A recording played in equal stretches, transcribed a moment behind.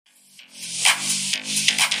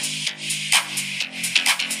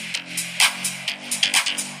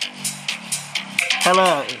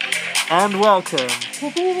Hello, and welcome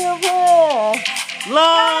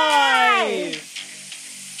live!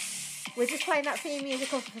 We're just playing that theme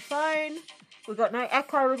music off the phone. We've got no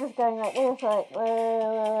echo, we're just going like this.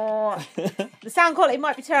 The sound quality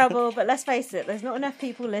might be terrible, but let's face it, there's not enough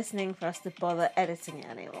people listening for us to bother editing it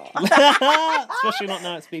anymore. Especially not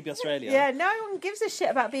now it's BB Australia. Yeah, no one gives a shit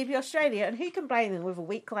about BB Australia, and who can blame them with a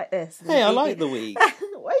week like this? Hey, I like the week.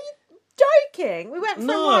 What are you joking? We went from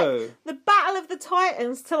like the Battle of the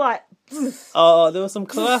Titans to like... Oh, there were some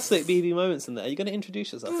classic BB moments in there. Are you going to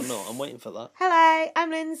introduce yourself or not? I'm waiting for that. Hello,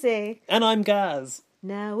 I'm Lindsay. And I'm Gaz.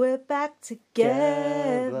 Now we're back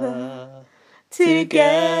together.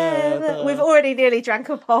 Together. We've already nearly drank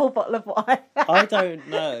a whole bottle of wine. I don't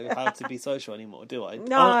know how to be social anymore, do I?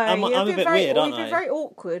 No, I'm a bit weird, aren't I? We've been very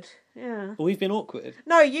awkward. Yeah. We've been awkward.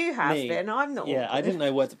 No, you have Me. been. I'm not. Yeah, awkward. I didn't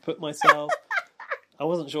know where to put myself. I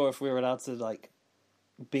wasn't sure if we were allowed to like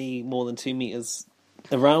be more than 2 meters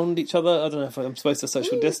around each other. I don't know if I'm supposed to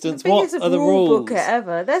social distance. What are the rule rules? book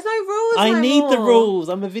ever. There's no rules. I no need more. the rules.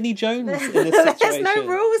 I'm a Vinnie Jones in this situation. There's no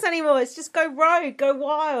rules anymore. It's just go rogue, go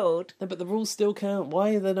wild. No, but the rules still count.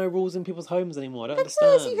 Why are there no rules in people's homes anymore? I don't Because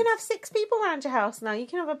understand. you can have 6 people around your house now. You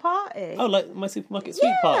can have a party. Oh, like my supermarket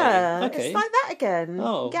sweet party. Yeah, Okay. it's like that again.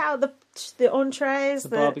 Oh. Get out the entrees, the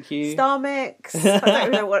barbecue. Star Mix. I don't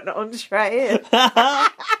even know what an entree is.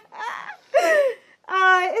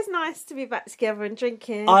 It's nice to be back together and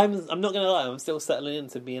drinking. I'm not gonna lie. I'm still settling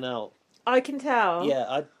into being out. I can tell.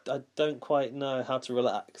 Yeah, I don't quite know how to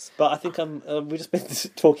relax, but I think we've just been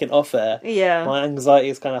talking off air. Yeah. My anxiety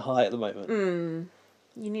is kind of high at the moment.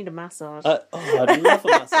 You need a massage. I'd love a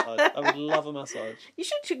massage. I would love a massage. You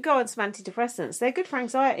should go on some antidepressants. They're good for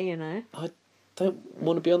anxiety, you know. I don't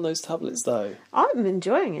want to be on those tablets though. I'm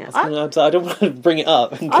enjoying it. I don't want to bring it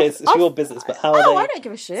up in case it's your business. But how are they? I don't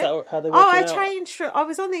give a shit. How are they I working out? changed. I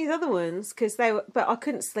was on these other ones because but I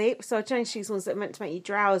couldn't sleep, so I changed these ones that meant to make you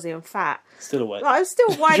drowsy and fat. Still awake. Like, I was still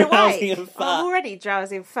wide Drowsy awake. and fat. I'm already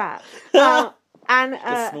drowsy and fat. And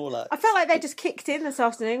Snorlax. I felt like they just kicked in this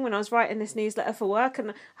afternoon when I was writing this newsletter for work,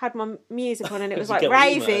 and I had my music on, and it was Did like you get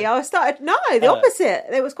ravey. emo? The opposite.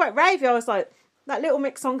 It was quite ravey. I was like, that Little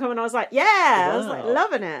Mix song coming, I was like, yeah, I was like Wow.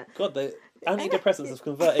 loving it. God, the antidepressants have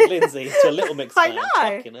converted Lindsay to a Little Mix I fan. know.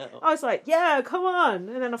 Fucking hell. I was like, yeah, come on.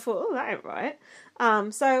 And then I thought, oh, that ain't right.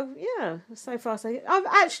 So yeah, so far so good. I've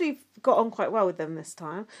actually got on quite well with them this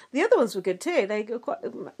time. The other ones were good too. They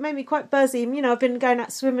made me quite buzzy. You know, I've been going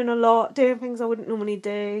out swimming a lot, doing things I wouldn't normally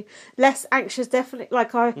do. Less anxious, definitely.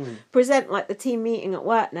 Like I present like the team meeting at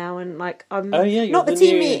work now, and like I'm not the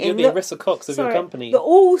team meeting. You're the Arissa Cox of your company. The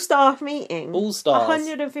all staff meeting. All stars.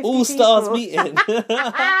 150 All stars people. meeting.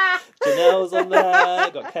 Janelle's on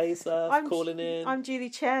there. Got K-Surf calling in. I'm Julie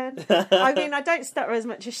Chen. I mean, I don't stutter as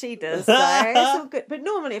much as she does, so it's all good. But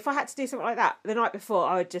normally, if I had to do something like that the night before,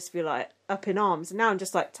 I would just be like up in arms. And now I'm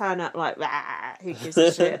just like turn up, like who gives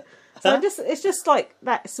a shit. So it's just like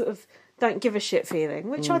that sort of don't give a shit feeling,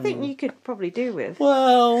 which I think you could probably do with.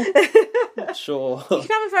 Well, not sure. You can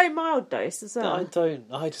have a very mild dose as well.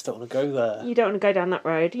 I just don't want to go there. You don't want to go down that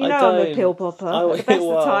road. You I know I'm a don't. pill popper I- at the best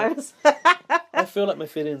well, of times. I feel like my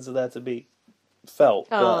feelings are there to be felt,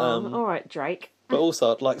 but all right, Drake. but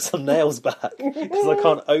also I'd like some nails back because I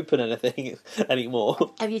can't open anything anymore.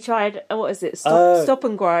 Have you tried, what is it, Oh. Stop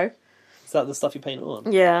and Grow? Is that the stuff you paint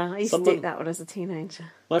on? Yeah, I used to Someone- do that when I was a teenager.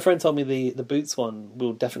 My friend told me the Boots one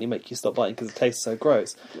will definitely make you stop biting because it tastes so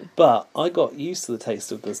gross. But I got used to the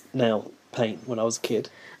taste of the nail paint when I was a kid.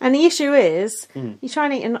 And the issue is, you try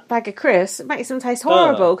and eat a bag of crisps, it makes them taste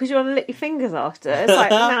horrible because you want to lick your fingers after. It's like,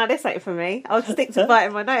 nah, this ain't for me. I'll stick to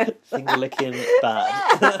biting my nails. Finger licking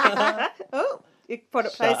bad. Oh, your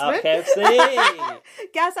product Shout out placement. KFC.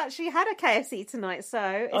 Gaz actually had a KFC tonight, so...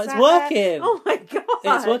 It's that, working. oh my God.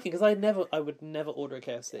 It's working because I would never order a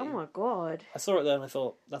KFC. Oh my God. I saw it there and I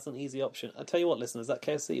thought, that's an easy option. I tell you what, listeners, that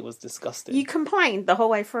KFC was disgusting. You complained the whole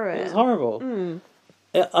way through It it. was horrible.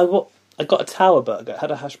 I got a tower burger. It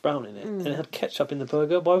had a hash brown in it, and it had ketchup in the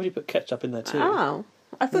burger. Why would you put ketchup in there too? Oh.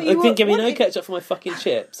 I thought They you didn't give me no wanted- ketchup for my fucking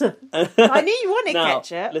chips. I knew you wanted Now,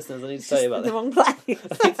 ketchup. listeners, I need to It's tell you just about the this. wrong place.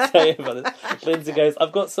 I need to tell you about this. Lindsay goes,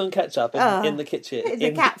 I've got some ketchup in the kitchen.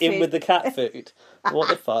 The cat in food. with the cat food. What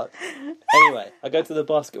the fuck? Anyway, I go to the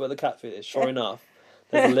basket where the cat food is. Sure enough,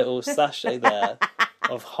 there's a little sachet there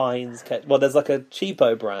of Heinz ketchup. Well, there's like a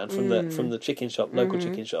cheapo brand from the chicken shop, local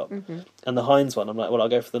chicken shop. And the Heinz one, I'm like, well, I'll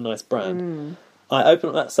go for the nice brand. I open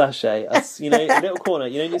up that sachet, a little corner,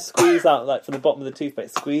 you squeeze out, like, from the bottom of the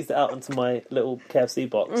toothpaste, squeezed it out onto my little KFC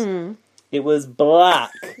box. It was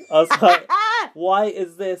black. I was like, why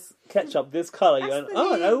is this ketchup this colour? You went,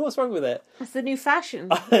 oh no, what's wrong with it? That's the new fashion.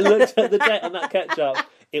 I looked at the date on that ketchup.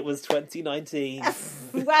 It was 2019.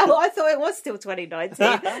 Well, I thought it was still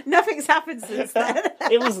 2019. Nothing's happened since then.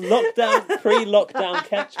 It was pre-lockdown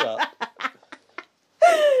ketchup.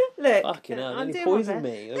 Look, Fucking hell, I'm you doing poisoned my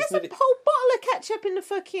me. best. There's a whole bottle of ketchup in the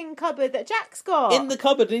fucking cupboard that Jack's got. In the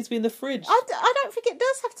cupboard, it needs to be in the fridge. I don't think it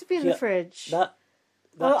does have to be in the fridge.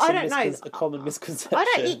 That's I don't know. a common misconception. I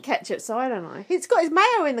don't eat ketchup, so I don't know. He's got his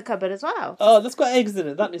mayo in the cupboard as well. Oh, that's got eggs in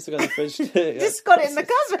it. That needs to go in the fridge too. Just got it in the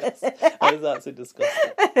cupboard. Oh, that's so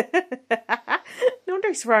disgusting. No wonder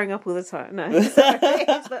he's throwing up all the time. No,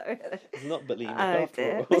 sorry. It's not bulimic Oh after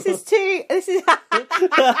dear. all. This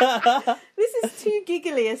is too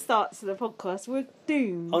giggly a start to the podcast. We're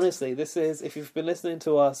doomed. Honestly, this is, if you've been listening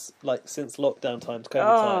to us like since lockdown times,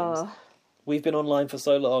 COVID times, we've been online for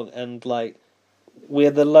so long, and like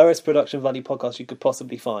we're the lowest production value podcast you could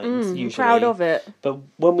possibly find. Usually, proud of it. But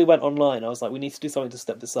when we went online, I was like, we need to do something to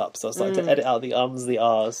step this up. So I started to edit out the ums, the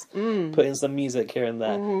ahs, put in some music here and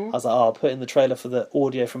there. I was like, I'll put in the trailer for the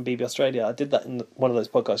audio from BB Australia. I did that in one of those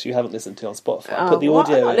podcasts you haven't listened to on Spotify. Put the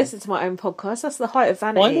audio I in. listen to my own podcast. That's the height of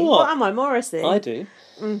vanity. Why not? What am I, Morrissey? I do.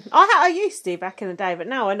 I used to back in the day, but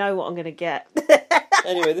now I know what I'm going to get.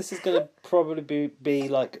 Anyway, this is going to probably be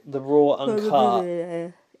like the raw,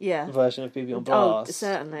 uncut version of BB on Blast. Oh,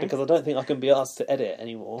 certainly. Because I don't think I can be asked to edit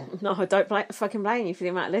anymore. No, I don't fucking blame you for the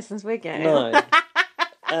amount of listens we're getting. No.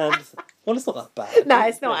 And, well, it's not that bad. No,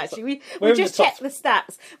 it's not actually. We just checked the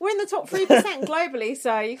stats. We're in the top 3% globally,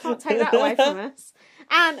 so you can't take that away from us.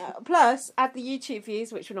 And plus, add the YouTube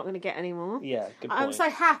views, which we're not going to get anymore. Yeah, good point. I'm so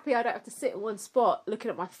happy I don't have to sit in one spot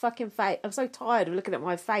looking at my fucking face. I'm so tired of looking at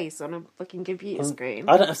my face on a fucking computer screen.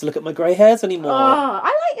 I don't have to look at my grey hairs anymore. Oh, I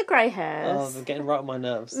like your grey hairs. Oh, they're getting right on my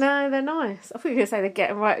nerves. No, they're nice. I thought you were going to say they're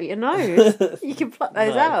getting right with your nose. You can pluck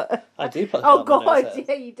those out. I do pluck Oh, out my nose God, hairs.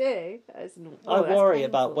 yeah, you do. That's not, I that's worry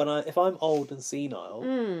painful. about if I'm old and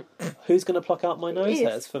senile, who's going to pluck out my nose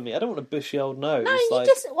hairs for me? I don't want a bushy old nose. No, you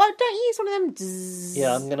just don't use one of them. Zzz.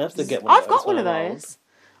 Yeah, I'm going to have to get one I've of those got one of when I'm those.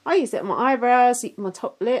 I use it on my eyebrows, my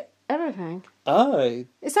top lip, everything. old.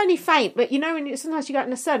 It's only faint, but you know when sometimes you go out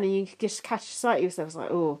in the sun and you just catch sight of yourself. It's like,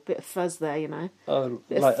 oh, a bit of fuzz there, you know. Oh,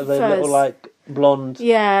 Bit of like are they fuzz. little like blonde?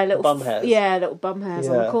 Yeah, little bum hairs. Yeah, little bum hairs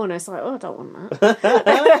on Yeah. the corner. It's like, oh, I don't want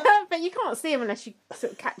that. But you can't see them unless you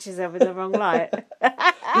sort of catch yourself in the wrong light.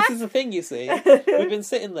 This is the thing, you see. We've been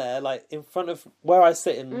sitting there, like, in front of... Where I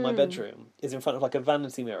sit in my bedroom is in front of, like, a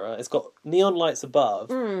vanity mirror. It's got neon lights above,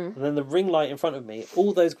 and then the ring light in front of me.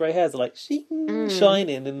 All those grey hairs are, like,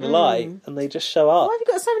 shining in the light, and they just show up. Why have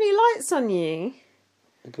you got so many lights on you?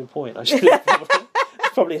 A good point. I should have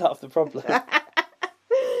probably half the problem.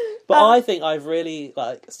 But I think I've really,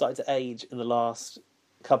 like, started to age in the last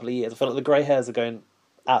couple of years. I feel like the grey hairs are going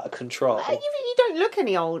out of control. You don't look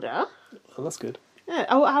any older. Oh, that's good. Yeah.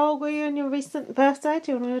 Oh, how old were you on your recent birthday?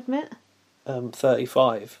 Do you want to admit?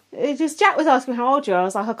 35. It just Jack was asking how old you are. I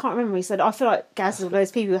was like, I can't remember. He said, I feel like Gaz is one of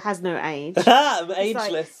those people who has no age. I'm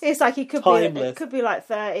ageless. It's like he could Timeless. be. It could be like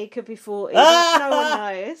 30, could be 40. No one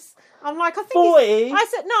knows. I'm like, I think 40?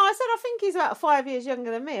 I think he's about 5 years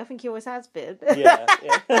younger than me. I think he always has been. Yeah.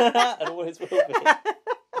 And always will be.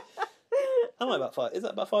 Am I about 5? Is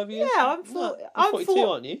that about 5 years? Yeah, I'm No, 40. I'm 42,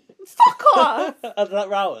 aren't you? Fuck off! Is that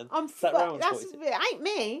Rowan? That Rowan's That's 42. it ain't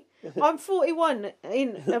me. I'm 41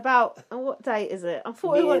 in about what date is it? I'm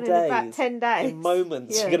 41 Mere in about days. 10 days. In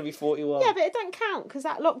moments, Yeah. you're going to be 41. Yeah, but it don't count because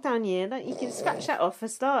that lockdown year, you can scratch that off for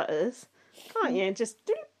starters, can't you? Just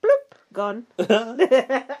bloop, gone.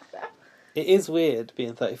 It is weird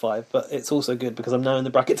being 35, but it's also good because I'm now in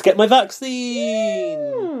the bracket to get my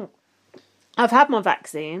vaccine. I've had my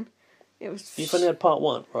vaccine. It was You've only had part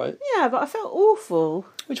 1, right? yeah, but I felt awful.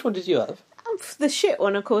 Which one did you have? The shit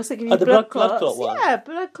one, of course. They give you the blood blood clots. clot one? Yeah,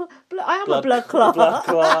 blood clot. I am a blood clot. Blood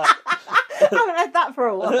clot. I haven't heard that for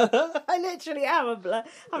a while. I literally am a blood.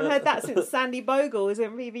 I haven't heard that since Sandy Bogle was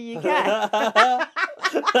in BB UK.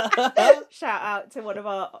 Shout out to one of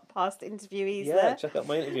our past interviewees Yeah, there. check out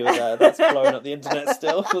my interview with her. That's blowing up the internet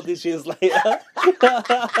still all these years later.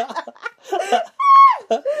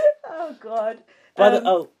 Oh God.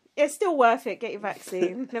 Oh, It's still worth it. Get your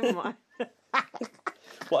vaccine. Never mind.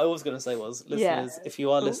 what I was going to say was, listeners, if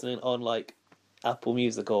you are listening on like Apple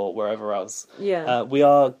Music or wherever else, we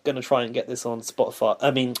are going to try and get this on Spotify.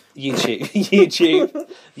 I mean, YouTube,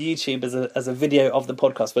 YouTube as a video of the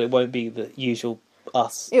podcast, but it won't be the usual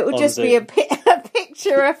us. It will on just Zoom. be a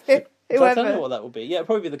picture of it. I Whoever. don't know what that will be. Yeah, it'll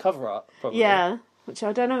probably be the cover art. Probably. Yeah. which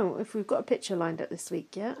I don't know if we've got a picture lined up this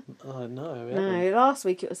week yet. Oh no, we No, haven't. last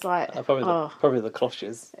week it was like, Probably the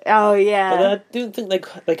cloches. oh yeah. But I didn't think they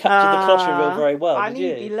captured the cloche reveal very well. I Did knew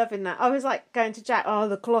you? you'd be loving that. I was like going to Jack. Oh,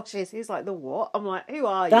 the cloches. He's like, the what? I'm like, who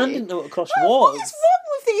are Dan you? didn't know what a cloche Oh, was. what is wrong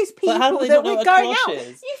with these people how do they that not know we're what a going cloche out?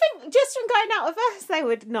 is? You think just from going out with us they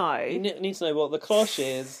would know? You need to know what the cloche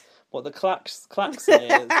is, what the klaxon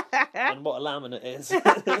is, and what a laminate is.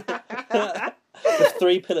 The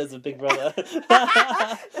 3 pillars of Big Brother.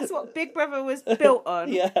 That's what Big Brother was built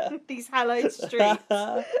on. Yeah. These hallowed streets.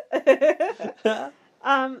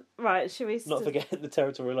 Right, should we... Not forgetting the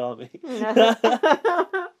Territorial Army.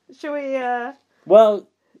 Should we... Well,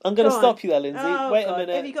 I'm going to Go on. stop you there, Lindsay. Oh, Wait God. a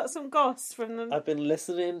minute. Have you got some goss from them? I've been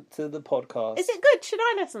listening to the podcast. Is it good? Should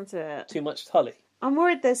I listen to it? Too much Tully? I'm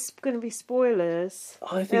worried there's going to be spoilers.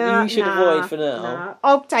 I think you should avoid for now. Nah.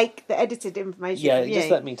 I'll take the edited information Yeah, from you.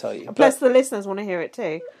 just let me tell you. Plus, the listeners want to hear it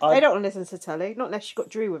too. I- They don't want to listen to Tully, not unless you've got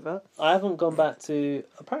Drew with her. I haven't gone back to...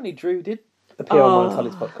 Apparently Drew did appear on one of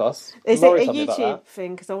Tully's podcasts. Is Laurie it a told me about YouTube that.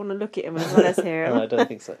 thing? Because I want to look at him as well as hear him. No, I don't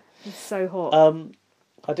think so. He's so hot.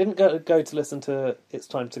 I didn't go to listen to It's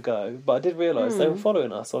Time to Go, but I did realise they were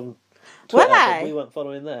following us on Were Twitter, but they? we weren't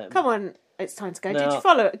following them. Come on, it's time to go. Did Now- you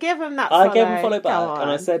follow? Give him that follow. I gave them a follow Go back,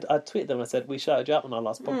 and I on. tweeted them, I said, we shouted you out on our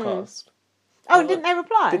last podcast. Oh, didn't they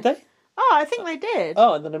reply? Did they? Oh, I think they did.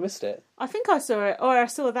 Oh, and then I missed it. I think I saw it, or I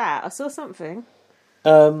saw that. I saw something.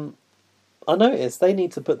 I noticed they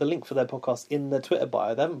need to put the link for their podcast in their Twitter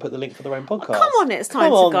bio. They haven't put the link for their own podcast. Come on, it's time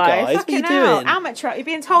Come on, to go. guys. What are Fucking you hell. doing? Amateur. You're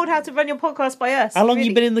being told how to run your podcast by us. How long have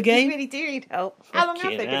you been in the game? You really do need help. How long have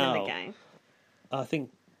they Fucking been in hell. the game? I think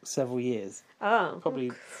several years. Oh.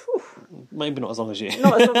 Probably, maybe not as long as you.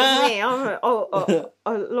 Not as long as me.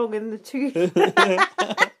 I'm long in the tooth.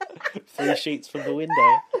 3 sheets from the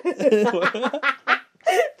window.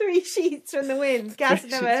 3 sheets from the wind. Gaz Three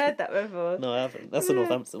never sheets heard that before. No, I haven't. That's the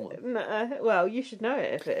Northampton one. No, well, you should know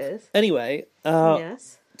it if it is. Anyway,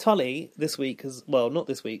 Yes. Tully this week has, well, not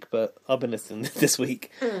this week, but I've been listening this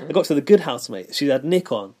week. I got to the Good Housemate. She had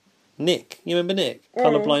Nick on. Nick, you remember Nick?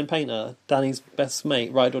 Colourblind painter, Danny's best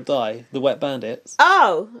mate, Ride or Die, the Wet Bandits.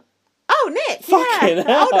 Oh, Nick. Fucking yeah.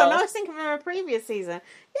 hell. Hold on, I was thinking from a previous season.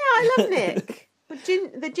 Yeah, I love Nick.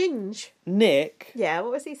 The Ginge. Nick Yeah,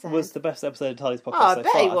 what was he saying? was the best episode of Tully's podcast Oh, I so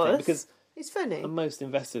bet far, he I think, was. because He's funny. I'm most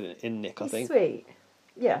invested in Nick, I He's think. sweet.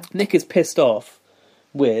 Yeah. Nick is pissed off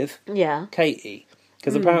with Yeah. Katie,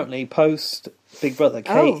 because apparently post Big Brother,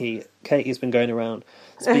 Katie's been going around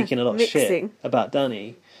speaking a lot of shit Mixing. about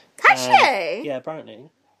Danny. Has she? Yeah, apparently.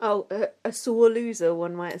 Oh, a sore loser,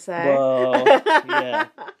 one might say. Well, yeah.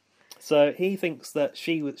 So he thinks that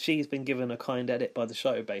she's been given a kind edit by the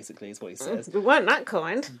show, basically, is what he says. We weren't that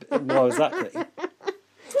kind. Well, exactly.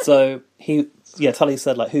 So Tully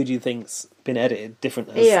said, like, who do you think's been edited different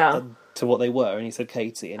to what they were? And he said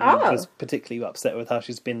Katie, and he was particularly upset with how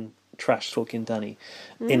she's been trash talking Danny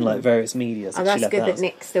in like various media. Oh, that's good that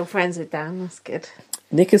Nick's still friends with Dan. That's good.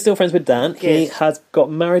 Nick is still friends with Dan. Good. He has got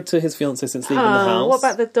married to his fiancée since leaving the house. What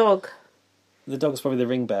about the dog? The dog's probably the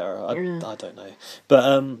ring bearer. I don't know.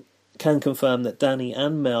 But can confirm that Danny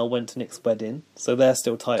and Mel went to Nick's wedding, so they're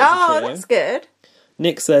still tight as a trio. That's good.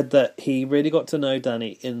 Nick said that he really got to know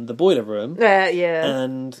Danny in the boiler room. Yeah.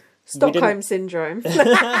 And Stockholm syndrome.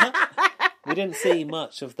 we didn't see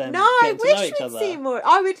much of them No, I getting to know wish each we'd other. see more.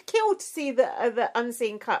 I would kill to see the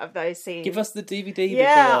unseen cut of those scenes. Give us the DVD.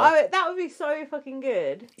 Yeah, that would be so fucking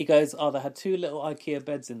good. He goes, they had 2 little IKEA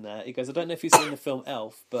beds in there. He goes, I don't know if you've seen the film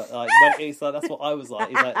Elf, but like, he's like, that's what I was like.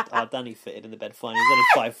 He's like, Danny fitted in the bed fine.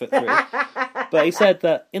 He's only 5'3". But he said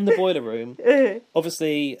that in the boiler room,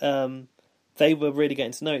 obviously, they were really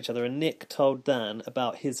getting to know each other, and Nick told Dan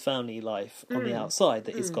about his family life on the outside,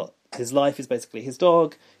 that he's got, his life is basically his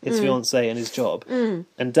dog, his fiancée, and his job.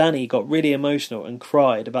 And Danny got really emotional and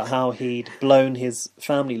cried about how he'd blown his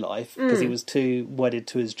family life because he was too wedded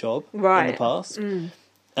to his job in the past.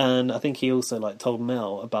 And I think he also like told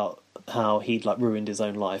Mel about how he'd like ruined his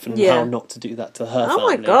own life and how not to do that to her family. Oh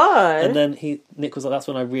my God. And then Nick was like, that's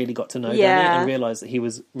when I really got to know Danny and realised that he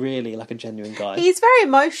was really like a genuine guy. He's very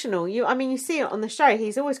emotional. You see it on the show.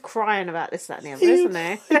 He's always crying about this, that, and the other, isn't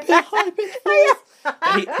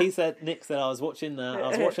he? He said, Nick said, I was watching the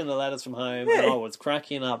letters from home and I was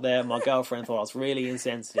cracking up there. My girlfriend thought I was really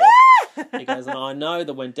insensitive. He goes, and I know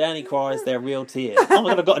that when Danny cries, they're real tears. Oh my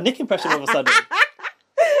God, I've got a Nick impression all of a sudden.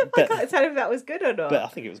 I can't tell if that was good or not. But I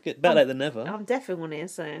think it was good. Better late than never. I'm definitely on here,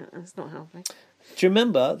 so that's not helping. Do you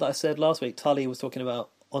remember that I said last week, Tully was talking about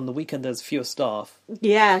on the weekend there's fewer staff?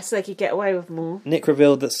 Yeah, so they could get away with more. Nick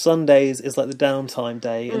revealed that Sundays is like the downtime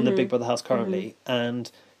day in the Big Brother house currently. And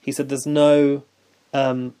he said there's no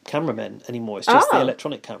cameramen anymore. It's just the Oh.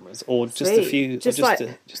 electronic cameras, or just a Sweet. few, Just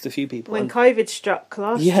just a few people. When And- COVID struck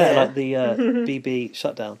last year. like the BB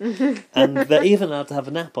shutdown, and they're even allowed to have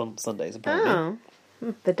a nap on Sundays. Apparently,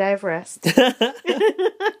 The day of rest.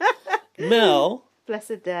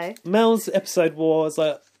 Blessed day. Mel's episode was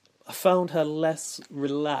like, I found her less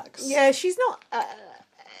relaxed. Yeah, she's not.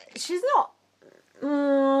 She's not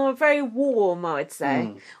very warm, I would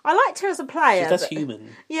say. I liked her as a player. She's less but- human. in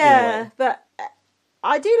a Yeah, way. but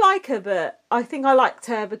I do like her. But I think I liked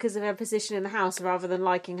her because of her position in the house, rather than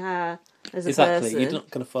liking her as a Exactly. person. You're not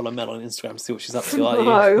going to follow Mel on Instagram to see what she's up to, are you?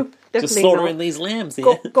 No, definitely Just slaughtering not. these lambs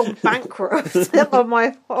here. Gone bankrupt on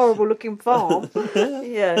my horrible looking farm.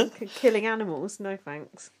 Yeah, killing animals. No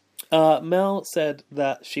thanks. Mel said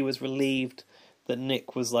that she was relieved that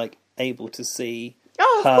Nick was like able to see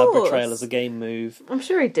Oh, of her course. betrayal as a game move, I'm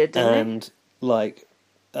sure he did, didn't he? and like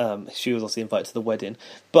she was obviously invited to the wedding.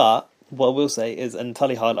 But what I will say is, and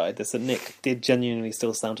Tully highlighted this, that Nick did genuinely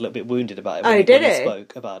still sound a little bit wounded about it when, Oh, when did he he?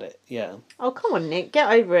 spoke about it. Yeah. Oh, come on, Nick, get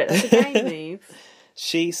over it. That's a game move.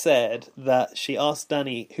 She said that she asked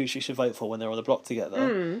Danny who she should vote for when they were on the block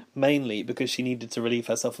together, mainly because she needed to relieve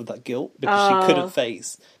herself of that guilt, because she couldn't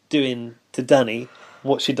face doing to Danny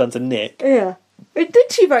what she'd done to Nick. Yeah.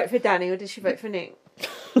 Did she vote for Danny or did she vote for Nick?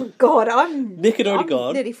 Oh, God, Nick had already I'm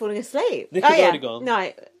gone. nearly falling asleep. Nick had yeah. already gone.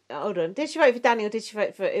 No, hold on. Did she vote for Danny or did she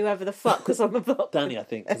vote for whoever the fuck was on the block? Danny, I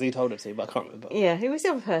think, because he told her to, but I can't remember. Yeah, who was the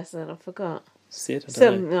other person? I forgot. Sid, I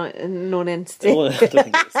don't Some know. like, non-entity. Oh, I don't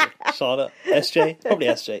think it's Sid. Charlotte, SJ, probably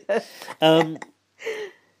SJ.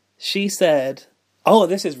 She said, "Oh,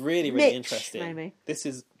 this is really Mitch, interesting. maybe. This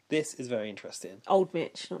is very interesting." Old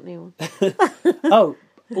Mitch, not new one. Oh,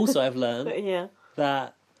 also, I've learned Yeah.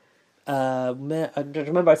 that. I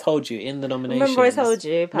remember I told you in the nominations. Remember I told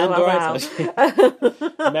you? Pow, Remember pow, I pow. told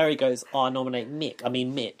you? Mary goes, "Oh, I nominate Mitch."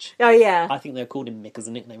 Oh, yeah. I think they called him Mick as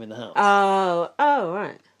a nickname in the house. Oh,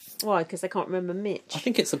 right. Why? Because I can't remember Mitch. I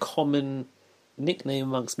think it's a common nickname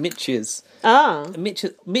amongst Mitches. Oh. Mitch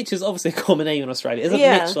is obviously a common name in Australia. Isn't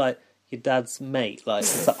Yeah. Mitch like your dad's mate? Like,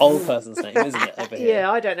 it's an old person's name, isn't it, over here?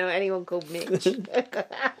 Yeah, I don't know anyone called Mitch.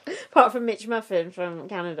 Apart from Mitch Muffin from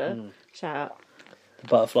Canada. Shout out. The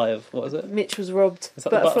butterfly of, what was it? Mitch was robbed. Is that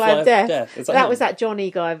the Butterfly Butterfly of Death. of Death? Is that That him? was that Johnny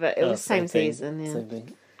guy, but it Oh, was the same thing. season. Yeah. Same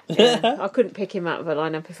thing. Yeah. I couldn't pick him out of a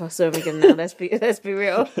lineup if I saw him again now. Let's be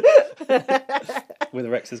real. With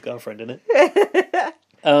Rex's girlfriend in it.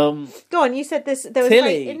 Go on, you said this. There was a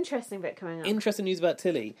Tilly. very interesting bit coming up. Interesting news about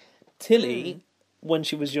Tilly. Tilly, when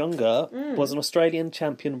she was younger, was an Australian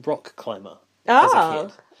champion rock climber as a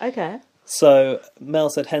Oh, kid. okay. So Mel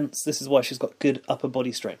said, hence, this is why she's got good upper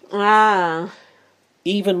body strength. Ah,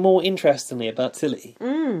 Even more interestingly about Tilly,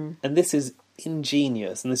 and this is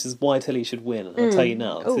ingenious, and this is why Tilly should win. And I'll tell you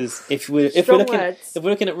now. Because if we're Strong looking words. if we're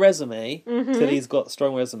looking at resume, Tilly's got a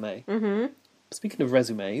strong resume. Mm-hmm. Speaking of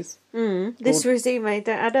resumes, this resume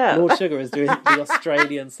don't add up. Lord Sugar is doing the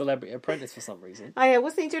Australian Celebrity Apprentice for some reason. Oh yeah,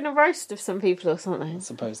 wasn't he doing a roast of some people or something?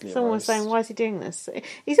 Supposedly, a Someone was roast. saying, "Why is he doing this?"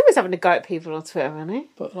 He's always having to go at people on Twitter, isn't he?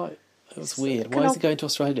 But like, it was weird. Can Why is I- he going to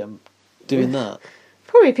Australia and doing that?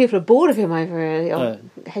 Probably people are bored of him over a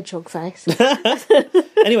hedgehog face.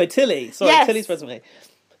 Anyway, Tilly. Sorry, Yes. Tilly's resume.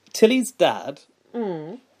 Tilly's dad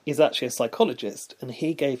is actually a psychologist, and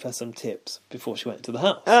he gave her some tips before she went to the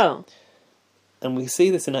house. Oh, And we see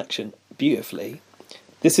this in action beautifully.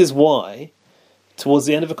 This is why, towards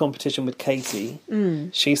the end of a competition with Katie,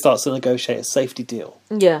 she starts to negotiate a safety deal.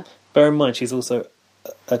 yeah. Bear in mind, she's also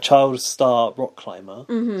a child star rock climber.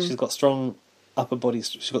 She's got strong upper body.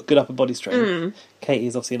 She's got good upper body strength. Katie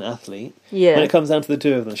is obviously an athlete. Yeah. When it comes down to the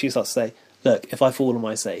two of them, she starts to say, "Look, if I fall, am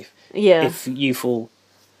I safe? Yeah. If you fall,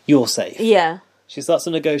 you're safe." Yeah. She starts to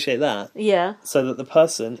negotiate that Yeah. so that the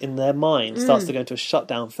person in their mind starts to go into a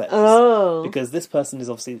shutdown phase. Oh. Because this person is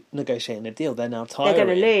obviously negotiating a deal. They're now tiring. They're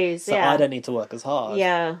gonna lose, So yeah. I don't need to work as hard.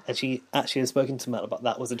 Yeah. And she actually has spoken to Mel about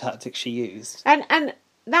that was a tactic she used. And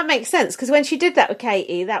that makes sense because when she did that with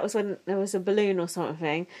Katie, that was when there was a balloon or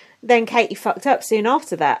something. Then Katie fucked up soon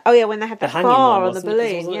after that. Oh yeah, when they had The that hanging bar one, on the wasn't it?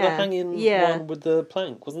 balloon. Wasn't it Yeah. the hanging yeah. one with the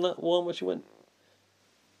plank? Wasn't that one where she went?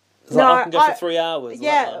 It's No, like, I can go for 3 hours.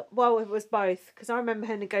 Yeah, Like well, it was both because I remember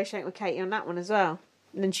her negotiating with Katie on that one as well,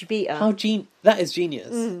 and then she beat her. that. That is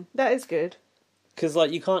genius. That is good. Because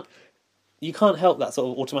like you can't help that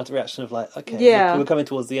sort of automatic reaction of like, okay, Yeah. we're coming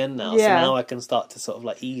towards the end now, so Yeah. now I can start to sort of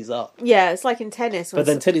like ease up. Yeah, it's like in tennis. But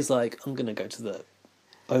then Tilly's like, I'm going to go to the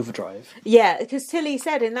overdrive. yeah, because Tilly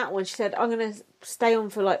said in that one, she said, "I'm going to stay on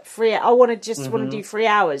for like 3. I want to do 3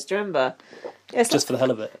 hours." Do you remember? It's just for the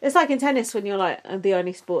hell of it. It's like in tennis when you're like the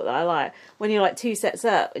only sport that I like. When you're like 2 sets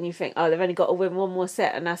up and you think, oh, they've only got to win one more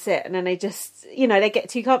set and that's it, and then they just, they get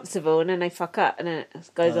too comfortable and then they fuck up and then it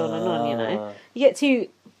goes on and on. You get too,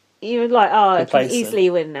 you're like, oh, I can easily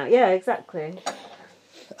win now. Yeah, exactly.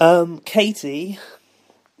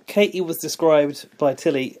 Katie was described by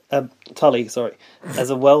Tully, as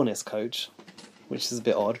a wellness coach, which is a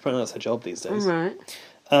bit odd. Apparently that's her job these days. Right.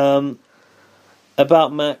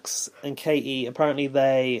 About Max and Katie, apparently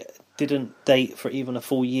they didn't date for even a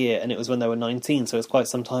full year, and it was when they were 19, so it's quite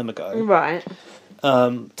some time ago. Right.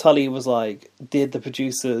 Tully was like, did the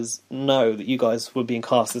producers know that you guys were being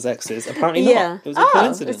cast as exes? Apparently not. It was a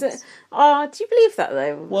coincidence. Do you believe that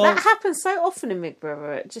though? Well, that happens so often in Big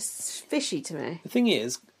Brother. It's just fishy to me. The thing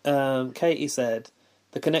is, Katie said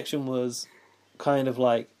the connection was kind of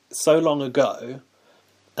like so long ago,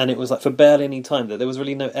 and it was like for barely any time that there was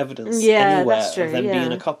really no evidence anywhere of them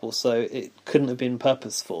being a couple, so it couldn't have been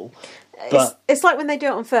purposeful. But it's like when they do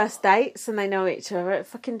it on first dates and they know each other. It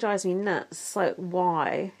fucking drives me nuts. It's like,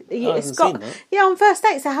 why? I haven't seen that. Yeah, on first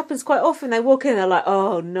dates it happens quite often. They walk in, they're like,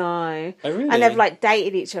 oh no. Oh, really? And they've like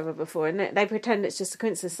dated each other before, and they pretend it's just a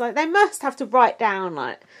coincidence. Like they must have to write down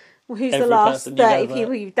like, who's the last 30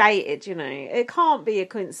 people you've dated. It can't be a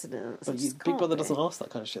coincidence. But Big Brother doesn't ask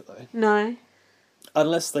that kind of shit though. No.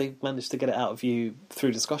 Unless they manage to get it out of you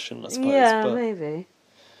through discussion, I suppose. Yeah, but, maybe.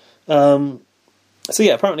 So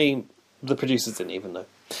yeah, apparently the producers didn't even know.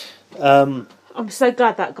 I'm so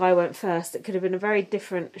glad that guy went first. It could have been a very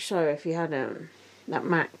different show if he had that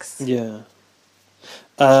Max. Yeah.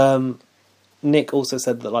 Nick also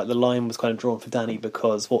said that like the line was kind of drawn for Danny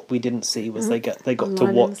because what we didn't see was they got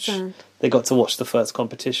to watch the first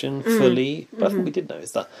competition fully. But I think we did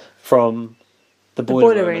notice that from the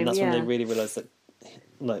boiler room, and that's when they really realised that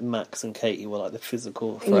like Max and Katie were like the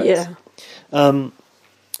physical threats. Yeah.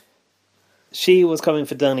 She was coming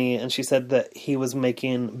for Danny, and she said that he was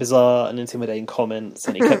making bizarre and intimidating comments,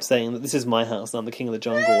 and he kept saying that this is my house and I'm the king of the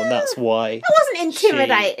jungle, and that's why. That wasn't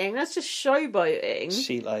intimidating. That's just showboating.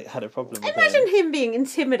 She like had a problem with Imagine him being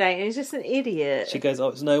intimidating. He's just an idiot. She goes, "Oh,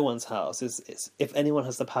 it's no one's house. It's if anyone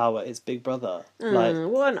has the power, it's Big Brother.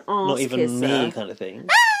 What an arse not even kisser. me, kind of thing."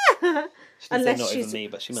 Unless not she's even me,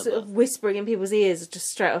 but she meant sort of whispering in people's ears just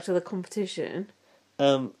straight after the competition.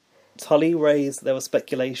 Tully raised there was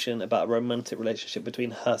speculation about a romantic relationship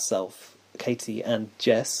between herself, Katie, and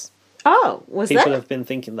Jess. Oh, was People there? have been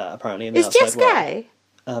thinking that apparently in the Is outside Jess world. gay?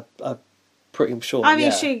 I'm pretty sure. I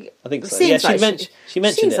mean, yeah. I think so. Seems Yeah, like she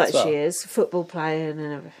mentioned seems it like as well. she is football playing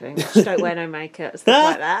and everything. She don't wear no makeup, stuff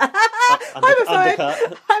like that.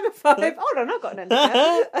 Undercut. Homophobe. Hold on, I've got an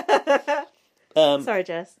undercut. Sorry,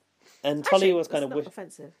 Jess. And Tully was kind of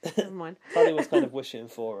offensive. Never mind. Tully was kind of wishing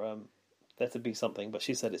for there to be something, but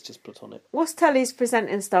she said it's just platonic. What's Tully's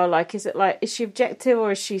presenting style like? Is she objective,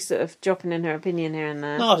 or is she sort of dropping in her opinion here and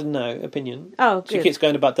there? No opinion. Oh, good. She keeps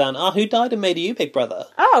going about Dan. Who died and made you Big Brother?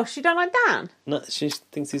 Oh, she don't like Dan? No, she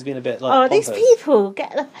thinks he's been a bit like. Oh, these people!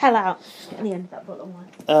 Get the hell out! Get in the end of that bottle of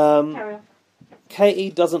wine. Carry on. Katie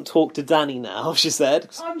doesn't talk to Danny now. She said.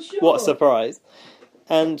 I'm sure. What a surprise!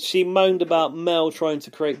 And she moaned about Mel trying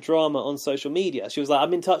to create drama on social media. She was like,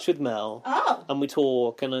 I'm in touch with Mel. Oh. And we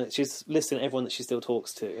talk. And she's listening to everyone that she still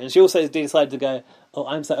talks to. And she also decided to go, oh,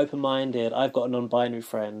 I'm so open-minded. I've got a non-binary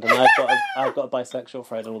friend. And I've got a bisexual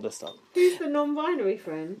friend and all this stuff. Who's the non-binary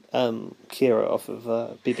friend? Kira off of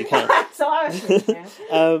BB Can. So I was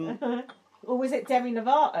thinking. Or was it Demi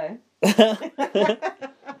Lovato?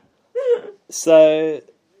 So,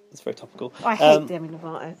 it's very topical. I hate Demi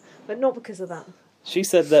Lovato. But not because of that. She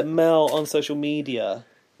said that Mel on social media,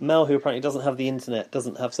 Mel who apparently doesn't have the internet,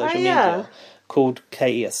 doesn't have social media, called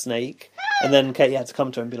Katie a snake. And then Katie had to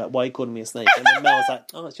come to her and be like, why are you calling me a snake? And then Mel was like,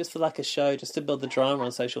 oh, it's just for like a show, just to build the drama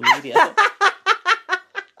on social media.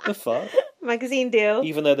 The fuck? Magazine deal.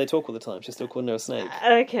 Even though they talk all the time, she's still calling her a snake.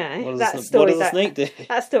 Okay. What does a snake do?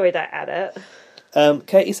 That story don't add it.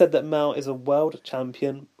 Katie said that Mel is a world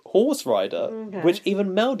champion horse rider, which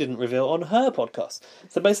even Mel didn't reveal on her podcast.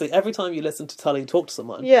 So basically, every time you listen to Tully talk to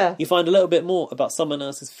someone, you find a little bit more about someone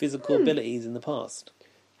else's physical abilities in the past.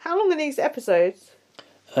 How long are these episodes?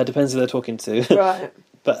 Depends who they're talking to. Right.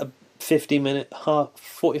 But a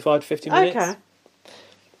 45 to 50 minutes. Okay.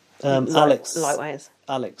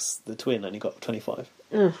 Alex, the twin, only got 25.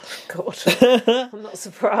 Oh, God. I'm not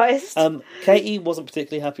surprised. Katie wasn't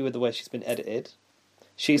particularly happy with the way she's been edited.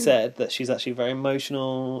 She said that she's actually a very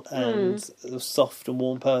emotional and a soft and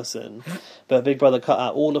warm person, but Big Brother cut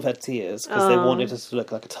out all of her tears because they wanted her to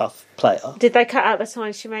look like a tough player. Did they cut out the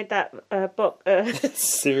time she made that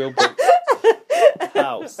cereal box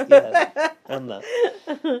house? Yeah, and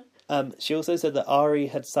that. She also said that Ari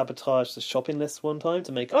had sabotaged the shopping list one time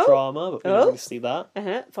to make a drama, but we didn't really see that.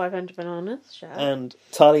 500 bananas. Shout out. And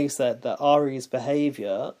Tully said that Ari's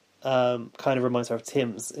behaviour kind of reminds her of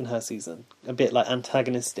Tim's in her season. A bit like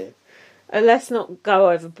antagonistic. Let's not go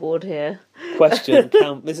overboard here. Question,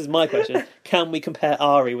 this is my question. Can we compare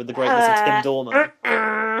Ari with the greatness of Tim Dormer?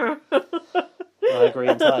 I agree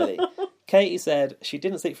entirely. Katie said she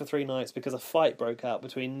didn't sleep for 3 nights because a fight broke out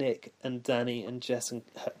between Nick and Danny and Jess and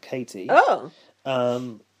Katie. Oh.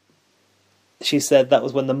 She said that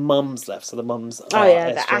was when the mums left, so the mums are the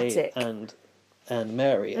SJ attic. and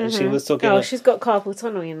Mary. And she was talking... Oh, she's got carpal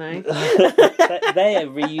tunnel, you know. They are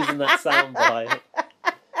reusing that soundbite.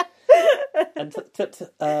 And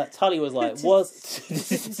Tully was like,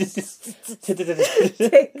 tick,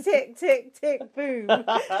 tick, tick, tick, boom.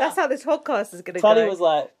 That's how this podcast is going to go. Tully was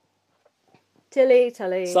like...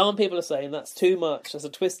 Tully. Some people are saying that's too much. That's a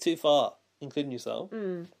twist too far, including yourself.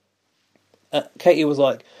 Katie was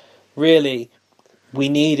like, really, we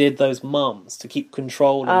needed those mums to keep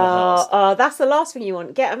control in the house. Oh, that's the last thing you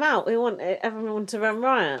want. Get them out. We want everyone to run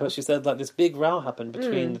riot. But she said like this big row happened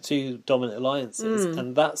between the two dominant alliances,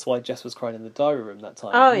 and that's why Jess was crying in the diary room that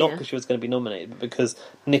time. Not because she was going to be nominated, but because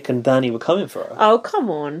Nick and Danny were coming for her. Oh, come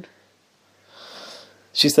on.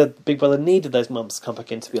 She said Big Brother needed those mums to come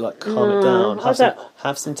back in to be like, calm it down,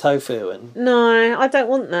 have some tofu. And no, I don't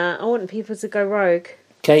want that. I want people to go rogue.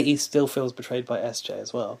 Katie still feels betrayed by SJ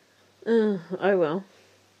as well. Oh, well.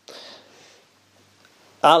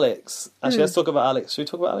 Alex. Actually, let's talk about Alex. Should we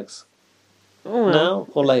talk about Alex? Oh, well. Now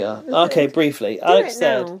or later? Okay, briefly. Alex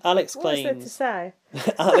said... now. Alex What is there claims... to say?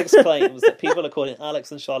 Alex claims that people are calling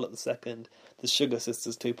Alex and Charlotte II the Sugar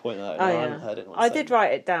Sisters 2.0. No, I haven't heard anyone I say did that.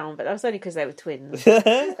 write it down, but that was only because they were twins.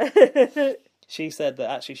 She said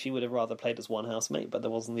that actually she would have rather played as one housemate, but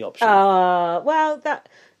there wasn't the option. Well, that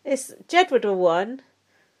is Jedward were one.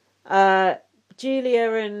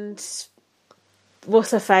 Julia and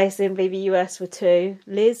what's her face in BBUS were 2.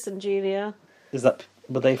 Liz and Julia.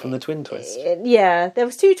 Were they from the Twin Twist? Yeah, there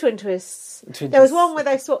was 2 twin twists. There was one where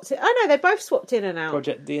they swapped it. Oh no, they both swapped in and out.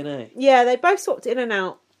 Project DNA. Yeah, they both swapped in and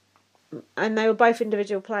out, and they were both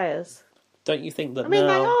individual players. Don't you think that? I mean,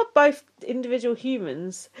 they are both individual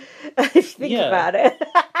humans. If you think about it.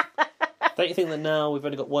 Don't you think that now we've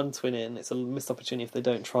only got one twin in? It's a missed opportunity if they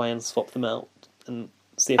don't try and swap them out and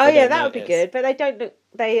see if. That would be good, but they don't look.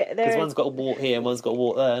 Because one's got a wart here and one's got a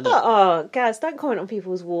wart there. Gaz, don't comment on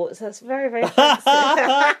people's warts. That's very, very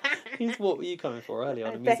offensive. Whose wart were you coming for earlier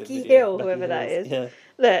on a Becky music video? Hill, whoever that is. Yeah.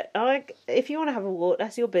 Look, if you want to have a wart,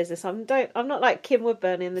 that's your business. I'm not like Kim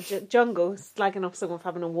Woodburn in the jungle slagging off someone for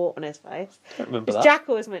having a wart on his face. I don't remember that. Jack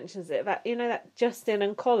always mentions it about that Justin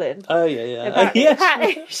and Colin. Oh yeah.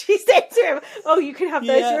 Apparently, she said to him, "Oh, you can have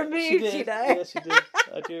those removed." You know. Yeah, she did.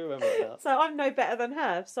 I do remember that. So I'm no better than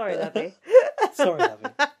her. Sorry, Lovey. Sorry, Lovey. You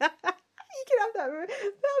can have that.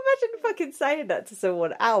 Imagine fucking saying that to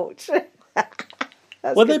someone. Ouch.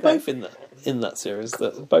 Were they both in that series?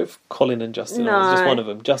 Both Colin and Justin? No. Or was just one of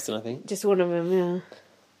them? Justin, I think. Just one of them, yeah.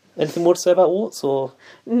 Anything more to say about warts or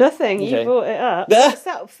nothing? Okay. You brought it up. It's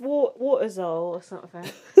that Waterzole or something.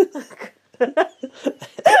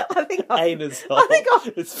 I think I've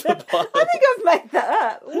made that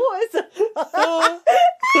up. Waterzole.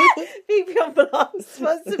 BB Blast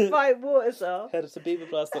sponsored by Waterzole. Head to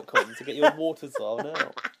beaverblast.com to get your Waterzole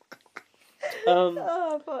now.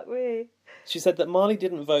 Oh, fuck me. She said that Marley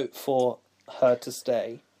didn't vote for her to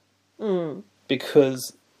stay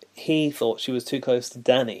because he thought she was too close to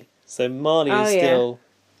Danny. So Marley is still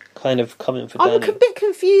kind of coming for Danny. I'm a bit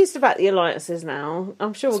confused about the alliances now.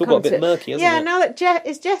 I'm sure we'll come got a bit murky, hasn't it? Yeah, now that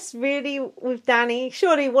is Jess really with Danny?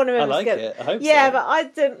 Surely one of them. I like it. I hope so. Yeah, but I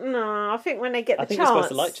don't know. I think when they get the chance, I think we're supposed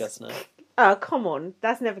to like Jess now. Oh, come on.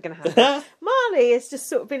 That's never going to happen. Marley has just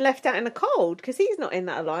sort of been left out in the cold because he's not in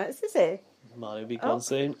that alliance, is he? Marley will be gone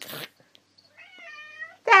soon.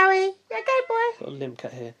 Dowie, you okay, boy? Got a limp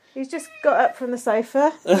cat here. He's just got up from the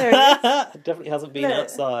sofa. There he is. Definitely hasn't been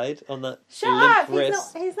outside on that Shut limp up!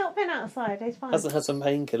 wrist. He's not been outside. He's fine. Hasn't had some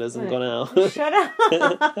painkillers and gone out. Shut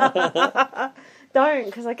up! Don't,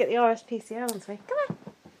 because I get the RSPCA on me. Come on.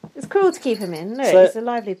 It's cruel to keep him in. Look, he's a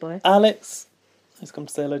lively boy. Alex has come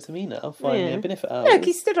to say hello to me now. Finally, I've been here for hours. Look,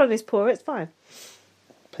 he stood on his paw. It's fine.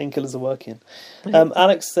 Painkillers are working.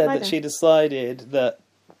 Alex said that she decided that...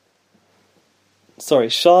 Sorry,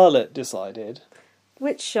 Charlotte decided...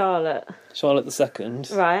 Which Charlotte? Charlotte II.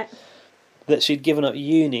 Right. That she'd given up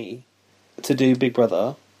uni to do Big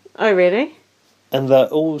Brother. Oh, really? and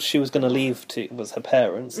that all she was going to leave to was her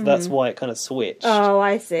parents. That's why it kind of switched. Oh,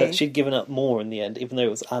 I see. That she'd given up more in the end, even though it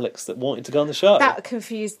was Alex that wanted to go on the show. That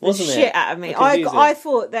confused the Wasn't it? shit out of me. Confusing. I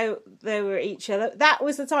thought they were each other. That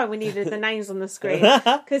was the time we needed the names on the screen,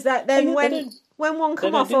 because then they when don't- one They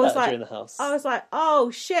come don't off, do I was that like, during the house. oh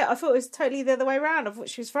shit! I thought it was totally the other way around. I thought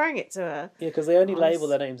she was throwing it to her. Yeah, because they only I was- label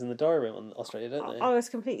their names in the diary room in Australia, don't they? I was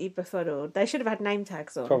completely befuddled. They should have had name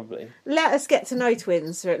tags on. Probably. Let us get to know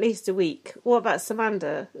twins for at least a week. What about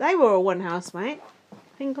Samantha? They were a one housemate.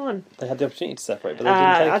 Hang on. They had the opportunity to separate, but they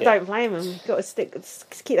didn't take I it. don't blame them. Got to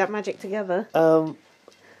keep that magic together.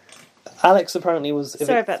 Alex apparently was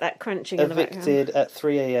Sorry about that crunching in the background. evicted at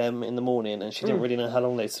 3 a.m. in the morning, and she didn't really know how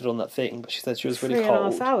long they stood on that thing, but she said she was really 3.5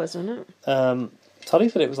 cold. hours, wasn't it? Tully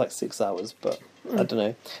said it was like 6 hours, but I don't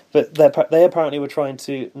know. But they apparently were trying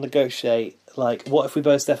to negotiate, like, what if we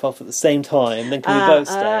both step off at the same time? Then can we both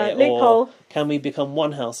stay, loophole. or can we become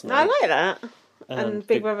one housemate? I like that. And And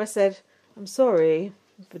Big Brother said, "I'm sorry,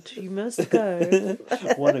 but you must go."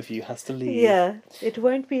 One of you has to leave. Yeah, it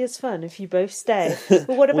won't be as fun if you both stay. But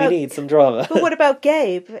what We about? need some drama. But what about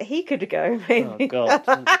Gabe? He could go. Oh Maybe. God,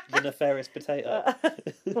 the nefarious potato.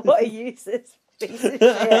 What a useless piece of shit.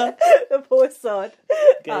 The poor sod.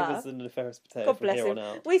 Gave us the nefarious potato God from bless here him. on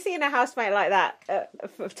out. We've seen a housemate like that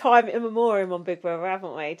for time immemorial on Big Brother,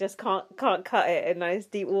 haven't we? Just can't cut it in those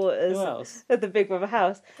deep waters Who else? of the Big Brother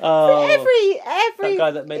house. Oh, Every that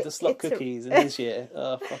guy that made the slot it's a- cookies in his year.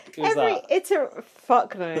 Oh, fuck, who was that?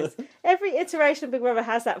 Fuck knows. Every iteration of Big Brother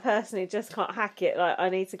has that person who just can't hack it. Like, I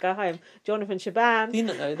need to go home. Jonathan Shaban. You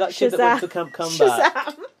know, that kid that went to Camp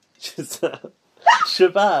Comeback. Shazam.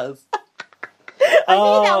 Shabazz. I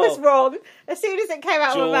knew that was wrong as soon as it came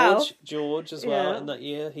out of my mouth. George as well. Yeah. In that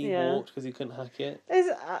year, he Yeah. walked because he couldn't hack it. There's-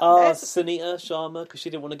 Sunita Sharma because she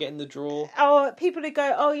didn't want to get in the draw. People who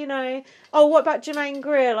go, what about Jermaine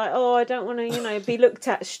Greer? Like, I don't want to, be looked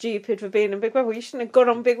at stupid for being in Big Brother. You shouldn't have gone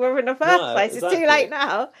on Big Brother in the first No, place. It's exactly. too late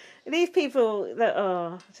now. These people that,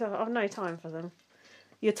 I've no time for them.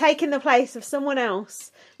 You're taking the place of someone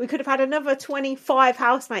else. We could have had another 25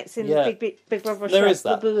 housemates in Yeah. the Big Brother show. There is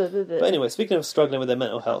that. Blah, blah, blah, blah. But anyway, speaking of struggling with their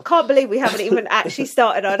mental health, Can't believe we haven't even actually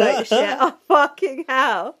started our note shit. Oh, fucking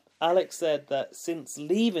hell. Alex said that since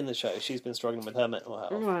leaving the show, she's been struggling with her mental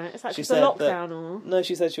health. Right, it's like She just a said lockdown that- or... No,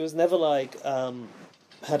 she said she was never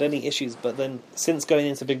had any issues, but then since going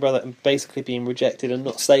into Big Brother and basically being rejected and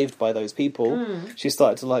not saved by those people, she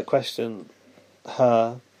started to question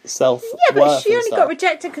her self. Yeah, but she only got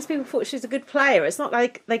rejected because people thought she was a good player. It's not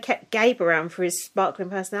like they kept Gabe around for his sparkling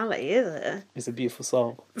personality, is it? It's a beautiful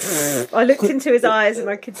song. I looked into his eyes and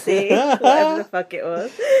I could see whatever the fuck it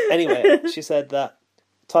was. Anyway, she said that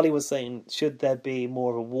Tully was saying, should there be more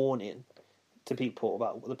of a warning to people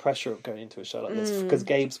about the pressure of going into a show like this? Because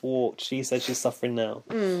Gabe's walked, she said she's suffering now.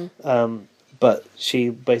 But she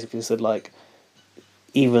basically said,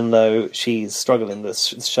 even though she's struggling, the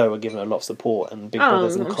show are giving her a lot of support, and Big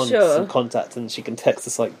Brother's in sure. contact, and she can text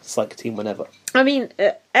the psych team whenever. I mean,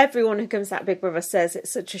 everyone who comes out Big Brother says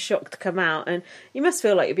it's such a shock to come out, and you must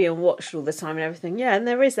feel like you're being watched all the time and everything. Yeah, and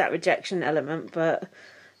there is that rejection element, but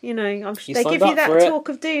I'm sure they signed give you up that for it. talk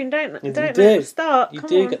of doom, don't You they? do. Start. You Come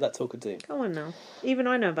do on. get that talk of doom. Come on now. Even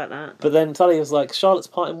I know about that. But then Tully was like, Charlotte's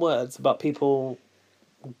parting words about people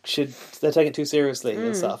they're taking it too seriously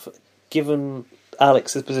and stuff. Given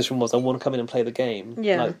Alex's position was, I want to come in and play the game.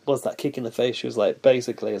 Yeah. Was that kick in the face? She was like,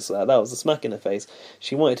 basically, that was a smack in the face.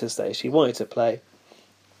 She wanted to stay. She wanted to play.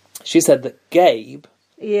 She said that Gabe,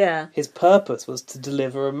 Yeah. his purpose was to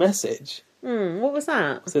deliver a message. What was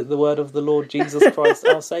that? Was it the word of the Lord Jesus Christ,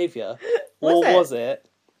 our Saviour? Was it? it?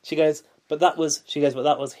 She goes, but that was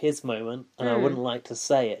his moment, and I wouldn't like to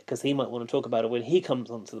say it because he might want to talk about it when he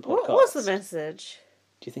comes onto the podcast. What was the message?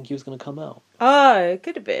 Do you think he was going to come out? Oh, it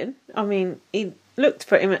could have been. I mean, he looked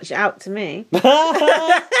pretty much out to me.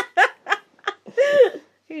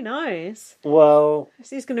 Who knows? Well,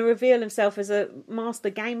 He's going to reveal himself as a master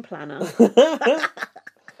game planner.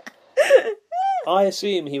 I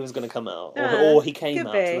assume he was going to come out, or he came Could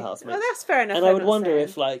out be. to the housemates. Well, that's fair enough. And I I'm would not wonder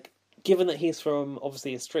saying. if, given that he's from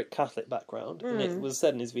obviously a strict Catholic background, and it was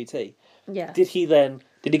said in his VT, Yeah. did he go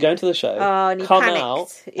into the show, and he come panicked.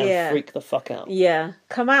 out, and freak the fuck out? Yeah.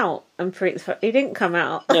 Come out and freak the fuck. He didn't come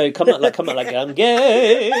out. No, come out like I'm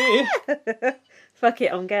gay. Fuck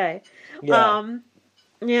it, I'm gay. Yeah.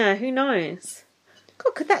 Yeah, who knows?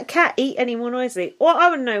 God, could that cat eat any more noisily? Well, I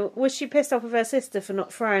wouldn't know. Was she pissed off with her sister for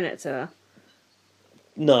not throwing it to her?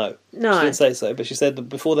 No, No. she didn't say so, but she said that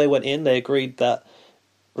before they went in, they agreed that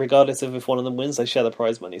regardless of if one of them wins, they share the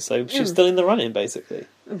prize money. So she's still in the running, basically.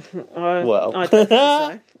 Well. I don't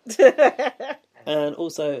think so. And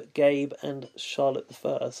also, Gabe and Charlotte the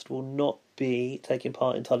First will not be taking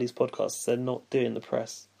part in Tully's podcast. They're not doing the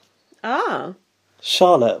press. Ah.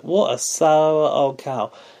 Charlotte, what a sour old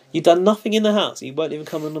cow. You've done nothing in the house. You won't even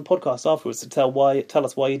come on the podcast afterwards to tell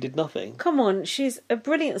us why you did nothing. Come on, she's a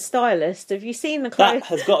brilliant stylist. Have you seen the clothes? That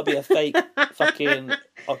has got to be a fake fucking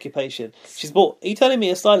occupation. She's bought... Are you telling me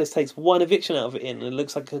a stylist takes one eviction out of it and it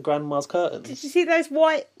looks like a grandma's curtains? Did you see those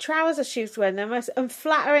white trousers she was wearing? They're the most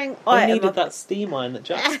unflattering I item. needed that steam iron that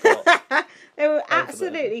Jack's got. They were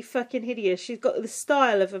absolutely fucking hideous. She's got the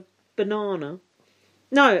style of a banana.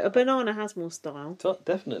 No, a banana has more style.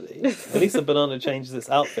 Definitely. At least a banana changes its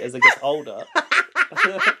outfit as it gets older.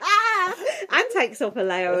 And takes off a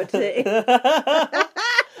layer or two.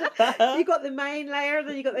 You got the main layer, and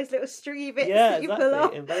then you got those little stringy bits that you pull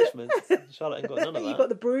off. Embellishments. Charlotte ain't got none of that. You got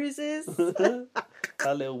the bruises.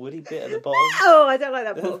 That little woody bit at the bottom. Oh, I don't like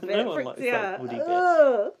that bottom bit. No one likes that woody bit.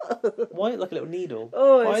 Oh. Why like a little needle?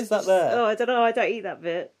 Oh, why is that there? Oh, I don't know. I don't eat that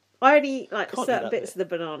bit. I only eat like Can't certain eat that bits bit. of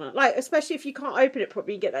the banana. Like, especially if you can't open it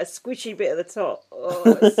properly, you get that squishy bit at the top.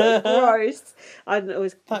 Oh, it's so gross. I don't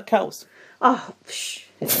always... That cows. Oh, psh,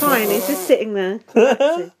 it's fine. It's just sitting there.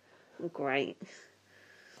 Oh, great.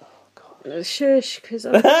 Oh, God. Shush, because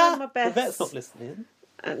I'm doing my best. The vet's not listening.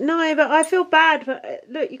 No, but I feel bad. But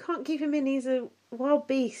look, you can't keep him in. He's a wild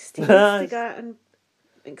beast. He needs to go out and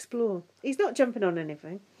explore. He's not jumping on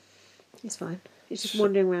anything. He's fine. He's just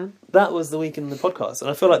wandering around. That was the week in the podcast,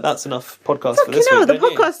 and I feel like that's enough podcast for Fucking this hell, week. the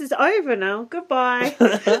don't you? podcast is over now. Goodbye.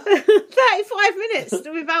 35 minutes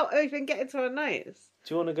without even getting to our notes.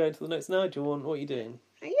 Do you want to go into the notes now? Do you want... What are you doing?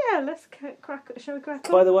 Yeah, let's crack. Shall we crack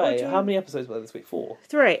on? By the Or way, do you- how many episodes were there this week? 4?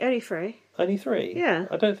 3. Only 3. Only 3? Yeah.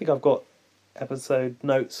 I don't think I've got episode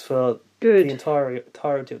notes for Good. the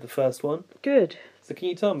entirety of the first one. Good. So can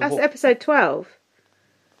you tell me That's what... episode 12.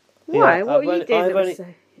 Why? Yeah, what I've were you only- doing I've that was only- so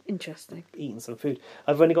interesting? Eating some food.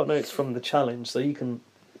 I've only got notes from the challenge, so you can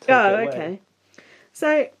take Oh, it away. okay.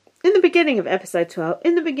 So, in the beginning of episode 12,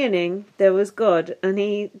 in the beginning, there was God, and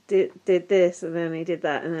he did this, and then he did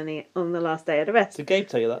that, and then he, on the last day, had a rest. Did Gabe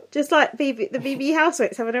tell you that? Just like the BB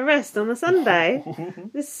housemates having a rest on a Sunday.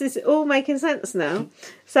 This is all making sense now.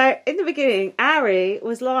 So, in the beginning, Ari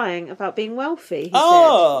was lying about being wealthy. He said,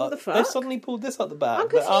 what the fuck? They suddenly pulled this out the bag. I'm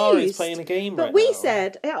That Ari's confused. playing a game But right we now.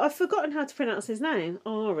 said, I've forgotten how to pronounce his name,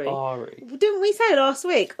 Ari. Ari. Didn't we say last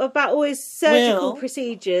week about all his surgical Well,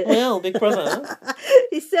 procedures? Well, big brother.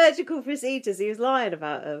 His surgical procedures, he was lying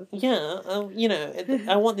about them. Yeah,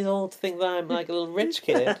 I want them all to think that I'm like a little rich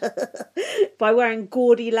kid. By wearing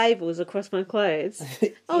gaudy labels across my clothes.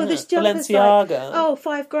 Oh, Yeah, this jumper's Balenciaga.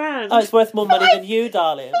 like, $5,000. Oh, it's worth more money than you,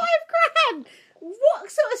 darling. $5,000! What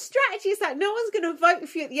sort of strategy is that? No one's going to vote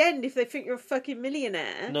for you at the end if they think you're a fucking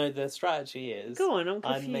millionaire. No, the strategy is... Go on, I'm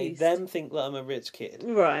I confused. made them think that I'm a rich kid.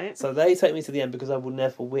 Right. So they take me to the end because I will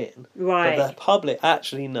never win. Right. But the public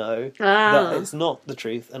actually know Ah. that it's not the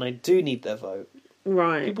truth and I do need their vote.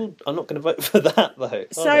 Right. People are not going to vote for that, though.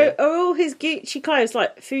 So are all his Gucci clothes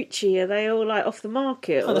like Fucci? Are they all like off the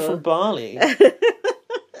market? Oh, they're or- from Bali.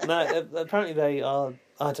 No, apparently they are...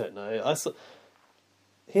 I don't know.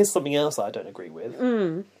 Here's something else I don't agree with.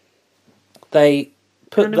 They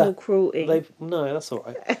put Animal cruelty. No, that's all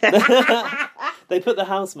right. They put the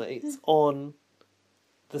housemates on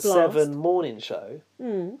the Blast. 7 morning show,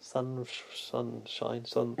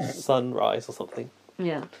 sunrise or something,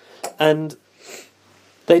 Yeah. and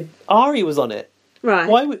Ari was on it. Right.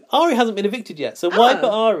 Ari hasn't been evicted yet, so why Oh. put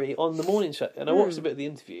Ari on the morning show? And I watched a bit of the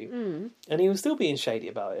interview, and he was still being shady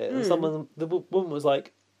about it. And the woman was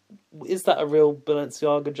like, "Is that a real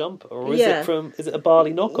Balenciaga jumper, or is Yeah. is it a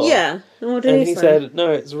Bali knockoff?" Yeah. And what did And he he say? said,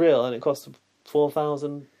 "No, it's real, and it cost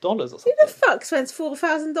 $4,000 or something." Who the fuck spends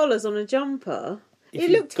 $4,000 on a jumper? If It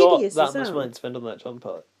you've looked got hideous that as much well. money to spend on that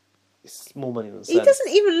jumper, it's more money than He sense. doesn't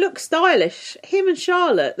even look stylish. Him and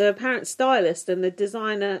Charlotte, the apparent stylist and the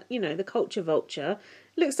designer, the culture vulture,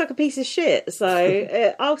 looks like a piece of shit.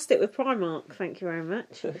 So I'll stick with Primark. Thank you very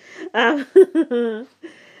much.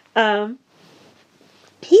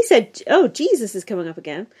 He said, "Oh, Jesus is coming up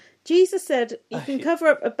again." Jesus said, "You can cover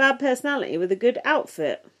up a bad personality with a good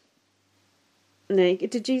outfit." No,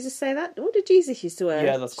 did Jesus say that? What did Jesus used to wear?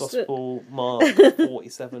 Yeah, that's Just Gospel Mark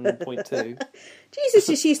 47.2. Jesus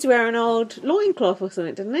just used to wear an old loincloth or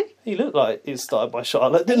something, didn't he? He looked like he was started by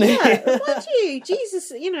Charlotte, didn't he? Yeah, mind you, Jesus,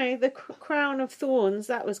 the crown of thorns,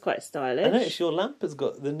 that was quite stylish. I noticed your lamp has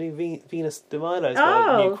got the new Venus de Milo's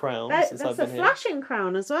got a new crown since I've that's been a here. flashing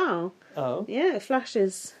crown as well. Oh, Yeah, it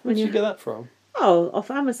flashes. where did you get that from? Oh, off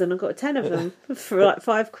Amazon, I got 10 of them for like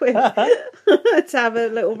 £5 to have a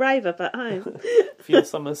little rave up at home. For your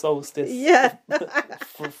summer solstice. Yeah.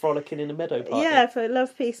 Frolicking in a meadow party. Yeah, for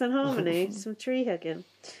love, peace and harmony. Some tree hugging.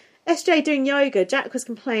 SJ doing yoga. Jack was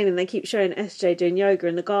complaining they keep showing SJ doing yoga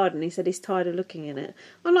in the garden. He said he's tired of looking in it.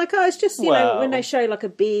 I'm like, oh, it's just, you know, when they show like a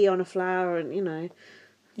bee on a flower and, you know...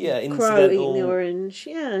 Yeah, crow eating the orange.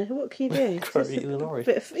 Yeah, what can you do? Crow eating an orange.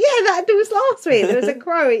 Yeah, that was last week. There was a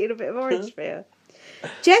crow eating a bit of orange for you.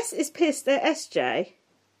 Jess is pissed at SJ,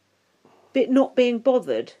 but not being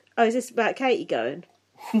bothered. Oh, is this about Katie going?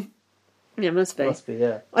 Yeah, must be. Must be,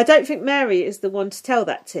 yeah. I don't think Mary is the one to tell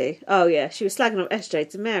that to. Oh, yeah, she was slagging off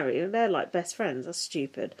SJ to Mary. They're like best friends. That's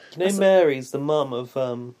stupid. You know, Mary's the mum of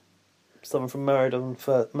someone from Married at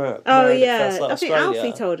First Light I think Australia.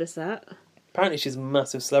 Alfie told us that. Apparently she's a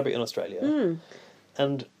massive celebrity in Australia.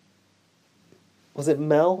 And was it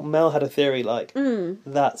Mel? Mel had a theory like,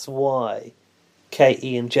 that's why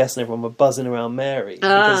Katie and Jess and everyone were buzzing around Mary.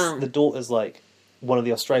 Because the daughter's like one of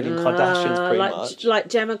the Australian Kardashians pretty much. Like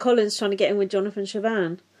Gemma Collins trying to get in with Jonathan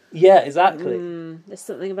Siobhan. Yeah, exactly. There's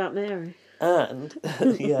something about Mary. And,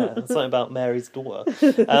 yeah, something about Mary's daughter.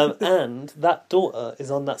 And that daughter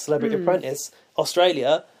is on that Celebrity Apprentice,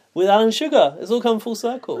 Australia, with Alan Sugar. It's all come full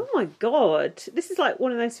circle. Oh my God. This is like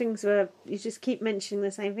one of those things where you just keep mentioning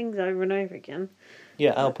the same things over and over again.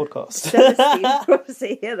 Yeah, our podcast.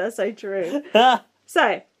 Prophecy. Yeah, that's so true.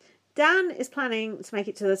 So, Dan is planning to make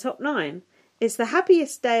it to the top 9. It's the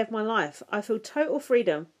happiest day of my life. I feel total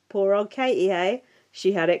freedom. Poor old Katie, hey?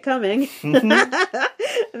 She had it coming.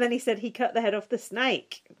 And then he said he cut the head off the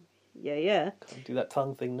snake. Yeah. Can't do that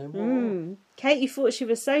tongue thing no more. Katie thought she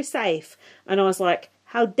was so safe. And I was like,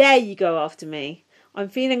 how dare you go after me? I'm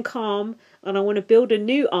feeling calm and I want to build a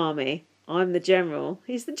new army. I'm the general.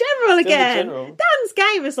 He's the general Still again. the general. Dan's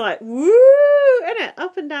game is like, woo, isn't it?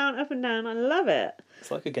 Up and down, up and down. I love it.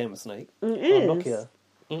 It's like a game of Snake. It is. Nokia.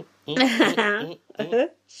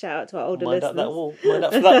 Shout out to our older Mind listeners. up that wall. Mind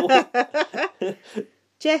up for that wall.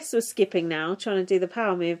 Jess was skipping now, trying to do the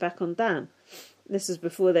power move back on Dan. This was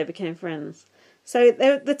before they became friends. So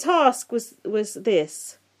the task was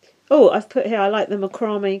this. Oh, I've put here, I like the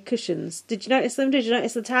macrame cushions. Did you notice them? Did you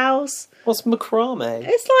notice the towels? What's macrame?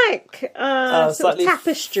 It's like sort of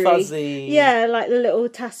tapestry. Fuzzy. Yeah, like the little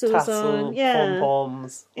tassels Tassel, on. Yeah.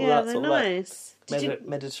 pom-poms. All Yeah, that they're sort nice. of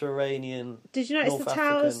Mediterranean. Did you notice North the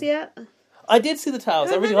towels African. yet? I did see the towels.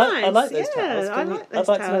 Oh, I really they're I like nice. those Yeah, towels. I like those I'd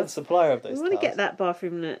like to know the towels. supplier of those We want towels. to get that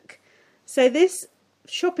bathroom look. So this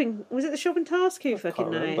shopping, was it the shopping task? Who fucking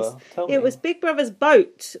knows? remember. Tell me. It was Big Brother's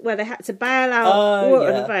boat where they had to bail out Oh, water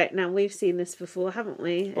on yeah. a boat. Now we've seen this before, haven't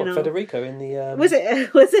we? What, Federico in the Was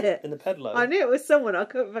it? Was it? in the Pedlo? I knew it was someone. I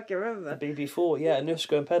couldn't fucking remember. The BB4, yeah,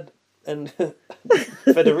 Anushka and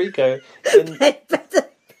Federico in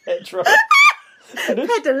Pedro.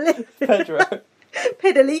 Pedro.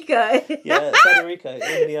 Pedalico. Yeah, Federico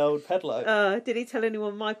in the old Pedlo. Did he tell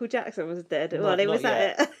anyone Michael Jackson was dead? No, Well, he not was at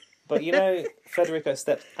yet. it. But you know, Federico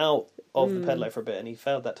stepped out of the Pedlo for a bit and he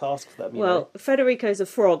failed that task for them. You Well, know? Federico's a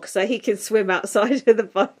frog, so he can swim outside of the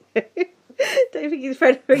boat. Don't think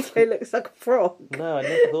Federico looks like a frog. No, I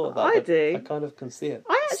never thought of that. I but do. I kind of can see it.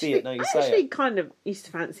 I see it now you say actually it. kind of used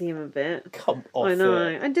to fancy him a bit. Come off I know.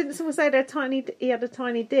 it. And didn't someone say he had a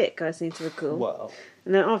tiny dick, I seem to recall. Well,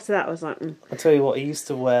 And then after that I was like, I tell you what, he used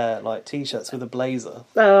to wear like t-shirts with a blazer.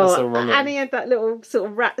 That's the Oh, wrong and he had that little sort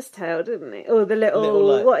of rat's tail, didn't he? Or the little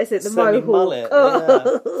like, what is it? The mohawk. semi-mullet,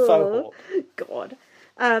 Oh, yeah, faux hawk.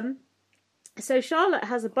 God. So Charlotte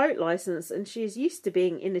has a boat license and she is used to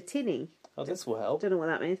being in a tinny. Oh, this will help. Don't know what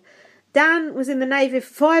that means. Dan was in the Navy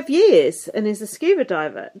for 5 years and is a scuba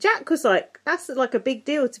diver. Jack was like, that's like a big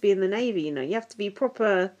deal to be in the Navy, you know. You have to be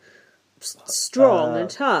proper strong and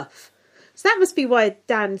tough. So that must be why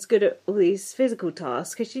Dan's good at all these physical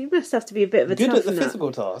tasks, because you must have to be a bit of a Good tough at the nut.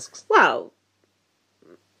 physical tasks. Well,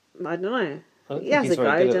 I don't know. I don't He think has he's a very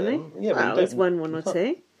go, good at doesn't them. he? Yeah, but well, you he's won one you or can't-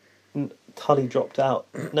 two. Tully dropped out.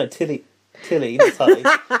 No, Tilly, not Tully.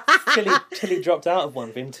 Tilly dropped out of one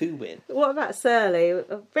of him to win. What about Surly?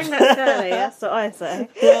 Bring back Surly, that's what I say.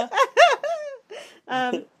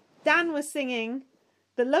 Dan was singing,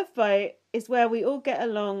 "The Love Boat is where we all get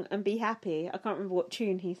along and be happy." I can't remember what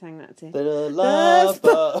tune he sang that to. The love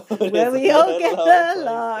boat Where is we a all get love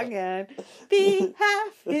along place. and be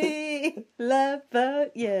happy. Love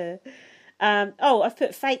Boat, yeah. I've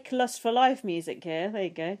put fake Lust for Life music here. There you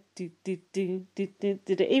go. Do, do, do, do, do,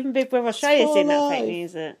 do, do. Even Big Brother Australia's for doing that fake life.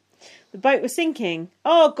 music. The boat was sinking.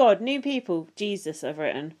 Oh, God, new people. Jesus, I've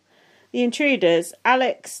written. The Intruders.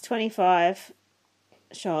 Alex, 25.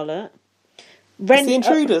 Charlotte. It's the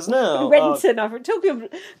Intruders now. Renton. Talking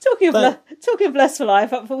of Lust for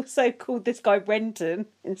Life, I've also called this guy Renton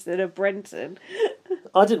instead of Brenton.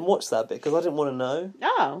 I didn't watch that bit because I didn't want to know.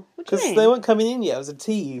 Oh, what do you Because mean? they weren't coming in yet. It was a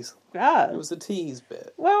tease. It Oh. was a tease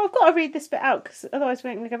bit. Well, I've got to read this bit out because otherwise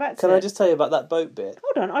we're going to go back to Can it. I just tell you about that boat bit?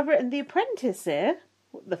 Hold on, I've written The Apprentice here.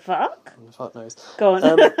 What the fuck? Fuck knows. Go on.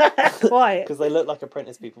 Quiet. Because they look like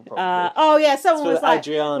apprentice people, probably. Oh, yeah, someone It's was like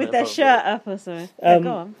Adriana, with their probably. shirt up or something. Yeah,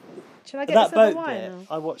 go on. Should I get That this other boat wine bit, now?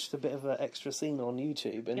 I watched a bit of an extra scene on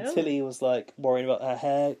YouTube, and Oh. Tilly was like worrying about her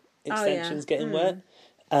hair extensions yeah. getting wet,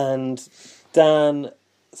 and Dan.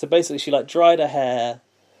 So basically, she like dried her hair,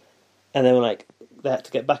 and then like they had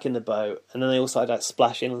to get back in the boat, and then they all started like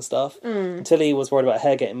splashing and stuff. And Tilly was worried about her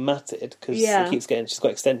hair getting matted because Yeah. she's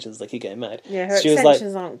got extensions, they keep getting matted. Yeah, her She was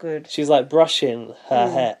extensions like, aren't good. she was like brushing her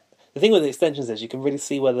hair. The thing with the extensions is you can really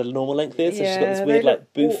see where the normal length is. So she's got this they weird look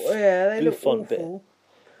like boof, they look bouffant bit. awful.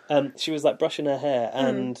 She was like brushing her hair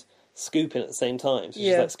and scooping at the same time. So she's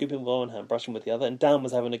Yeah. like scooping with one hand, brushing with the other. And Dan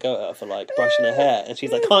was having a go at her for like brushing her hair. And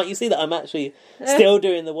she's like, "Can't you see that I'm actually still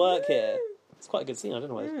doing the work here?" It's quite a good scene. I don't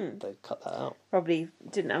know why they cut that out. Probably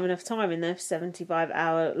didn't have enough time in their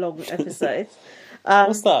 75-hour long episode.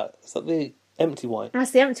 What's that? Is that the empty wine?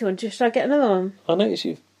 That's the empty one. Should I get another one? I noticed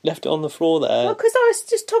you've left it on the floor there. Well, because I was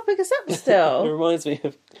just topping us up It still. reminds me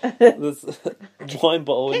of this wine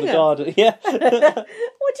bottle in the Kingham. garden. Yeah. What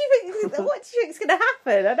do you think? What do you think's going to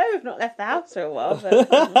happen? I know we've not left the house for a while. But,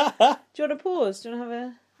 do you want to pause? Do you want to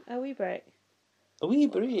have a wee break? A wee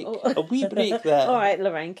break. Oh. A wee break there. All right,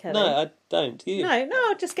 Lorraine Kelly. No, I don't. You. no,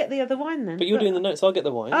 I'll just get the other wine then. But you're doing the notes, so I'll get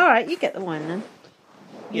the wine. All right, you get the wine then.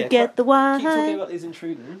 Yeah, Get the wine. Keep talking about these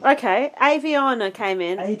intruders. Okay, Aviana came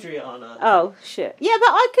in. Adriana. Oh shit! Yeah,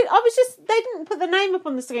 but they didn't put the name up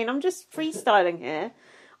on the screen. I'm just freestyling here.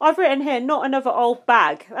 I've written here, not another old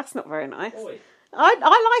bag. That's not very nice. Oi.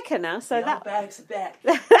 I like her now, so The old bag's back.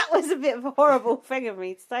 that was a bit of a horrible thing of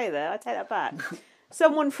me to say there. I take that back.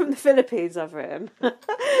 Someone from the Philippines, I've written.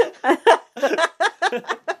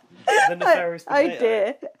 The nefarious Oh potato.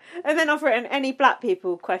 dear. And then I've written any black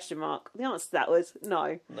people, question mark. The answer to that was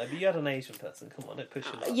no. No, but you had an Asian person. Come on, don't push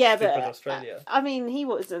it. Yeah, People in but Australia. I mean, he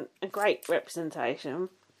wasn't a great representation.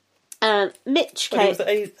 Mitch But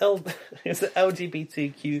it came. was the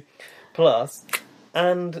LGBTQ plus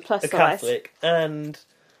and Plus a size. Catholic and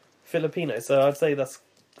Filipino. So I'd say that's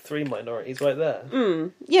 3 minorities right there.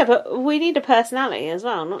 Yeah, but we need a personality as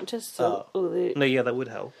well, not just all Oh. the. No, yeah, that would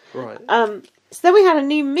help. Right. So then we had a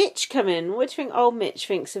new Mitch come in. What do you think old Mitch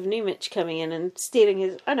thinks of new Mitch coming in and stealing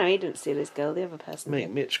his... Oh no, he didn't steal his girl, the other person Make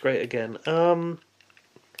did. Mitch great again.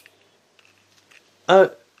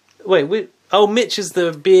 Mitch is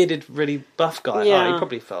the bearded, really buff guy. Yeah. Oh, he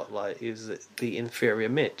probably felt like he was the inferior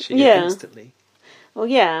Mitch. Yeah. Instantly. Well,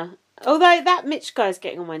 yeah. Although that Mitch guy's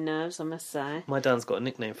getting on my nerves, I must say. My Dan's got a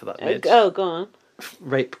nickname for that Mitch. Oh, go on.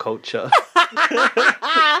 Rape culture.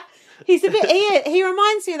 He's a bit... He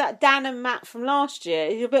reminds me of that Dan and Matt from last year.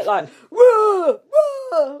 He's a bit like... Whoa,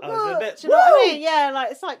 whoa, he's a whoa. bit, Do you know what I "Whoa!" mean? Yeah,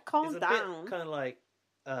 like, it's like, calm It's a down. bit kind of like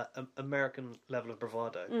American level of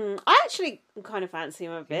bravado. I actually kind of fancy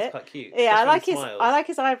him a He's bit. quite cute. Yeah, I especially like when his. he smiles. I like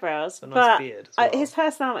his eyebrows, A nice but beard as well. his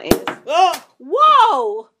personality is. Oh!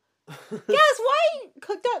 Whoa! Guys,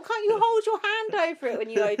 can't you hold your hand over it when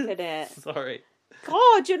you open it? Sorry.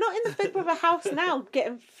 God, you're not in the Big Brother house now,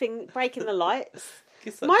 breaking the lights.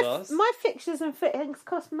 Kiss that My glass. my fixtures and fittings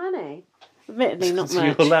cost money. Admittedly, not It's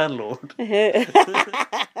much. your landlord. Yeah,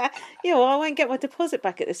 well, I won't get my deposit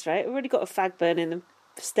back at this rate. I've already got a fag burn in the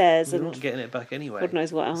stairs, You're and not getting it back anyway. God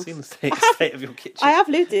knows what else. I've seen the state of your kitchen. I have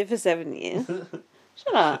lived here for 7 years.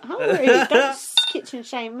 Shut up! How rude! Don't kitchen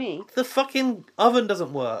shame me. The fucking oven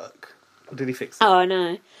doesn't work. Or did he fix it? Oh, I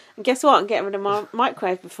know. And guess what? I'm getting rid of my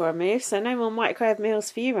microwave before I move, so no more microwave meals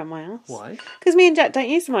for you around my house. Why? Because me and Jack don't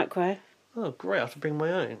use the microwave. Oh, great. I have to bring my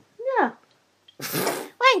own. Yeah.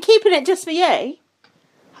 I ain't keeping it just for you.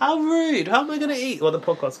 How rude. How am I going to eat? Well, the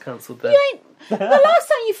podcast's cancelled then. You ain't... The last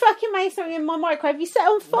time you fucking made something in my microwave, you set it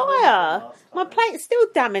on fire. My plate's still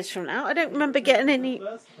damaged from that. I don't remember getting any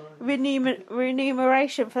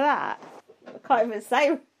remuneration for that. I can't even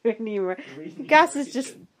say remuneration. Gas is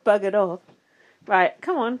just buggered off. Right,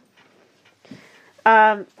 come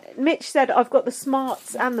on. Mitch said, I've got the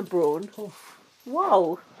smarts and the brawn.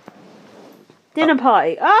 Whoa. Dinner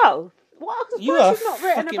party. Oh. What? I'm You surprised are you've not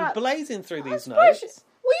written fucking about... blazing through these I'm surprised notes.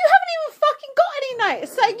 Well, you haven't even fucking got any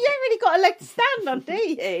notes. So you ain't really got a leg to stand on, do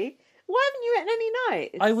you? Why haven't you written any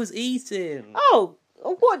notes? I was eating. Oh,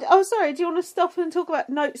 What? Oh, sorry. Do you want to stop and talk about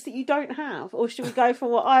notes that you don't have, or should we go for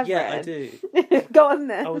what I've Yeah, read? I do. Go on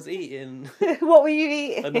then. I was eating What were you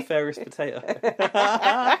eating? a nefarious potato. Is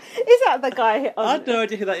that the guy? I had no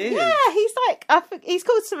idea who that is. Yeah, he's like he's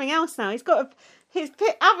called something else now. He's got his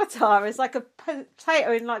avatar is like a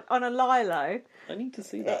potato in like on a lilo. I need to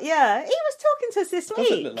see that. Yeah, he was talking to us this week.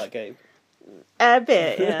 Does it look like Gabe? A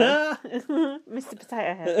bit, yeah. Mr.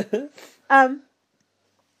 Potato Head.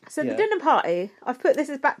 So the dinner party, I've put this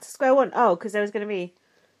as back to square one. Oh, because there was going to be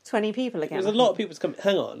 20 people again. There was a lot of people to come.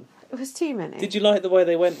 Hang on. It was too many. Did you like the way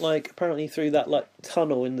they went, like, apparently through that, like,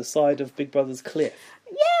 tunnel in the side of Big Brother's cliff?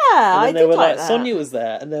 Yeah, And then I they did were like like, that. Sonia was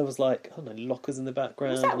there, and there was like, I don't know, lockers in the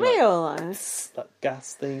background. Was that and, real? Like, though? like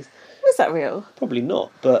gas things. Was that real? Probably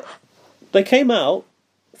not, but they came out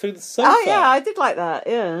through the sofa. Oh yeah, I did like that.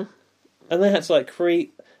 Yeah. And they had to like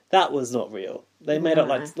creep. That was not real. They made No.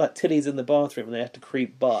 up like Tilly's in the bathroom, and they had to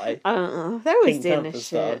creep by. I don't know. They're always Pink doing Panther this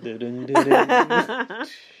style. shit. Do-dun, do-dun,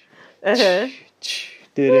 Uh-huh.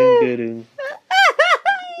 do-dun, do-dun,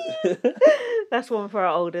 That's one for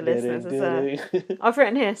our older listeners as well. do-dun. I've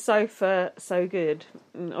written here sofa so good.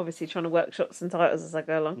 And obviously trying to workshop some titles as I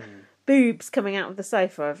go along. Boobs coming out of the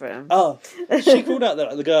sofa I've written. Oh, she called out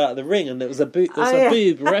the girl out of the ring, and there was a boob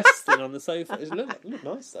resting on the sofa. It looked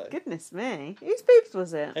nice though. Goodness me. Whose boobs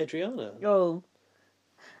was it? Adriana. Oh.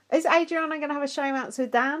 Is Adriana going to have a shame out to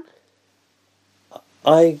Dan?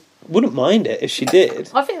 I wouldn't mind it if she did.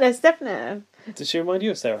 I think there's definitely... Does she remind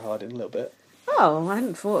you of Sarah Harding a little bit? Oh, I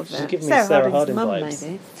hadn't thought of She's that. giving me Sarah Harding mum, vibes.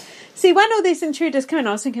 maybe. See, when all these intruders come in,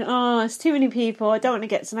 I was thinking, oh, it's too many people. I don't want to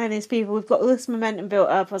get to know these people. We've got all this momentum built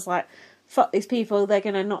up. I was like, fuck these people. They're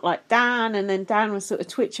going to not like Dan. And then Dan was sort of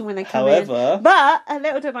twitching when they come However- in. But, a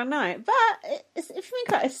little did I know. But, if you think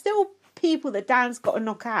about it, it's still people that Dan's got to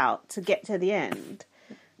knock out to get to the end.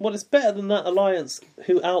 Well, it's better than that alliance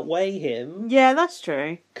who outweigh him, Yeah, that's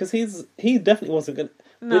true. because he definitely wasn't going to...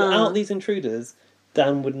 No. Without these intruders,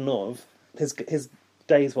 Dan would not have... His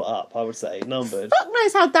days were up, I would say, numbered. Fuck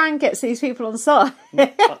knows how Dan gets these people on side.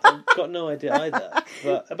 I've got no idea either.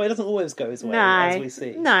 But it doesn't always go his way, as we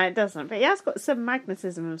see. No, it doesn't. But he has got some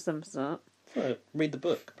magnetism of some sort. Oh, read the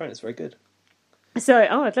book. Apparently it's very good. So,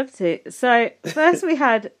 I'd love to. So, first we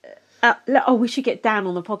had... we should get Dan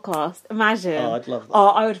on the podcast. Imagine. Oh, I'd love that. Oh,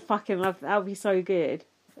 I would fucking love that. That would be so good.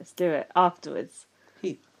 Let's do it afterwards.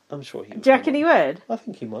 I'm sure he would. Do you reckon he would? I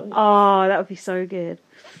think he might. Oh, that would be so good.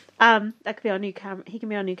 That could be our new He can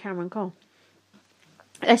be our new Cameron Cole.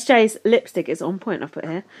 SJ's lipstick is on point, I've put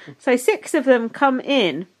here. So 6 of them come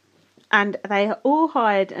in and they all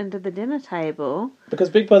hide under the dinner table. Because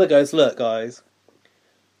Big Brother goes, look, guys,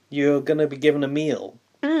 you're going to be given a meal.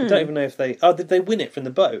 I don't even know if they... Oh, did they win it from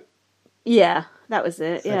the boat? Yeah, that was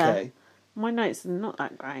it. Yeah. Okay. My notes are not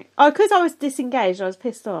that great. Oh, because I was disengaged, I was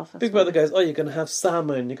pissed off. Big Brother goes, oh, you're going to have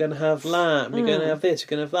salmon, you're going to have lamb, you're going to have this, you're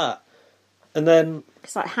going to have that. And then,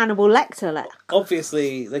 It's like Hannibal Lecter. Like,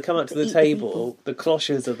 obviously, they come up to the Eat the table, the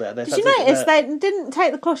cloches are there. did you notice they didn't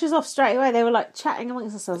take the cloches off straight away? They were like chatting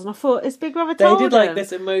amongst themselves, and I thought, is Big Brother They told did like them?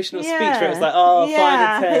 this emotional speech Yeah. where it's like, oh,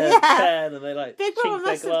 Yeah. fine, 10, Yeah. 10, and they like Big chink Brother their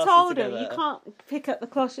must have glasses told him, together. you can't pick up the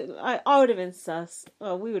cloches. I would have been sus.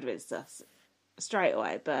 Well, we would have been sus straight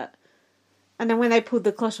away, but... And then when they pulled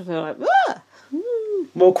the cloche off, they were like, ah!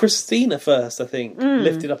 Well, Christina first, I think,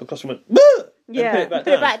 lifted up a cloche and went, "Bah!" and Yeah, put it back put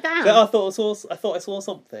it down. back down. So I thought I saw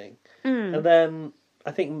something. And then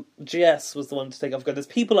I think Jess was the one to take off. Go, there's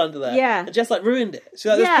people under there. Yeah. And Jess like ruined it. She's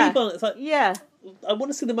like, there's Yeah. people. It's like, Yeah, I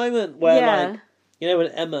want to see the moment where Yeah. like, you know, when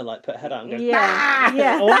Emma like put her head out and goes, yeah,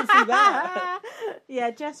 yeah. I want to see that.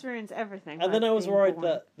 Yeah, Jess ruins everything. And by then I was being worried boring.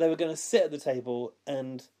 that they were going to sit at the table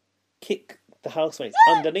and kick the housemates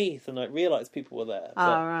underneath and like realise people were there. Oh,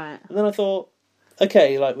 But- right. And then I thought,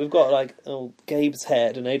 okay, like we've got like Gabe's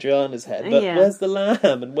head and Adriana's head, but Yeah. where's the lamb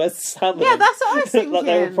and where's the salmon? Yeah, that's what I was like they were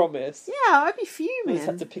thinking. promised. Yeah, I'd be We fuming. just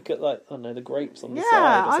had to pick up like, I don't know, the grapes on the Yeah,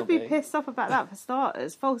 side or I'd be something. pissed off about that for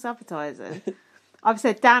starters. False advertising. I've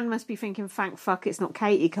said Dan must be thinking, thank fuck it's not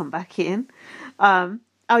Katie come back in. Oh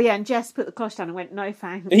yeah, and Jess put the cloche down and went, no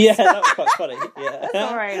thanks. Yeah, that was quite funny. Yeah.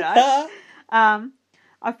 Sorry, no.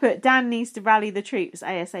 I've put Dan needs to rally the troops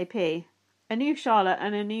ASAP. A new Charlotte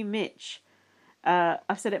and a new Mitch.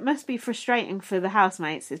 I've said it must be frustrating for the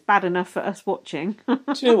housemates. It's bad enough for us watching. Do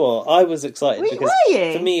you know what? I was excited because were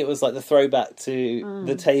you? for me it was like the throwback to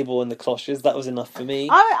the table and the cloches. That was enough for me.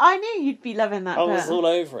 I knew you'd be loving that. I was bit. all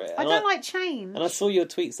over it. I And don't like change. And I saw your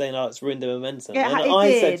tweet saying, oh, it's ruined the momentum. Yeah, and it I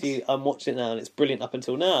did. said to you, I'm watching it now and it's brilliant up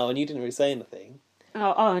until now. And you didn't really say anything.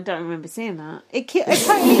 I don't remember seeing that. It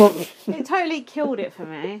totally killed it for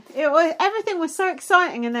me. Everything was so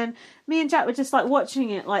exciting, and then me and Jack were just like watching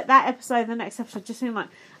it, like that episode, the next episode, just being like,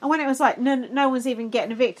 and when it was like no one's even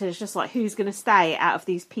getting evicted, it's just like who's going to stay out of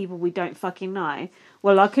these people we don't fucking know.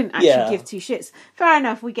 Well, I couldn't actually give two shits. Fair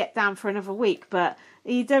enough, we get down for another week, but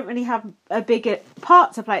you don't really have a bigger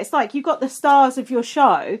part to play. It's like you got the stars of your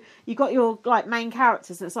show, you got your like main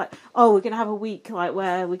characters, and it's like, oh, we're gonna have a week like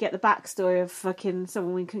where we get the backstory of fucking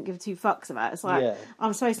someone we couldn't give two fucks about. It's like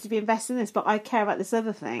I'm supposed to be invested in this, but I care about this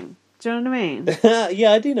other thing. Do you know what I mean?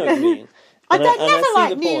 Yeah, I do know what you mean. I never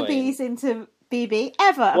like newbies into BB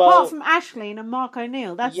ever, apart from Aisling and Mark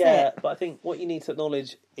O'Neill. That's it. Yeah, but I think what you need to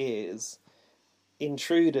acknowledge is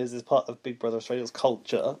intruders is part of Big Brother Australia's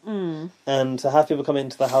culture, and to have people come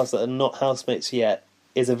into the house that are not housemates yet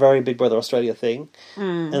is a very Big Brother Australia thing.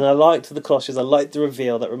 And I liked the closhes, I liked the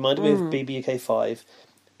reveal that reminded me of BB UK 5,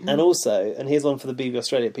 and also, and here's one for the BB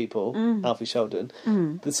Australia people, Alfie Sheldon,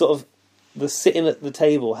 the sort of the sitting at the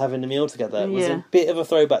table having a meal together was a bit of a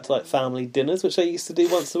throwback to like family dinners, which they used to do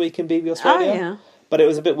once a week in BB Australia. Oh, yeah. But it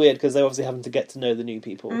was a bit weird because they were obviously having to get to know the new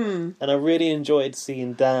people, and I really enjoyed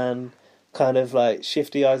seeing Dan kind of like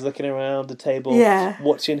shifty eyes looking around the table,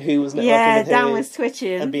 watching who was networking with who. Dan was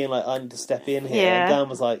twitching and being like, I need to step in here. And Dan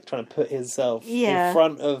was like trying to put himself in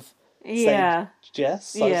front of say,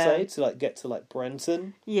 Jess, I'd say, to like get to like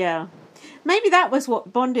Brenton. Yeah. Maybe that was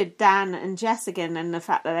what bonded Dan and Jess again, and the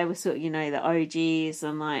fact that they were sort of, the OGs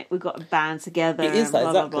and like we got a band together. It is that, blah,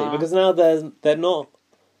 exactly, blah, blah. because now they're not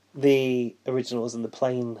the originals and the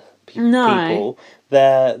plain people.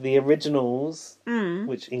 They're the originals,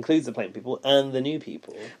 which includes the plain people, and the new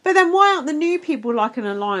people. But then why aren't the new people like an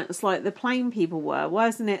alliance like the plain people were? Why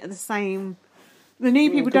isn't it the same? The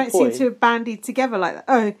new people don't seem to have bandied together like that.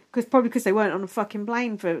 Oh, because they weren't on a fucking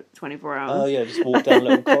plane for 24 hours. Oh yeah, just walk down a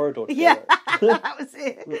little corridor together. That was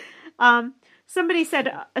it.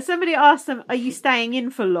 Somebody asked them, "Are you staying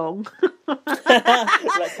in for long?"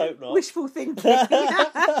 Let's hope not. Wishful thinking.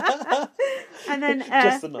 And then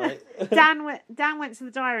just a night. Dan went to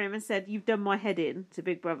the diary room and said, "You've done my head in," to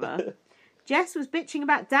Big Brother. Jess was bitching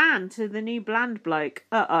about Dan to the new bland bloke.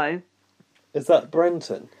 Uh-oh. Is that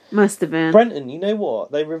Brenton? Must have been. Brenton, you know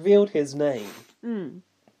what? They revealed his name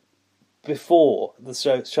before the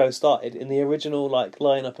show started in the original like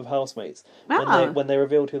lineup of housemates when they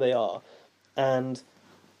revealed who they are. And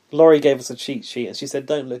Laurie gave us a cheat sheet and she said,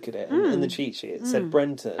 don't look at it. And in the cheat sheet it said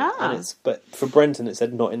Brenton. But for Brenton it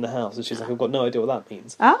said not in the house. And she's like, I've got no idea what that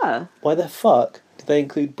means. Why the fuck did they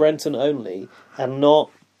include Brenton only and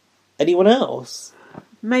not anyone else?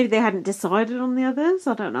 Maybe they hadn't decided on the others.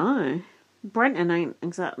 I don't know. Brenton ain't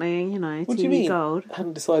exactly, what do you mean? Gold.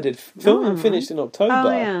 Hadn't decided. Filming finished in October. Oh,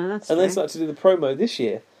 yeah, that's true. And they started to do the promo this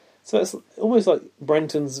year. So it's almost like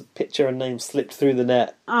Brenton's picture and name slipped through the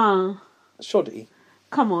net. Shoddy.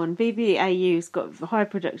 Come on, BBAU's got high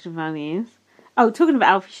production values. Oh, talking about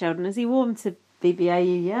Alfie Sheldon, has he warmed to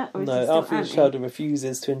BBAU yet? Or is no, he still Alfie anti? Sheldon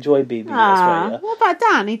refuses to enjoy BB Australia. What about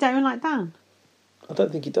Dan? He don't even like Dan. I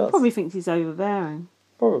don't think he does. Probably thinks he's overbearing.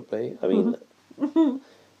 Probably. I mean,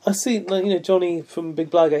 I see, Johnny from Big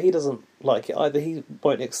Blagger, he doesn't like it either. He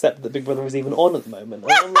won't accept that Big Brother is even on at the moment.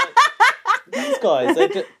 And I'm like, these guys,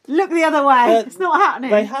 look the other way. It's not happening.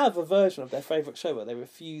 They have a version of their favourite show where they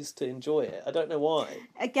refuse to enjoy it. I don't know why.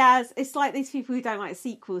 Gaz, it's like these people who don't like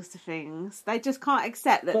sequels to things. They just can't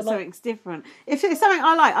accept that something's different. If it's something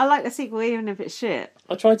I like the sequel even if it's shit.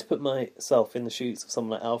 I tried to put myself in the shoes of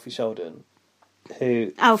someone like Alfie Sheldon,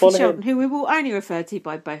 who we will only refer to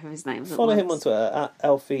by both of his names. Follow him on Twitter at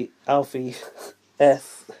Alfie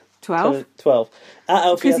S 12.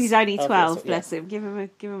 Because he's only 12. Bless him. Give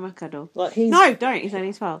him a cuddle. No, don't. He's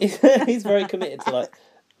only 12. He's very committed to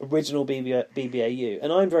original BBAU,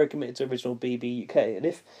 and I'm very committed to original BB UK. And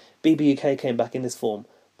if BB UK came back in this form,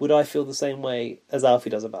 would I feel the same way as Alfie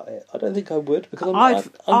does about it? I don't think I would, because I'm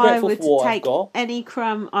grateful for what I've got. Any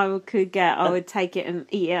crumb I could get, I would take it and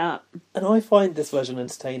eat it up. And I find this version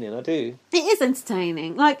entertaining, I do. It is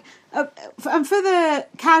entertaining. And for the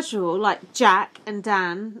casual, like Jack and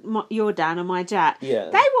Dan, your Dan and my Jack,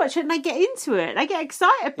 they watch it and they get into it. They get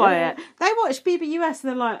excited by it. They watch BBUS and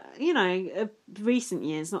they're like, recent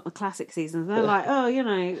years, not the classic seasons. They're like,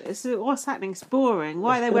 what's happening? It's boring.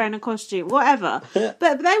 Why are they wearing a costume? Whatever. But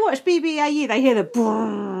they watch BBAU, they hear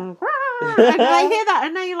the and they hear that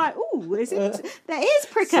and they're like, ooh, there is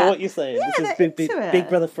pricker. So what you're saying, this is Big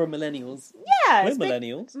Brother for millennials. Yeah. We're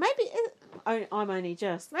millennials. Maybe... I'm only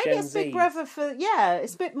just. Maybe Gen it's Big Zs. Brother for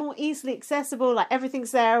it's a bit more easily accessible. Like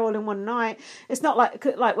everything's there all in one night. It's not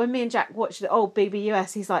like when me and Jack watched the old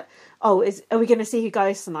BBUS. He's like, "Oh, are we going to see who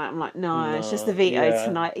goes tonight?" I'm like, "No, it's just the veto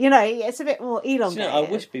tonight." You know, it's a bit more elongated. I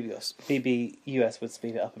wish BBUS would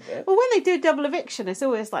speed it up a bit. Well, when they do double eviction, it's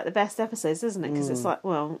always like the best episodes, isn't it? Because it's like,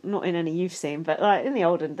 well, not in any you've seen, but like in the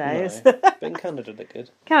olden days. No. But in Canada, they're good.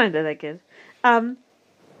 Canada, they're good. I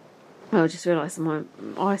just realised my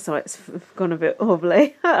eyesight's gone a bit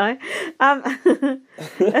wobbly.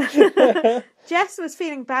 Jess was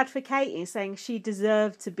feeling bad for Katie, saying she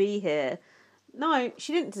deserved to be here. No,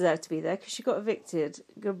 she didn't deserve to be there because she got evicted.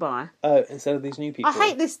 Goodbye. Oh, instead of these new people. I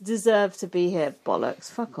hate this deserve to be here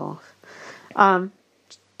bollocks. Fuck off.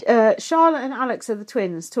 Charlotte and Alex are the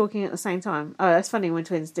twins talking at the same time. Oh, that's funny when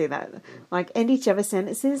twins do that. Like, end each other's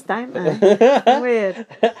sentences, don't they? Weird.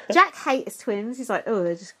 Jack hates twins. He's like, oh,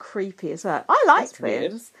 they're just creepy as well. I like twins.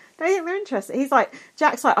 Weird. Don't you think they're interesting? He's like,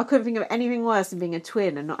 Jack's like, I couldn't think of anything worse than being a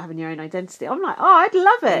twin and not having your own identity. I'm like, oh, I'd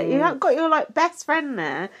love it. You haven't got your like best friend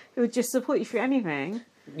there who would just support you through anything.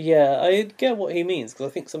 Yeah, I get what he means, because I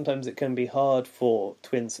think sometimes it can be hard for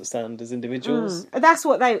twins to stand as individuals. That's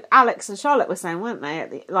what Alex and Charlotte were saying, weren't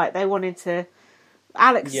they? Like, they wanted to...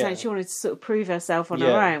 Alex was saying she wanted to sort of prove herself on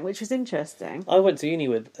her own, which was interesting. I went to uni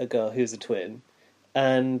with a girl who's a twin,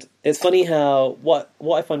 and it's funny how... What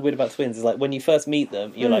I find weird about twins is, like, when you first meet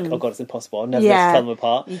them, you're like, oh God, it's impossible, I'll never tell them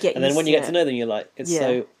apart. And then when you get to know them, you're like, it's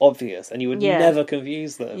so obvious, and you would never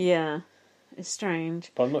confuse them. Yeah, it's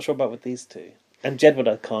strange. But I'm not sure about with these two. And Jedward,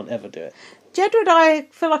 I can't ever do it. Jedward, I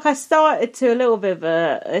feel like I started to a little bit of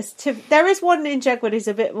a... There is one in Jedward who's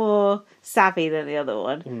a bit more savvy than the other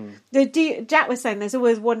one. Jack was saying there's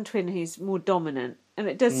always one twin who's more dominant. And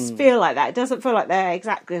it does feel like that. It doesn't feel like they're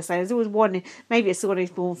exactly the same. There's always one... Maybe it's the one who's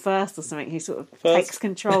born first or something who sort of takes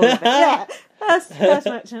control of it. Yeah, first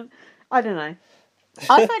merchant. I don't know.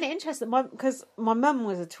 I find it interesting because my mum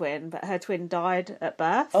was a twin, but her twin died at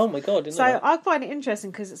birth. Oh my God! I find it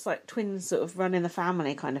interesting because it's like twins sort of running the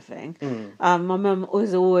family kind of thing. My mum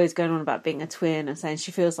was always going on about being a twin and saying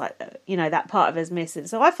she feels like that part of her's missing.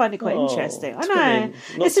 So I find it quite interesting. I know,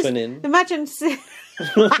 not twinning. Imagine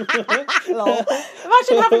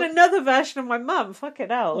having another version of my mum. Fucking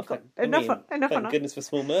hell! Enough. Thank goodness for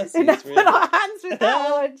small mercies. Enough on our hands with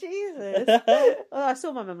that one. Jesus. I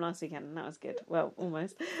saw my mum last weekend and that was good. Well,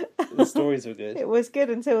 almost. The stories were good. It was good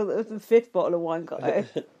until the fifth bottle of wine got out.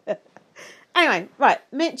 Anyway, right.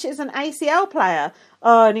 Mitch is an ACL player.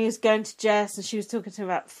 Oh, and he was going to Jess and she was talking to him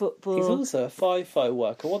about football. He's also a FIFO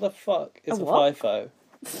worker. What the fuck is a FIFO?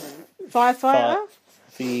 Firefighter?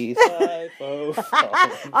 The FIFO.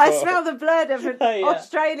 I smell the blood of an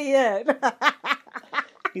Australian.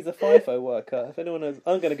 He's a FIFO worker. If anyone knows,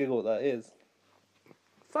 I'm going to Google what that is.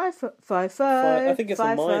 FIFO. I think it's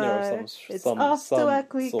a minor of some off to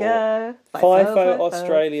work we sort. go. FIFO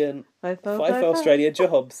Australian. FIFO Australia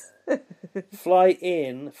jobs. Fly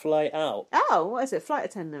in, fly out. Oh, what is it? Flight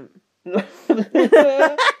attendant? No.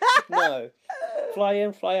 Fly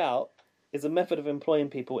in, fly out is a method of employing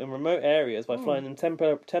people in remote areas by flying them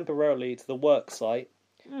temporarily to the work site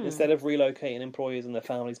instead of relocating employees and their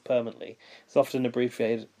families permanently. It's often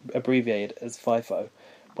abbreviated as FIFO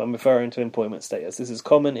when referring to employment status. This is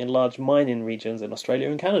common in large mining regions in Australia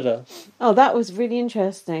and Canada. Oh, that was really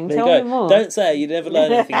interesting. There Tell you go. me more. Don't say you never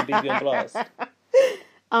learn anything in BB on Blast.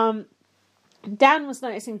 Dan was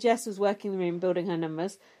noticing Jess was working the room, building her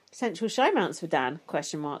numbers. Potential show mounts for Dan? ?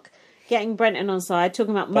 Getting Brenton on side,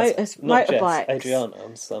 talking about motorbikes. Jess, Adriana,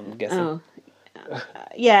 I'm guessing.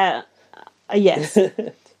 Oh, yes.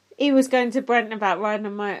 He was going to Brenton about riding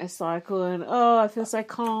a motorcycle, and I feel so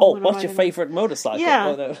calm. Oh, what's your favourite motorcycle? Yeah,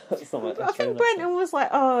 oh, no, that's not I think Brenton was like,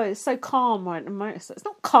 it's so calm riding a motorcycle. It's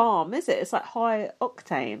not calm, is it? It's like high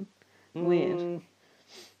octane. Weird.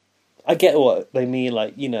 I get what they mean.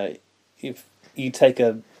 Like, if you take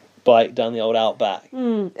a bike down the old outback.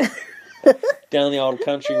 Down the old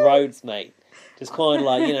country roads, mate. Just kind of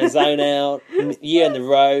like, zone out, you and the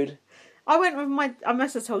road. I went with I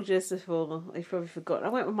must have told you this before, you've probably forgotten. I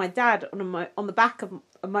went with my dad on the back of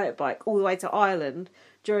a motorbike all the way to Ireland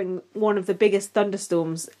during one of the biggest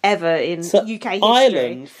thunderstorms ever in UK history.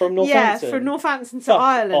 Ireland? From Northampton? Yeah, from Northampton to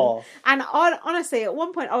Ireland. Off. And honestly, at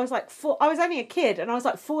one point I was like, I was only a kid and I was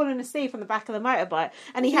like falling asleep on the back of the motorbike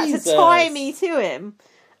and he had to tie me to him.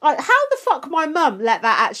 Like, how the fuck my mum let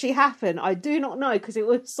that actually happen, I do not know, because it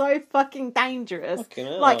was so fucking dangerous.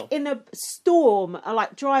 Like, in a storm,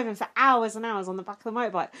 like, driving for hours and hours on the back of the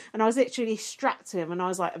motorbike, and I was literally strapped to him, and I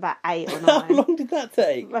was, like, about 8 or 9. How long did that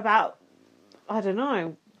take? About, I don't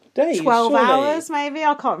know, Days, 12 surely. hours, maybe?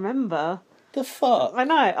 I can't remember. The fuck? I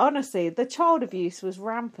know, honestly, the child abuse was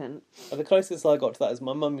rampant. And the closest I got to that is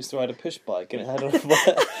my mum used to ride a push bike, and it had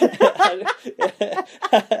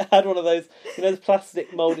had one of those, those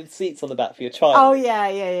plastic moulded seats on the back for your child. Oh yeah,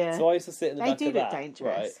 yeah, yeah. So I used to sit in the They back do of look that,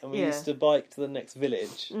 dangerous, right? And we yeah. used to bike to the next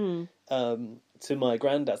village, to my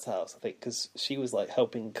granddad's house, I think, because she was like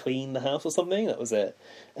helping clean the house or something. That was it,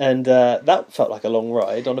 and that felt like a long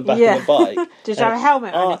ride on the back of a bike. Did you have a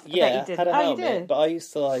helmet on it? Yeah, I had a helmet, you did? but I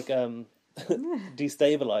used to like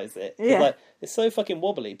destabilize it. 'Cause, Yeah. like, it's so fucking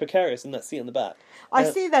wobbly, precarious in that seat on the back. I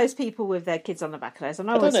see those people with their kids on the back of those, and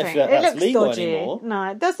I don't always know if think that's it looks legal dodgy. anymore. No,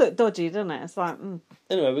 it does look dodgy, doesn't it? It's like,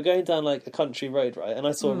 Anyway, we're going down like a country road, right? And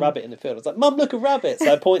I saw a rabbit in the field. I was like, "Mum, look, a rabbit!"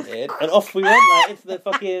 So I pointed, and off we went, like, into the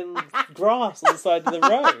fucking grass on the side of the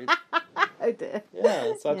road. oh dear.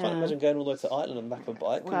 Yeah, so I can't Yeah. imagine going all the way to Ireland on the back of a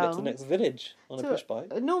bike. Couldn't get to the next village on a push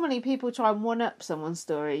bike. Normally, people try and one up someone's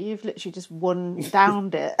story. You've literally just one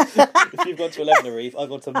downed it. If you've gone to 11 Tenerife, I've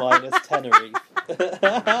gone to minus Tenerife.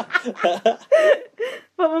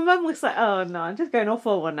 But my mum was like, "Oh no, I'm just going off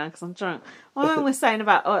on one now because I'm drunk." My mum was saying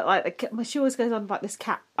about she always goes on about this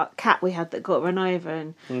cat we had that got run over,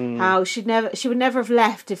 and how she would never have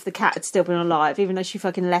left if the cat had still been alive, even though she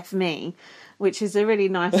fucking left me, which is a really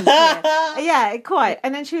nice and clear. Yeah, quite.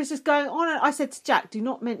 And then she was just going on, and I said to Jack, "Do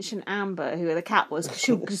not mention Amber, who the cat was, because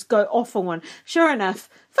she'll just go off on one." Sure enough,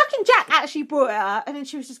 fucking Jack actually brought it up, and then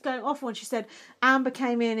she was just going off on one. She said Amber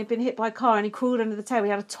came in, had been hit by a car, and he crawled under the table.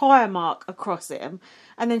 He had a tyre mark across him.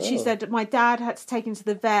 And then she said my dad had to take him to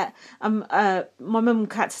the vet. My mum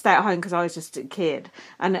had to stay at home because I was just a kid.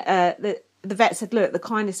 And the vet said, "Look, the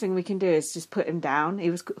kindest thing we can do is just put him down." He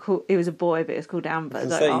was a boy, but it was called Amber. I was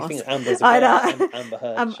Don't gonna say, ask. you think Amber's a I girl, know. Amber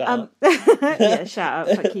Heard, shout out. Yeah, shout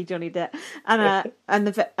out, fuck you, Johnny Depp.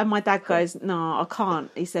 And my dad goes, "No, I can't."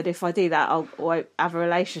 He said, "If I do that, I won't have a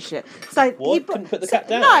relationship." So What? Couldn't put the cat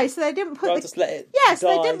down? No, so they didn't put. Well, just let it Yes,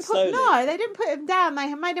 die they didn't slowly. they didn't put him down.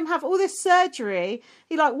 They made him have all this surgery.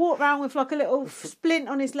 He like walked around with like a little splint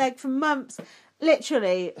on his leg for months.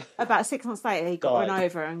 Literally, about 6 months later, he got Died. run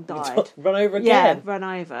over and died. Run over Yeah, again? run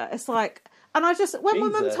over. It's like, and I just, when my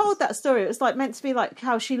mum Jesus. told that story, it was like meant to be like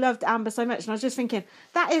how she loved Amber so much, and I was just thinking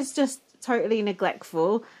that is just totally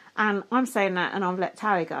neglectful. And I'm saying that, and I've let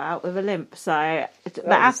Tarry go out with a limp, so the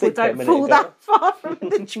apple sick a don't minute fall ago. that far from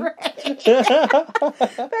the tree.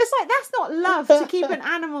 But it's like that's not love to keep an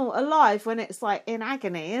animal alive when it's like in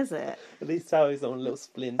agony, is it? At least Towie's on a little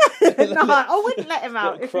splint. No, I wouldn't let him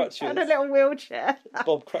out if he Crutches. had a little wheelchair.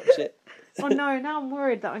 Bob Cratchit. Oh no, now I'm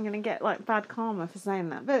worried that I'm going to get like bad karma for saying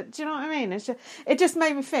that. But do you know what I mean? It just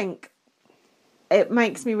made me think. It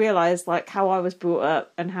makes me realise like how I was brought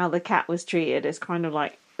up and how the cat was treated is kind of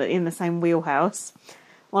like in the same wheelhouse.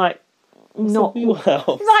 Like not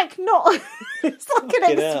wheelhouse? like not. It's like an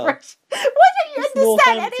Fucking hell. expression. Why don't you It's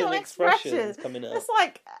understand Northampton any expressions expressions? coming out. It's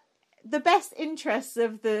like the best interests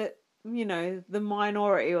of the the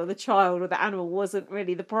minority or the child or the animal wasn't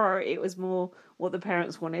really the priority. It was more what the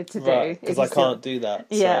parents wanted to do. Right, because I can't do that.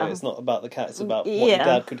 So Yeah. it's not about the cat, it's about what Yeah. your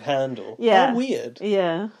dad could handle. Yeah. How weird.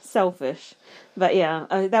 Yeah, selfish. But yeah,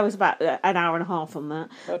 that was about an hour and a half on that.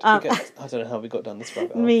 How did we get, I don't know how we got down this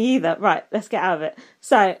rabbit hole. Me either. Right, let's get out of it.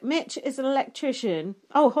 So, Mitch is an electrician.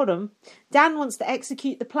 Oh, hold on. Dan wants to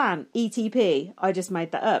execute the plan. ETP. I just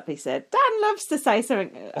made that up, he said. Dan loves to say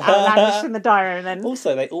something outlandish in the diary and then...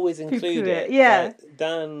 Also, they always include it. Yeah. Like,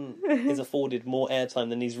 Dan is afforded more airtime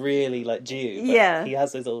than he's really like due. But Yeah. he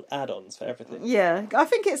has those little add-ons for everything. Yeah, I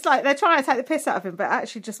think it's like they're trying to take the piss out of him, but it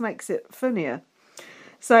actually just makes it funnier.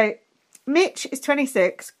 So, Mitch is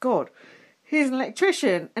 26. God. He's an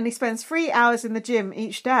electrician and he spends 3 hours in the gym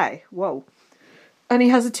each day. Whoa. And he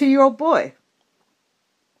has a 2-year-old boy.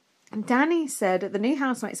 And Danny said the new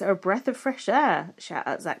housemates are a breath of fresh air. Shout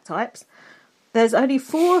out Zach Types. There's only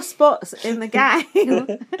 4 spots in the game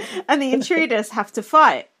and the intruders have to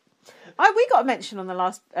fight. We got a mention on the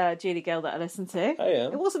last Julie Girl that I listened to. Oh, yeah.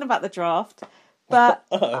 It wasn't about the draft, but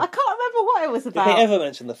I can't remember what it was Did about. they ever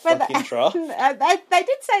mention the But fucking draft? they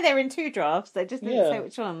did say they were in 2 drafts. They just didn't Yeah. say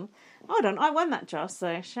which one. Hold on, I won that draft,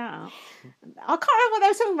 so shout out. I can't remember what they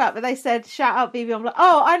were talking about, but they said shout out BB on Block.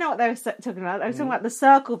 Oh, I know what they were talking about. They were talking about The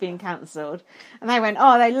Circle being cancelled, and they went,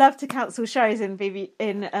 "Oh, they love to cancel shows in the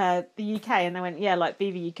UK," and they went, "Yeah, like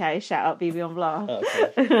BB UK, shout out BB on Block."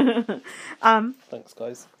 Oh, okay. Thanks,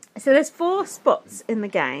 guys. So there's 4 spots in the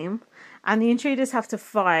game, and the intruders have to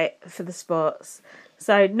fight for the spots.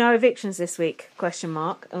 So no evictions this week? Question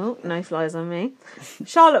mark. Oh, no flies on me.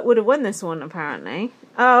 Charlotte would have won this one apparently.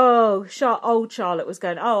 Oh, old Charlotte was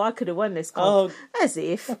going. Oh, I could have won this. Oh, as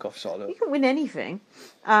if fuck off, Charlotte. you can win anything.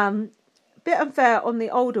 bit unfair on the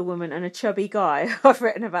older woman and a chubby guy. I've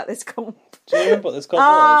written about this comp. Do you remember what this comp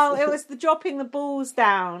Oh, was? it was the dropping the balls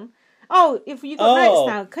down. Oh, if you got notes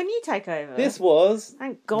now, can you take over? This was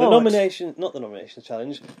Thank God. the nomination, not the nominations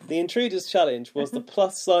challenge. The Intruders challenge was the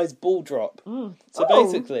plus size ball drop. So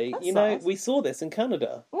basically, that's you know, nice. we saw this in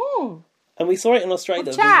Canada, Ooh. and we saw it in Australia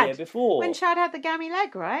With the Chad. year before. When Chad had the gammy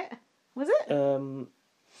leg, right? Was it?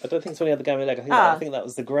 I don't think it's when he had the gammy leg. I think that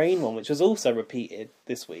was the grain one, which was also repeated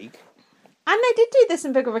this week. And they did do this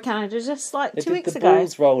in Big Brother Canada just like They 2 did weeks the ago.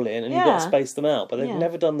 balls roll in, and you've got to Yeah. space them out. But they've Yeah.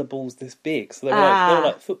 never done the balls this big, so they were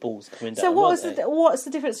like footballs coming down. So what's weren't they? the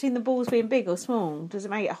difference between the balls being big or small? Does it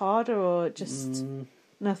make it harder or just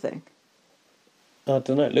nothing? I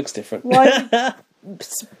don't know. It looks different. Why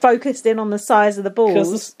focused in on the size of the balls?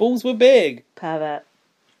 Because the balls were big. Pervert.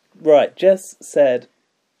 Right, Jess said.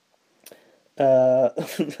 Oh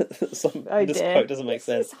This dear. quote doesn't make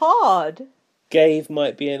sense. It's hard. Gabe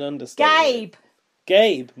might be an understatement. Gabe.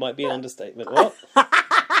 Gabe might be an understatement. What?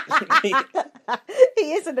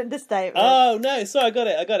 He is an understatement. Oh no! Sorry, I got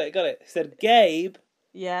it. He said Gabe,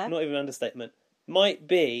 Yeah. not even an understatement, might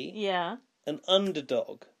be Yeah. an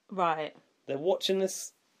underdog. Right. They're watching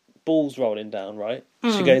this balls rolling down, right?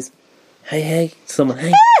 Hmm. She goes, hey, someone,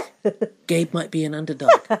 hey, Gabe might be an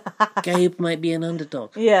underdog. Gabe might be an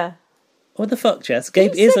underdog. Yeah. What the fuck, Jess?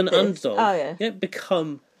 Gabe You is said an this. underdog. Oh, yeah. You don't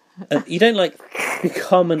become, you don't like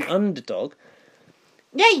become an underdog.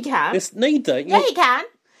 Yeah, you can. No, you don't. Yeah, you can.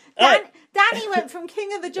 Alright. Danny went from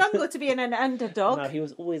king of the jungle to being an underdog. No, he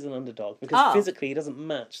was always an underdog because Oh. physically he doesn't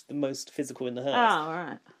match the most physical in the Oh, house.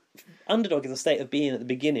 right. Underdog is a state of being at the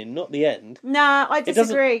beginning, not the end. No, I It doesn't.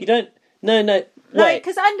 disagree. You don't. No. No, Wait.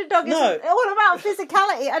 because underdog is No. all about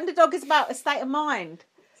physicality. Underdog is about a state of mind.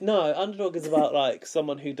 No, underdog is about like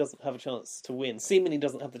someone who doesn't have a chance to win. Seemingly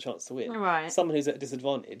doesn't have the chance to win. Right. Someone who's at a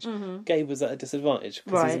disadvantage. Gabe was at a disadvantage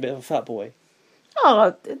because he's a Right. bit of a fat boy.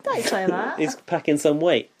 Oh, don't say that. He's packing some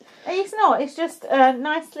weight. He's not. It's just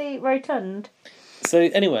nicely rotund. So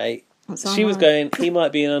anyway, That's she was alright. going. He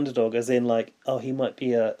might be an underdog, as in like, oh, he might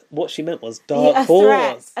be a. What she meant was A dark threat.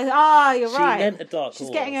 horse. Ah, you're She right. meant a dark She's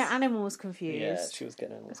horse. getting her animals confused. Yeah, she was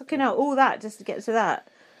getting animals. Fucking hell, all that just to get to that.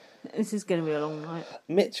 This is going to be a long night.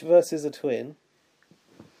 Mitch versus a twin.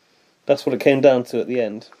 That's what it came down to at the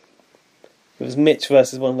end. It was Mitch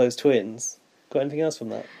versus one of those twins. Got anything else from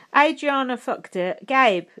that? Adriana fucked it.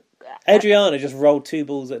 Gabe. Adriana just rolled 2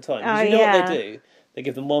 balls at a time. 'Cause Oh, you know yeah. what they do? They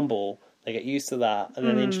give them 1 ball, they get used to that, and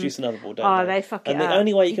then they introduce another ball, don't Oh, they? they fuck it And the up.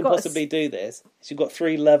 only way you You've can got to possibly do this is you've got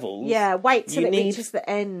 3 levels. Yeah, wait till You it need- reaches the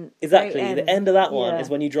end. Exactly. very The end of that one Yeah. is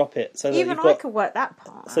when you drop it. So that Even you've I got, could work that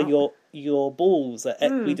part so out. your balls are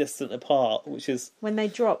equidistant apart, which is When they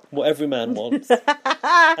drop. what every man wants.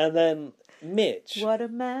 And then Mitch, What a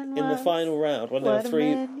man in the wants. final round, when there were What a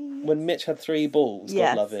 3, man needs. when Mitch had 3 balls,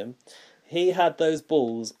 Yes. God love him, he had those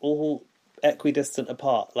balls all equidistant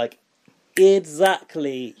apart, like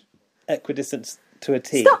exactly equidistant to a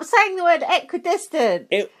T. Stop saying the word equidistant.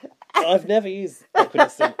 I've never used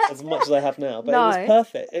equidistant as much as I have now, but it No. was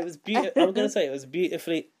perfect. It was beautiful. I'm going to say it was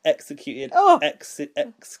beautifully executed. Oh.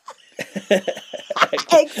 Expedited.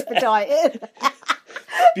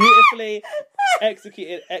 Beautifully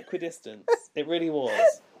executed equidistance. It really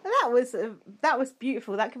was. That was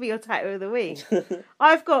beautiful. That could be your title of the week.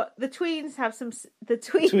 I've got the tweens have some. The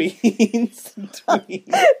tweens. Tweens. Tweens.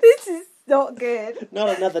 This is not good.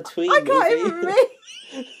 Not another tween. I can't is even it?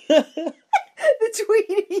 read the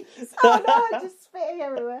tweenies. Oh no, I'm just spitting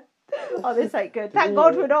everywhere. Oh, this ain't good. Thank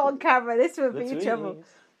God we're not on camera. This would be The trouble. tweenies.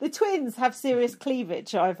 The twins have serious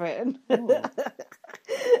cleavage, I've written.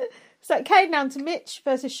 So it came down to Mitch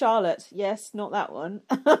versus Charlotte. Yes, not that one.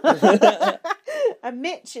 And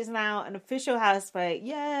Mitch is now an official housemate.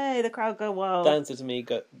 Yay, the crowd go wild. Dan said to me,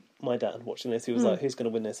 my dad watching this, he was like, who's going to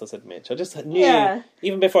win this? I said, Mitch. I just knew, Yeah.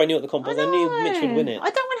 even before I knew what the comp was, I knew Mitch would win it. I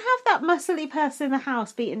don't want to have that muscly person in the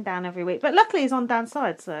house beating Dan every week. But luckily he's on Dan's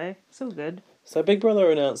side, so it's all good. So Big Brother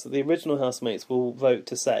announced that the original housemates will vote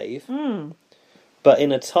to save, but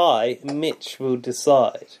in a tie, Mitch will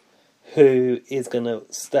decide who is going to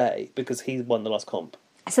stay because he won the last comp.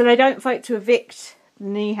 So they don't vote to evict the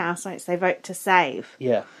new housemates, they vote to save.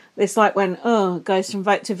 Yeah. It's like when, it goes from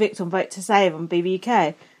vote to evict on vote to save on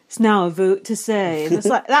BBK. It's now a vote to save. It's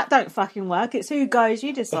like, that don't fucking work. It's who goes,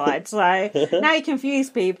 you decide. So now you confuse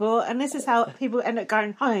people, and this is how people end up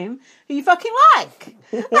going home who you fucking like.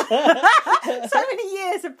 So many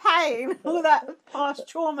years of pain, all that past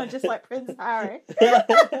trauma, just like Prince Harry.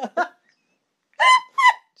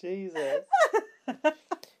 Jesus.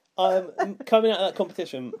 Coming out of that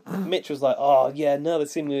competition, Mitch was like, "Oh yeah, no, they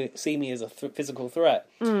see me as a physical threat."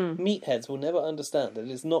 Meatheads will never understand that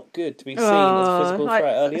it's not good to be seen as a physical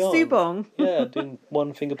threat early on. Subong. Yeah, doing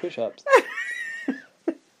one finger push-ups.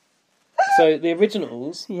 So the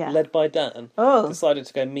originals, led by Dan, decided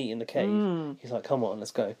to go meet in the cave. He's like, "Come on,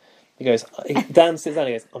 let's go." He goes, Dan sits down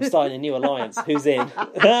and he goes, "I'm starting a new alliance. Who's in?"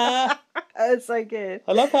 That's so good.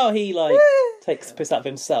 I love how he takes the piss out of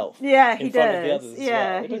himself. Yeah, in front of the others.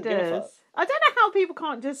 Yeah, he does. I don't know how people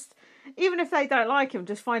can't just, even if they don't like him,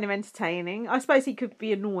 just find him entertaining. I suppose he could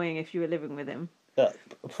be annoying if you were living with him.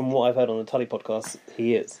 From what I've heard on the Tully podcast,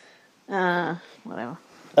 he is. Whatever.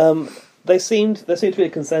 There seemed to be a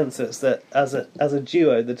consensus that as a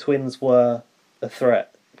duo, the twins were a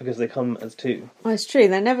threat because they come as two. Well, it's true.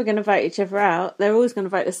 They're never going to vote each other out. They're always going to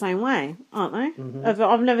vote the same way, aren't they? Mm-hmm.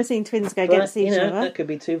 I've never seen twins go against each other. That could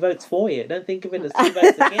be 2 votes for you. Don't think of it as 2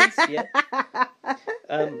 votes against you.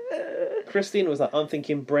 Christina was like, "I'm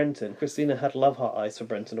thinking Brenton." Christina had love heart eyes for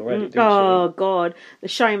Brenton already, didn't she? God. The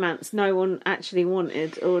showmance no one actually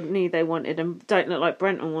wanted or knew they wanted and don't look like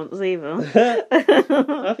Brenton wants either.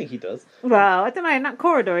 I think he does. Well, I don't know. In that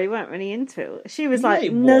corridor, he weren't really into it. She was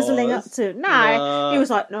nuzzling up to... No, he was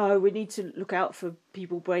like, "No, we need to look out for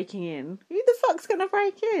people breaking in." Who the fuck's going to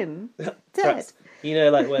break in? Dead. You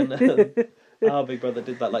know, like when our Big Brother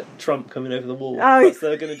did that, like Trump coming over the wall. Oh,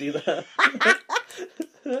 they're going to do that.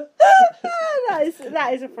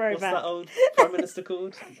 that is a throwback. What's that old Prime Minister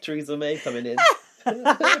called? Theresa May coming in.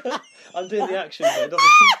 I'm doing the action, but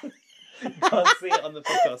you can't see it on the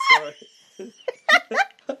podcast, sorry.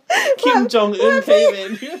 Kim Jong-un came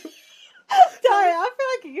in. Sorry, I feel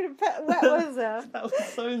like you're going to wet was that? That was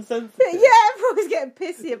so insensitive. Yeah, everyone was getting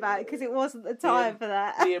pissy about it because it wasn't the time for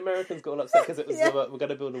that. The Americans got all upset because it was we're going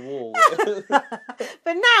to build a wall.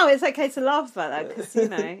 But now it's okay to laugh about that because, you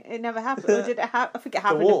know, it never happened. Or did it happen? I think it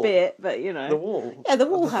happened a bit, but, you know. The wall? Yeah, the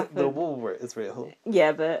wall happened. The wall is real.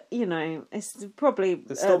 Yeah, but, you know, it's probably...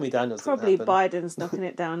 The Stormy Daniels probably Biden's knocking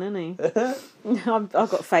it down, isn't he? I've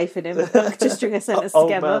got faith in him. Just string a sentence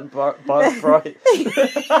together. Old man Bright.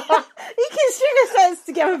 He can string a sentence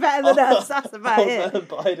together better than us. That's about it. Man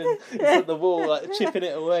Biden is at the wall, like chipping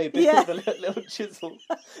it away, with a little chisel.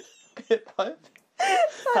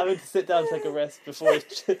 Having to sit down and take a rest before he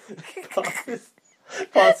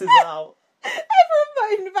passes out. Everyone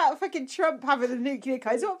moaning about fucking Trump having the nuclear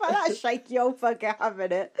codes. What about that shaky old fucker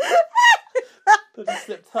having it? But he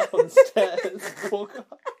slipped up on the stairs. Walk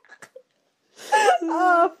up.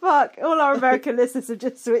 Oh fuck! All our American listeners have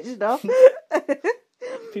just switched off.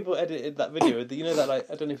 People edited that video. You know that, like,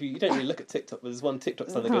 I don't know if you don't really look at TikTok, but there's one TikTok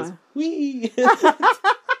song that goes, "Wee."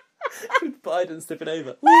 Biden slipping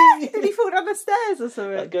over. Wee. Did he fall down the stairs or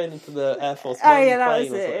something? Like going into the Air Force One plane that was or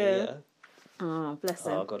something. it. Yeah. Oh, bless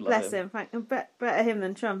him. Oh, God, bless him. Better him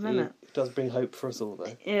than Trump, isn't it? It does bring hope for us all,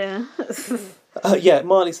 though. Yeah. Yeah,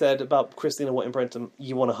 Marley said about Christina wanting Brenton,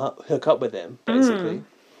 you want to hook up with him, basically.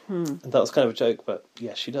 And that was kind of a joke, but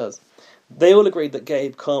yeah, she does. They all agreed that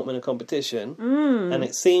Gabe can't win a competition, and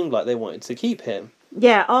it seemed like they wanted to keep him.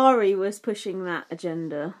 Yeah, Ari was pushing that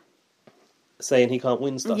agenda. Saying he can't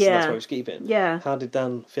win stuff, so that's why we should keep him. Yeah. How did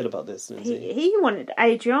Dan feel about this, Lindsay? He wanted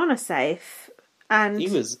Adriana safe, and... He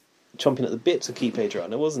was chomping at the bit to keep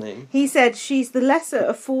Adriana, wasn't he? He said she's the lesser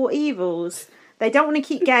of 4 evils. They don't want to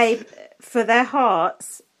keep Gabe for their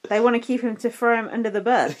hearts. They want to keep him to throw him under the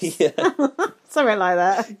bus. Yeah. Something like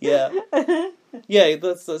that. Yeah. Yeah,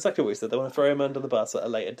 that's exactly what he said. They want to throw him under the bus at a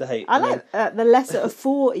later date. I like the lesser of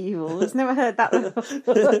 4 evils. Never heard that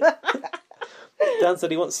before. Dan said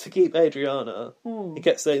he wants to keep Adriana. He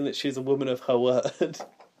kept saying that she's a woman of her word.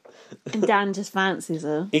 And Dan just fancies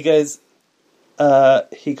her. He goes,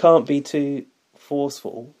 he can't be too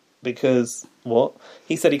forceful because... What?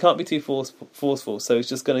 He said he can't be too forceful, so he's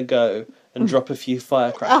just going to go and drop a few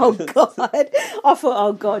firecrackers. Oh, God. I thought,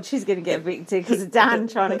 oh, God, she's going to get evicted because of Dan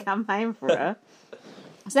trying to campaign for her.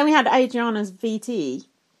 So then we had Adriana's VT.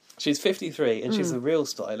 She's 53 and she's a real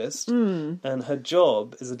stylist. And her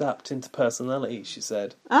job is adapting to personality, she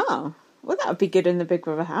said. Oh, well, that would be good in the Big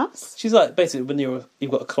Brother house. She's like, basically, when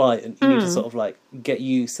you've got a client, you need to sort of like get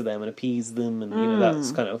used to them and appease them, and you know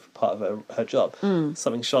that's kind of part of her job.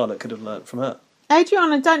 Something Charlotte could have learnt from her.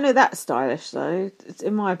 Adriana don't look that stylish though,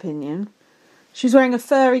 in my opinion. She's wearing a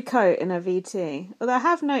furry coat in her VT. Although I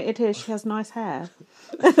have noted here she has nice hair.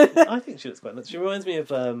 I think she looks quite nice. She reminds me of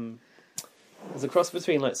there's a cross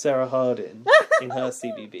between like Sarah Harding in her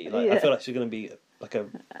CBB. Like I feel like she's going to be like a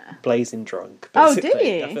blazing drunk. Basically. Oh, do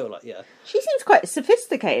you? I feel like She seems quite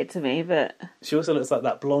sophisticated to me, but she also looks like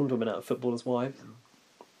that blonde woman out of Footballer's Wife.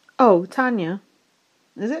 Oh, Tanya,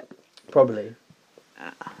 is it? Probably.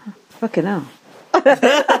 Fucking hell.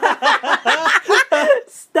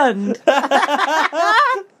 Stunned.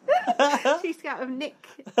 She's got Nick.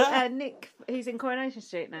 Nick, who's in Coronation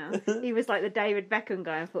Street now. He was like the David Beckham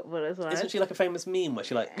guy in football as well. Isn't she like a famous meme where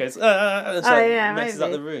she like goes and so messes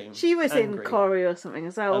up the room? She was angry. in Corrie or something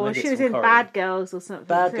as well, or maybe she it's was from in Corrie. Bad Girls or something.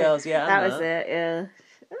 Bad too. Girls, yeah. That and was it. Yeah,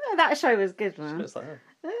 that show was good, man. She looks like her.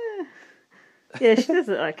 Yeah, she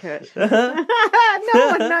doesn't like her. Actually. No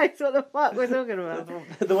one knows what the fuck we're talking about.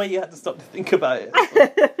 The way you had to stop to think about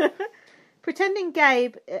it. Pretending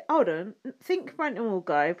Gabe, hold on, think Brenton will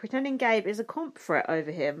go. Pretending Gabe is a comp threat over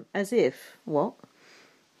him, as if what?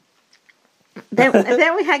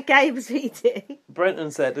 Then we had Gabe's VT. Brenton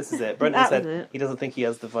said, "This is it." Brenton That said was it. he doesn't think he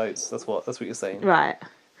has the votes. That's what you're saying. Right.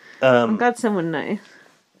 I'm Um, glad someone knows.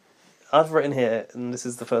 I've written here, and this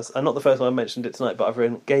is the first. Not the first one I mentioned it tonight, but I've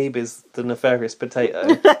written Gabe is the nefarious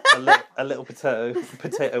potato, a little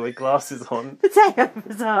potato with glasses on. Potato.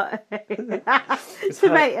 It's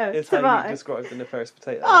Tomato. It's how Tomato. you describe the nefarious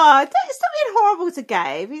potato. Oh, stop being horrible to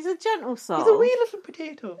Gabe. He's a gentle soul. He's a wee little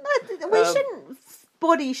potato. No, we shouldn't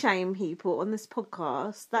body shame people on this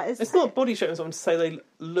podcast. That is. It's not body shaming someone to say they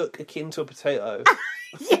look akin to a potato.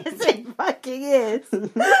 Yes, it fucking is. If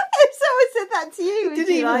someone said that to you, would Didn't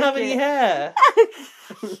you even like have it? any hair.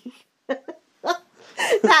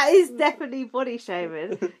 That is definitely body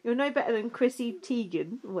shaming. You're no better than Chrissy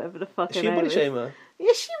Teigen, whatever the fuck Is her she a name body is. shamer?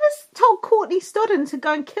 Yeah, she was told Courtney Stodden to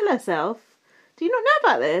go and kill herself. Do you not know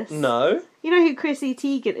about this? No. You know who Chrissy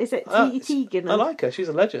Teigen is? It Teigen? I like her. She's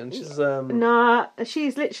a legend. She's Nah,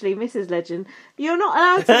 she's literally Mrs. Legend. You're not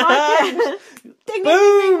allowed to like her. Ding, ding, ding,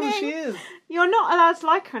 Boom! ding, ding. She is. You're not allowed to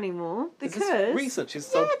like her anymore Is because this recent? She's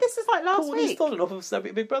yeah, sold. this is like last Courtney week. Stodden off of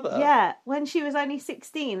Celebrity Big Brother. Yeah, when she was only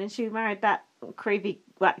 16 and she married that creepy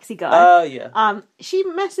waxy guy. Oh yeah. She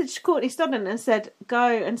messaged Courtney Stodden and said, "Go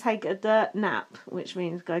and take a dirt nap," which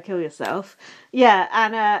means go kill yourself. Yeah,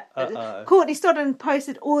 and Courtney Stodden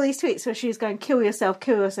posted all these tweets where she was going, "Kill yourself,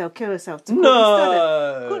 kill yourself, kill yourself." To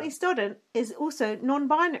No. Courtney Stodden is also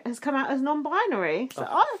non-binary. Has come out as non-binary. So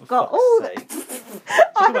Oh, I've got all that.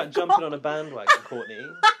 Talk about jumping on a bandwagon, Courtney.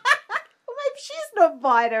 Well, maybe she's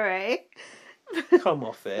non-binary. Come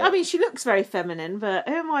off it. I mean, she looks very feminine, but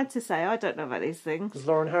who am I to say? I don't know about these things.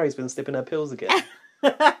 Lauren Harry's been slipping her pills again.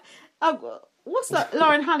 Oh, what's that?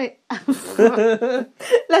 Lauren Hallett.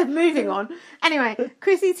 Moving on. Anyway,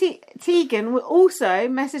 Chrissy Teigen also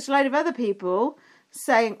messaged a load of other people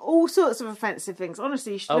saying all sorts of offensive things.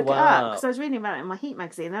 Honestly, you should look it up because I was reading about it in my Heat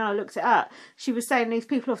magazine and then I looked it up. She was saying these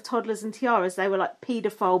people have toddlers and tiaras, they were like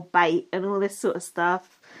paedophile bait and all this sort of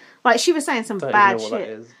stuff. Like she was saying some Don't bad even know what shit.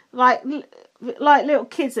 that is. Like little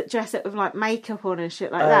kids that dress up with like makeup on and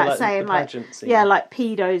shit like that, like saying the like pageant scene. yeah, like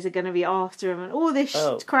pedos are going to be after him and all this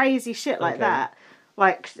crazy shit like Okay. that.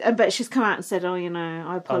 Like, but she's come out and said, "Oh, you know,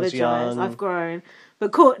 I apologise. young. I've grown."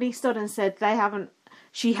 But Courtney Stodden said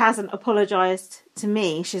she hasn't apologised to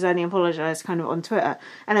me. She's only apologised kind of on Twitter.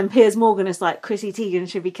 And then Piers Morgan is like, Chrissy Teigen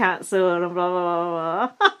should be cancelled and blah blah blah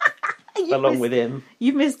blah. Along with him.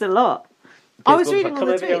 You've missed a lot. I was reading all Come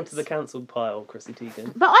the over here tweets. onto the cancelled pile, Chrissy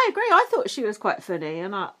Teigen. But I agree. I thought she was quite funny,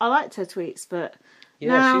 and I liked her tweets. But Yeah,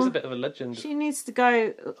 now she's a bit of a legend she needs to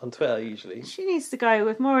go. on Twitter usually. She needs to go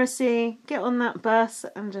with Morrissey, get on that bus,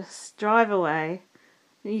 and just drive away.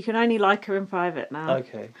 You can only like her in private now.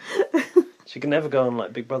 Okay. She can never go on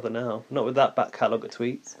like Big Brother now. Not with that back catalogue of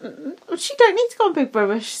tweets. She don't need to go on Big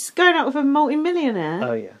Brother. She's going out with a multi-millionaire.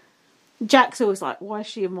 Oh yeah. Jack's always like, why is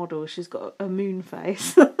she a model? She's got a moon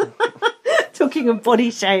face. Talking of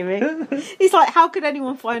body shaming. He's like, how could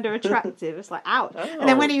anyone find her attractive? It's like, ouch. And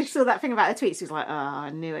then when he saw that thing about her tweets, he was like, oh,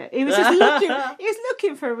 I knew it. He was just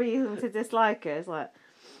looking for a reason to dislike her. It's like...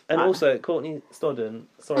 And also, Courtney Stodden,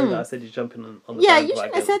 sorry that I said you're jumping on the Yeah, bandwagon. you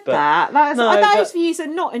shouldn't have said but that. No, Those views are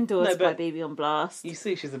not endorsed by but BB on Blast. You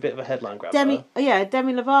see she's a bit of a headline grabber. Demi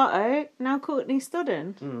Lovato, now Courtney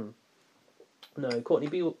Stodden. No, Courtney,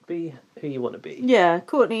 be who you want to be. Yeah,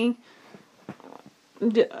 Courtney.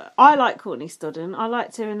 I like Courtney Stodden. I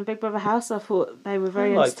liked her in the Big Brother house. I thought they were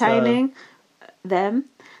very entertaining. Them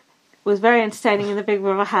was very entertaining in the Big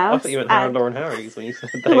Brother house. I thought you meant Hannah and Lauren Harry's when you said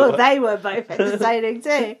they were both entertaining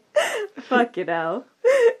too. Fucking hell.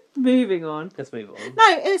 Moving on. Let's move on.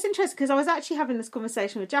 No, it was interesting because I was actually having this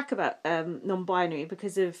conversation with Jack about non-binary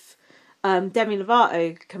because of Demi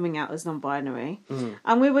Lovato coming out as non-binary,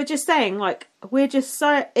 and we were just saying like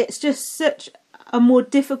it's just such a more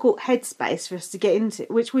difficult headspace for us to get into,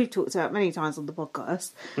 which we've talked about many times on the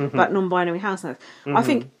podcast about non-binary households. I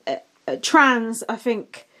think trans, I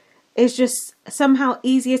think, is just somehow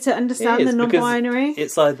easier to understand than non-binary.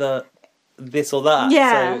 It's either this or that.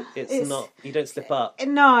 Yeah, so it's not, you don't slip up.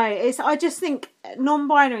 No, I just think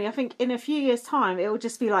non-binary, I think in a few years' time, it will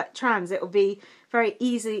just be like trans. It will be very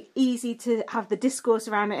easy to have the discourse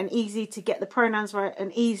around it and easy to get the pronouns right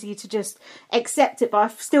and easy to just accept it. But I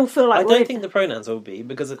still feel like... I don't think the pronouns will be,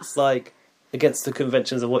 because it's like against the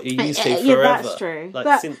conventions of what you're used to forever. Yeah, that's true. Like,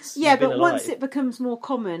 but, since yeah, you've been but alive. once it becomes more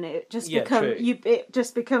common, it just true. it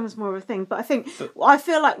just becomes more of a thing. But I think I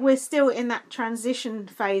feel like we're still in that transition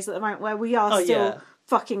phase at the moment where we are still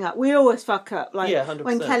fucking up. We always fuck up. Like 100%.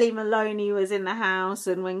 when Kelly Maloney was in the house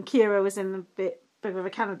and when Kira was in the bit of a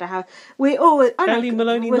Canada house, we always Kelly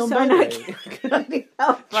Maloney non-binary.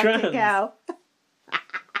 Fucking hell.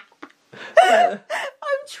 I'm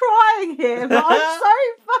trying here, but I'm so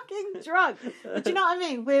fucking drunk. But do you know what I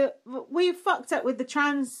mean? We fucked up with the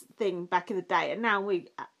trans thing back in the day, and now we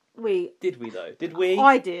Did we though? Did we?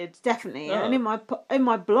 I did, definitely. Oh. And in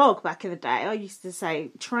my blog back in the day, I used to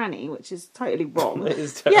say tranny, which is totally wrong. It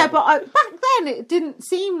is terrible. Yeah, but back then it didn't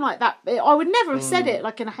seem like that. I would never have said it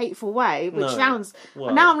like in a hateful way, which sounds...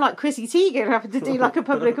 Well. Now I'm like Chrissy Teigen having to do like a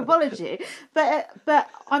public apology. But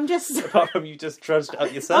I'm just... Apart from you just trudged out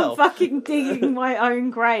I'm yourself. fucking digging my own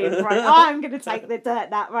grave right. I'm going to take the dirt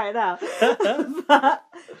that right now. But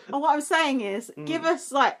what I'm saying is, give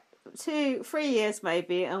us like 2-3 years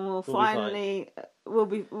maybe, and we'll finally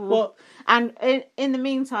What? And in the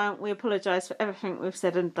meantime, we apologise for everything we've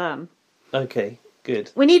said and done. Okay,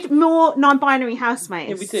 good. We need more non-binary housemates.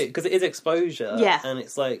 Yeah, we do, because it is exposure. Yeah. And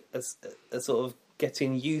it's like a sort of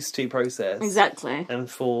getting used to process. Exactly. And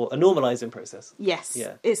for a normalising process. Yes.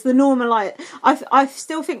 Yeah. It's the normalised... I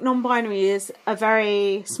still think non-binary is a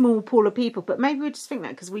very small pool of people, but maybe we just think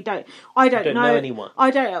that because we don't... I don't know anyone.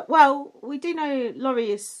 I don't... Well, we do know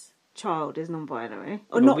Laurie's child is non-binary. Or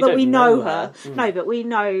Well, not we that don't we know know her. her. No, but we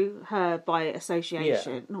know her by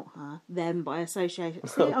association. Not her. Them by association.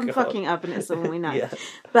 See, I'm God. fucking up and it's someone we know. Yeah.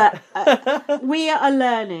 But we are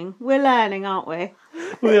learning. We're learning, aren't we?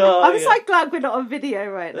 We are. I'm so glad we're not on video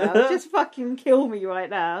right now. Just fucking kill me right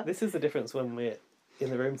now. This is the difference when we're in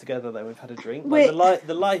the room together, though, we've had a drink. We're- Like,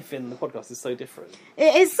 the life in the podcast is so different.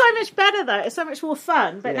 It is so much better though. It's so much more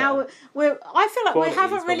fun. But Yeah. now I feel like Quality we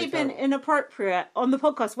haven't is really what we been count. inappropriate on the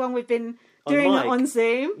podcast when we've been doing it mic. on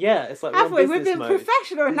Zoom. Yeah, it's like Have we're we? on We've business been mode.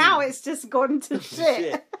 professional, and now it's just gone to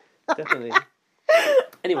shit. Definitely.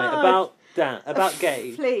 Anyway, Oh. about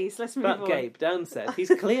Gabe. Please, let's move About on. Gabe, Dan said he's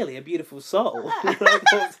clearly a beautiful soul. I thought it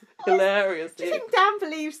was hilarious. Do you think Dan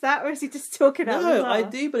believes that, or is he just talking out No, of I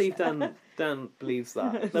do believe Dan believes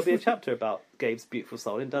that. There'll be a chapter about Gabe's beautiful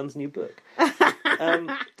soul in Dan's new book.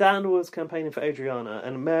 Dan was campaigning for Adriana,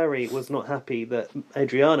 and Mary was not happy that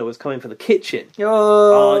Adriana was coming for the kitchen.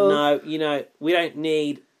 Oh no, we don't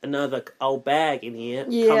need another old bag in here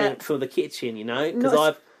coming for the kitchen, because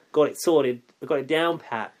I've got it sorted. I've got it down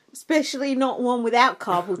pat. Especially not one without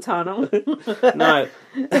carpal tunnel. No,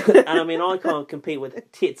 and I mean I can't compete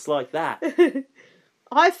with tits like that.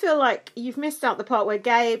 I feel like you've missed out the part where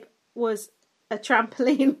Gabe was a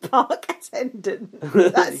trampoline park attendant.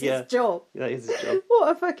 That's Yeah. his job. That is his job.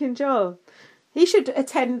 What a fucking job. He should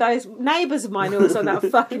attend those neighbours of mine who was on that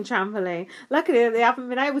fucking trampoline. Luckily, they haven't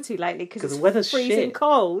been able to lately because the weather's freezing shit.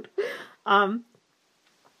 cold.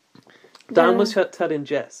 Dan was telling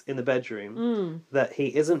Jess in the bedroom that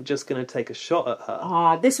he isn't just going to take a shot at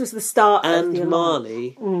her. This was the start of the And alarm.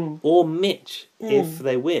 Marley or Mitch if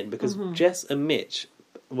they win, because Jess and Mitch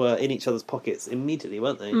were in each other's pockets immediately,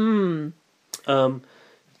 weren't they?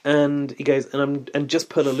 And he goes, and just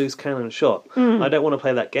pull a loose cannon shot. I don't want to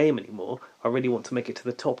play that game anymore. I really want to make it to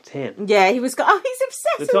the top 10. Yeah, he was. He's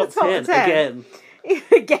obsessed The with top, the top 10 10. again.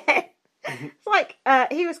 Again. It's like,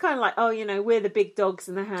 he was kind of like, we're the big dogs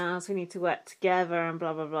in the house, we need to work together and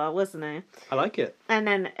blah, blah, blah, wasn't he? I like it. And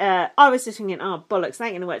then I was just thinking, bollocks, they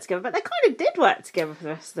ain't going to work together. But they kind of did work together for the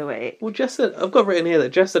rest of the week. Well, Jess said, I've got written here that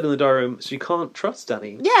Jess said in the diary room she can't trust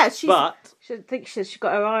Danny. Yeah, but she thinks she's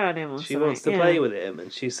got her eye on him or she something. wants to play with him,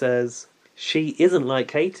 and she says she isn't like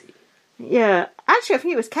Katie. Yeah. Actually, I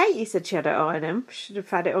think it was Katie said she had her eye on him. Should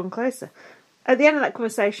have had it on closer. At the end of that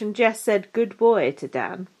conversation, Jess said, good boy to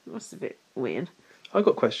Dan. That's a bit weird. I've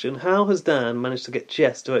got a question. How has Dan managed to get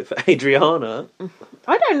Jess to vote for Adriana?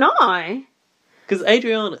 I don't know. Because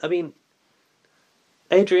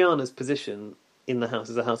Adriana's position in the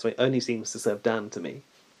house as a housemate only seems to serve Dan to me.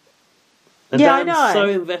 And Yeah, I Dan's know. so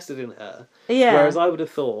invested in her. Yeah. Whereas I would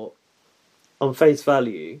have thought, on face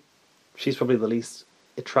value, she's probably the least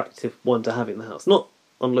attractive one to have in the house. Not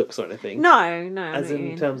on looks or anything. No, I know As what you in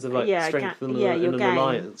mean. terms of strength and your an game.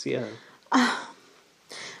 alliance, yeah.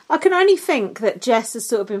 I can only think that Jess has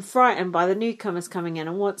sort of been frightened by the newcomers coming in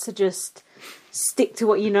and wants to just stick to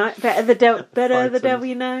what you know. Better the devil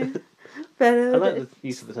you know. Better I like the, the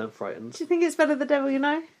use of the term frightened. do you think it's better the devil you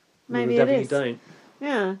know? Maybe the it devil is. you don't.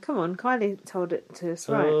 Yeah, come on. Kylie told it to us,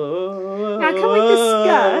 right? Oh, Now, can we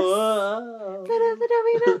discuss? Better the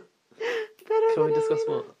devil you know. Better Can the we discuss devil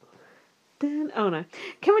you what? know. Oh no.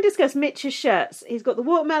 Can we discuss Mitch's shirts? He's got the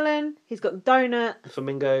watermelon, he's got the donut, The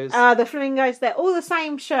flamingos. the flamingos, they're all the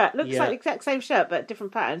same shirt. Looks Yeah. like the exact same shirt, but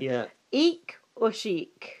different pattern. Yeah. Eek or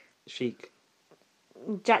chic? Chic.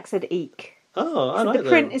 Jack said eek. Oh, I So like the them.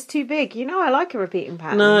 print is too big. You know I like a repeating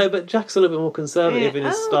pattern. No, but Jack's a little bit more conservative in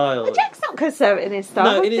his style. Well, Jack's not conservative in his style.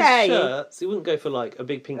 No, How in his dare you? shirts, he wouldn't go for like a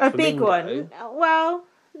big pink A flamingo. big one. Well,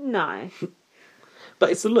 no. But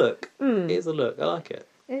it's a look. Hmm. It is a look. I like it.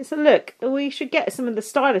 It's a look. We should get some of the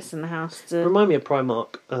stylists in the house to. Remind me of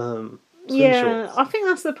Primark swim Yeah, shorts. I think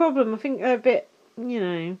that's the problem. I think they're a bit,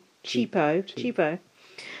 cheapo. Cheap. Cheapo.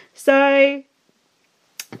 So,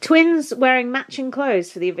 twins wearing matching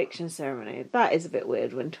clothes for the eviction ceremony. That is a bit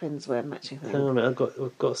weird when twins wear matching Hang clothes. on a minute,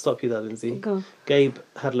 I've got to stop you there, Lindsay. Go on. Gabe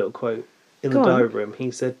had a little quote in Go the on. diary room.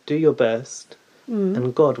 He said, "Do your best,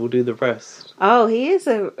 and God will do the rest." Oh, he is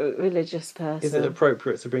a religious person. Is it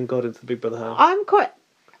appropriate to bring God into the Big Brother house? I'm quite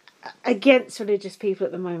against religious people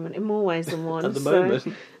at the moment, in more ways than one. At the so-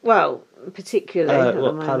 moment? Well, particularly at the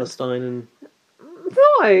moment. Palestine and...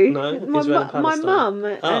 No, No? Israel and my Palestine? mum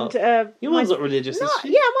Oh. and Your my- mum's not religious, is No, she?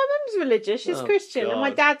 yeah, my mum's religious. She's Oh, Christian, and my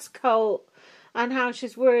God. dad's cult, and how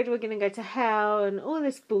she's worried we're going to go to hell, and all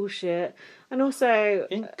this bullshit, and also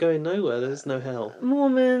You ain't going nowhere, there's no hell.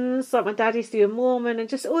 Mormons. Like my dad used to be a Mormon, and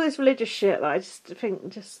just all this religious shit. That I just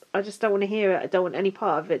think, I just don't want to hear it. I don't want any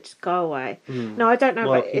part of it. Just go away. No, I don't know.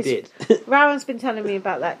 Well, but he did. Rowan's been telling me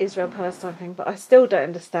about that Israel Palestine thing, but I still don't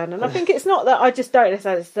understand. And I think it's not that I just don't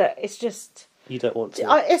understand. It's that it's just. You don't want to.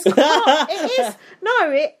 It is. No,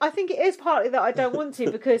 I think it is partly that I don't want to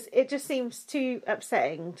because it just seems too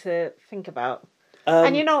upsetting to think about.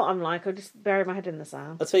 And you know what I'm like? I'll just bury my head in the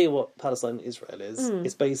sand. I'll tell you what Palestine and Israel is.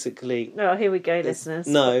 It's basically... Oh, here we go, listeners.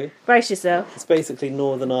 No, Brace yourself. it's basically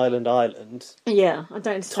Northern Ireland Yeah, I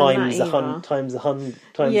don't understand times that a either. hun- times a hun-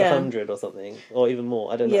 Yeah. 100 or something, or even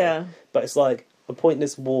more. I don't know. Yeah. But it's like a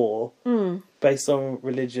pointless war based on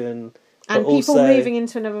religion, And but people also, moving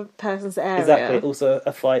into another person's area. exactly. Also,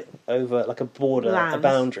 a fight over like a border, a Land.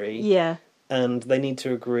 boundary, Yeah. and they need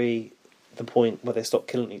to agree the point where they stop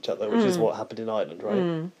killing each other, which is what happened in Ireland,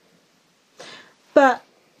 right? But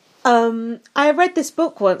I read this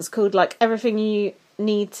book once called like Everything You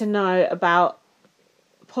Need to Know About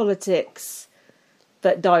Politics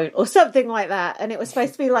But Don't, or something like that. And it was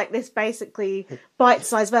supposed to be like this basically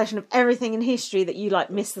bite-sized version of everything in history that you like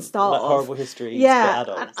miss the start Like of. horrible history. Yeah,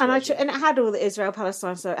 for adults, and version. and it had all the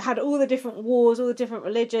Israel-Palestine stuff. It had all the different wars, all the different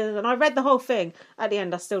religions, and I read the whole thing. At the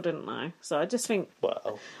end, I still didn't know. So I just think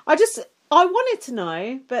Well, I wanted to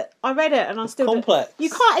know, but I read it and I still complex. You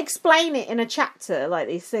can't explain it in a chapter like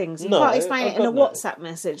these things. You No, can't explain it in a God, no. WhatsApp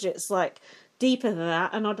message. It's like deeper than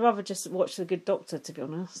that, and I'd rather just watch The Good Doctor, to be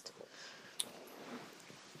honest.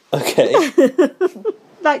 okay.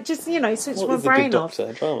 Like just switch What my is a brain good off.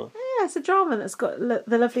 doctor drama? Yeah, it's a drama that's got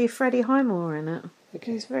the lovely Freddie Highmore in it.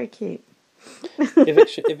 Okay. He's very cute.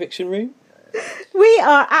 Eviction room? We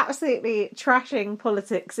are absolutely trashing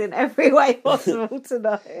politics in every way possible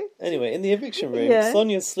tonight. Anyway, in the eviction room, Yeah.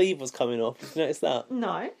 Sonia's sleeve was coming off. Did you notice that?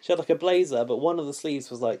 No. She had like a blazer, but one of the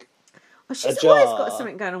sleeves was like... Oh, she's A always jar. got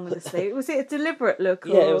something going on with the sleeve. Was it a deliberate look?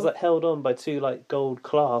 Yeah, or... it was like held on by two like gold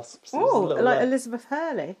clasps. It was a Oh, little, like Elizabeth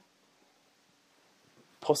Hurley.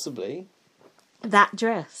 Possibly. That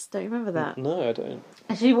dress. Don't you remember that? No, I don't.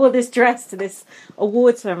 And she wore this dress to this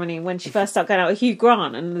award ceremony when she first started going out with Hugh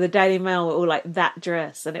Grant, and the Daily Mail were all like that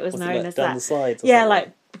dress, and it was Was it, known like, as down that. the sides or Yeah, something?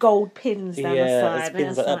 like gold pins down the Yeah, side. it's and pins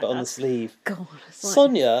it's like that, but on the sleeve. God, it's like...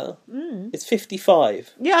 Sonia is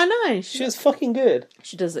 55. Yeah, I know. She was fucking good.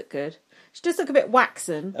 She does look good. She does look a bit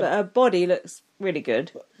waxen, but her body looks really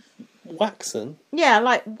good. Waxen? Yeah,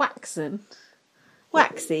 like waxen.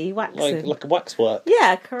 Waxy, waxen. Like a waxwork.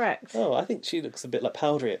 Yeah, correct. Oh, I think she looks a bit like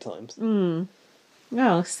powdery at times.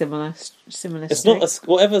 Oh, similar. It's not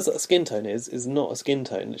whatever skin tone is not a skin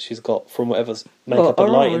tone that she's got from whatever makeup and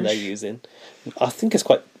lighting orange. they're using. I think it's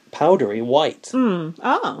quite powdery white.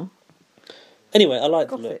 Oh, Anyway, I like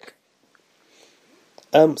the gothic.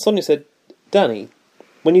 look. Sonia said, "Danny,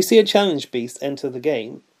 when you see a challenge beast enter the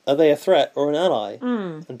game, are they a threat or an ally?"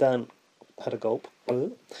 And Dan had a gulp.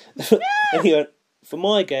 And he went, "For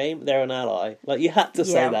my game, they're an ally." Like, you had to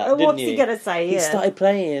say that, didn't what's you? he going to say? He Yeah. started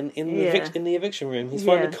playing in the Yeah. in the eviction room. He's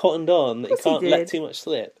Yeah. finally cottoned on that he Of course can't he let did. too much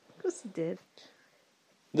slip. Of course he did.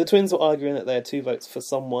 The twins were arguing that they had 2 votes for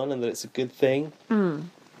someone and that it's a good thing.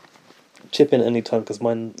 Chip in at any time because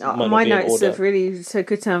mine might not My be in notes order. have really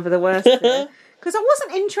took a turn for the worse. Here. Because I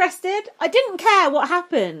wasn't interested. I didn't care what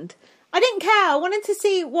happened. I didn't care. I wanted to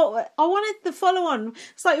see what... I wanted the follow-on.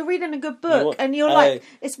 It's like you're reading a good book and you're like,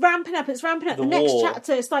 it's ramping up. The next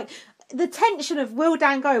chapter, it's like the tension of will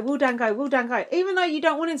Dan go, will Dan go, will Dan go. Even though you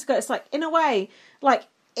don't want him to go, it's like, in a way, like,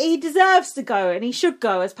 he deserves to go and he should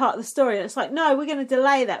go as part of the story. And it's like, no, we're going to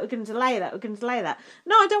delay that. We're going to delay that. We're going to delay that.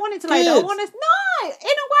 No, I don't want it delayed. I want to... No! In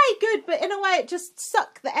a way, good. But in a way, it just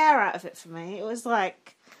sucked the air out of it for me. It was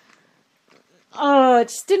like... Oh, it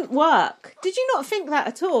just didn't work. Did you not think that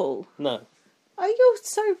at all? No. Oh, you're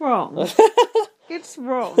so wrong. It's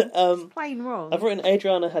wrong. It's plain wrong. I've written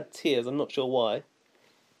Adriana had tears. I'm not sure why.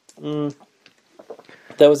 There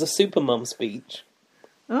was a Supermum speech.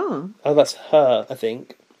 Oh, that's her, I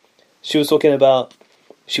think. She was talking about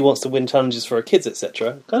she wants to win challenges for her kids,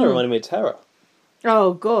 etc. Kind of reminded me of Tara.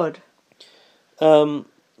 Oh, God.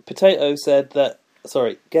 Potato said that...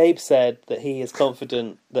 Sorry, Gabe said that he is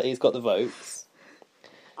confident that he's got the votes.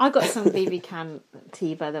 I got some BB can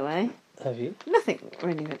tea, by the way. Have you? Nothing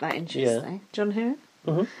really that interesting. Yeah. John who?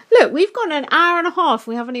 Mm-hmm. Look, we've gone an hour and a half.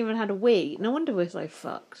 We haven't even had a wee. No wonder we're so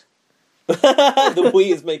fucked. The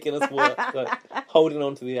wee is making us work, like, holding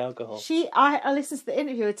on to the alcohol. I listened to the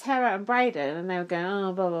interview with Tara and Brayden, and they were going,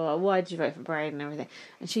 oh, blah, blah, blah, why did you vote for Brayden and everything?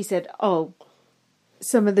 And she said, oh,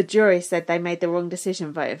 some of the jury said they made the wrong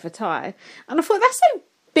decision voting for Ty. And I thought, that's so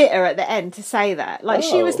bitter at the end to say that. Like,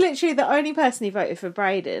 she was literally the only person who voted for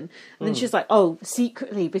Brayden. And then she was like, oh,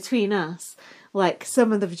 secretly, between us, like,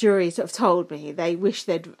 some of the jury sort of told me they wish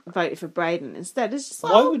they'd voted for Brayden instead. It's just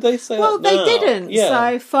like, why would they say well, that now? they didn't, Yeah.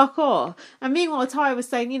 so fuck off. And meanwhile, Ty was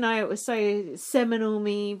saying, you know, it was so seminal,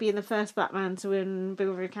 me being the first black man to win Big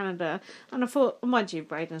Brother Canada. And I thought, well, mind you,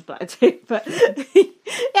 Brayden's black too, but yeah,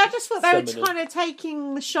 I just thought they were kind of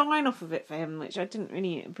taking the shine off of it for him, which I didn't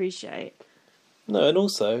really appreciate. No, and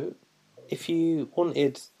also, if you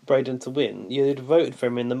wanted Brayden to win, you'd have voted for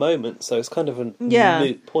him in the moment, so it's kind of a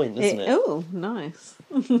moot point, isn't it? Oh, nice.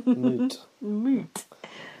 Moot.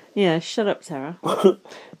 Yeah, shut up, Tara.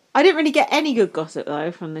 I didn't really get any good gossip,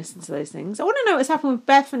 though, from listening to those things. I want to know what's happened with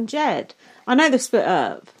Beth and Jed. I know they've split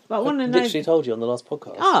up, but I want to know... I literally told you on the last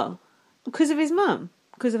podcast. Oh, because of his mum?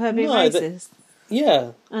 Because of her being racist?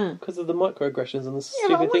 Yeah, because of the microaggressions and the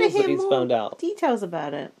stupid things that he's found out. Details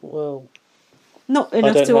about it. Well... Not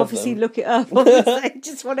enough to obviously look it up. I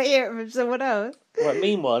just want to hear it from someone else. Right,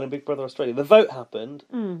 meanwhile, in Big Brother Australia, the vote happened.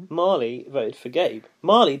 Marley voted for Gabe.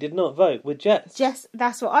 Marley did not vote with Jess. Jess,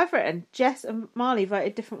 that's what I've written. Jess and Marley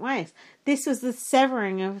voted different ways. This was the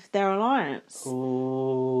severing of their alliance.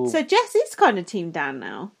 Ooh. So Jess is kind of Team Dan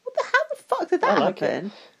now. How the fuck did that happen?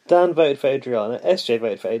 It. Dan voted for Adriana. SJ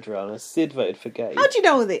voted for Adriana. Sid voted for Gabe. How do you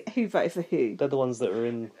know who voted for who? They're the ones that were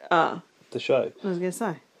in the show. I was going to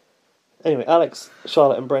say. Anyway, Alex,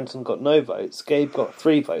 Charlotte and Brenton got no votes. Gabe got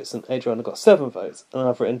 3 votes and Adriana got 7 votes. And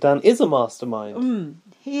I've written, Dan is a mastermind.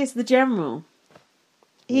 He is the general.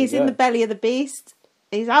 He's in the belly of the beast.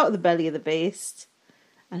 He's out of the belly of the beast.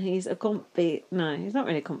 And he's a comp beast. No, he's not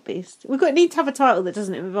really a comp beast. Need to have a title that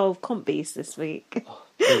doesn't involve comp beast this week. Oh,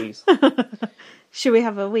 please. Should we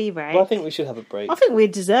have a wee break? Well, I think we should have a break. I think we're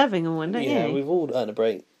deserving of one, don't you? Yeah, we've all earned a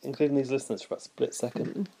break, including these listeners for a split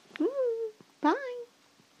second. Bye.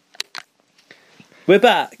 We're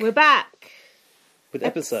back. We're back. With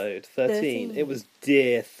episode 13. It was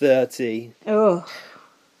Dear 30. Oh.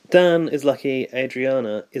 Dan is lucky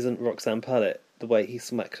Adriana isn't Roxanne Pallett, the way he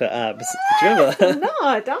smacked her abs. Do you remember that? No,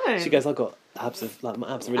 I don't. She goes, I've got abs, my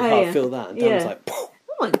abs are really hard, feel that. And Dan was like, oh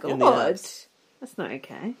my God. That's not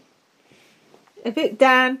okay. A bit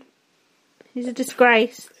Dan. He's a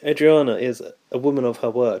disgrace. Adriana is a woman of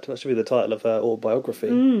her word. That should be the title of her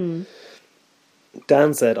autobiography.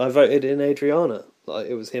 Dan said, I voted in Adriana. Like,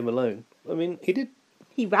 it was him alone. I mean, he did...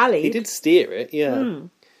 He rallied. He did steer it, yeah.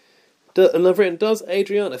 And I've written, does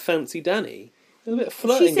Adriana fancy Danny? There's a bit of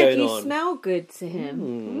flirting going on. She said you smell good to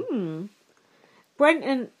him.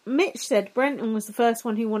 Mitch said Brenton was the first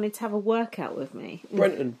one who wanted to have a workout with me.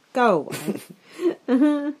 Brenton. Go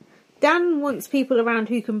away. Dan wants people around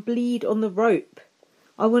who can bleed on the rope.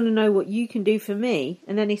 I want to know what you can do for me.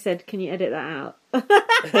 And then he said, can you edit that out?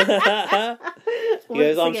 He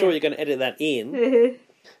goes, I'm sure you're going to edit that in.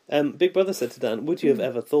 Big Brother said to Dan, would you have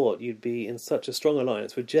ever thought you'd be in such a strong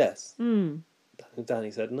alliance with Jess?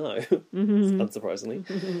 Danny said no, unsurprisingly.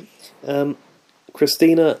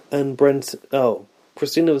 Christina and Brent... Oh,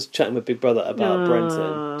 Christina was chatting with Big Brother about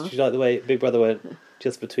Brenton. Did you like the way Big Brother went,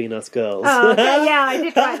 just between us girls? Oh, okay, yeah, I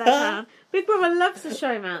did write that down. Big Brother loves the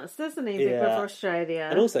showmance, doesn't he? Big Yeah. Brother Australia.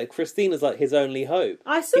 And also, Christina's like his only hope.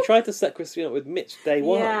 I saw. He tried to set Christina up with Mitch day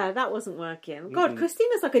one. Yeah, that wasn't working. God,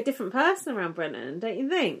 Christina's like a different person around Brennan, don't you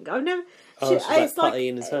think? I've never. Oh, she's like putty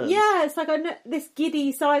in his hands. Yeah, it's like I know this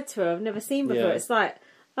giddy side to her I've never seen before. Yeah. It's like,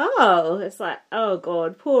 oh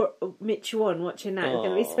God, poor Mitch one watching that. He's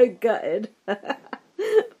going to be so gutted.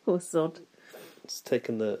 Poor sod. It's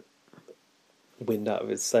taken the wind out of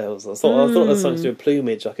his sails. I thought there was something to do with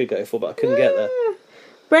plumage I could go for, but I couldn't get there.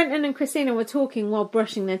 Brenton and Christina were talking while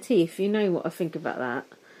brushing their teeth. You know what I think about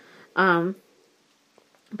that.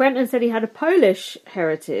 Brenton said he had a Polish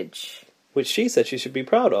heritage. Which she said she should be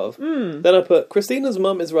proud of. Then I put, Christina's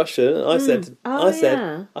mum is Russian. And I said,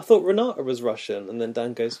 yeah. I thought Renata was Russian. And then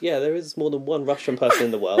Dan goes, yeah, there is more than one Russian person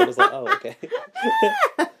in the world. I was like, oh, okay.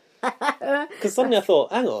 Because suddenly I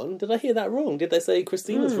thought, hang on, did I hear that wrong? Did they say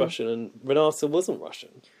Christina's Russian and Renata wasn't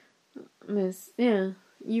Russian? Yeah,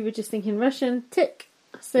 you were just thinking Russian, tick.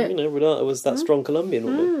 That's it. You know, Renata was that strong Colombian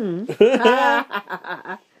woman.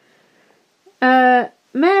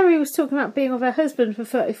 Mary was talking about being with her husband for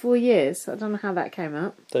 34 years. I don't know how that came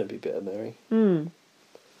up. Don't be bitter, Mary.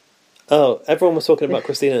 Oh, everyone was talking about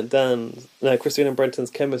Christina and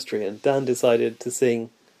Brenton's chemistry, and Dan decided to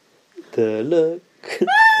sing The Look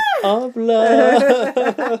of Love.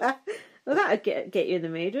 Well, that would get you in the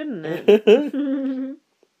mood, wouldn't it?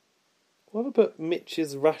 What about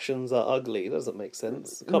Mitch's rations are ugly? That doesn't make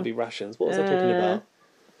sense. It can't be rations. What was I talking about?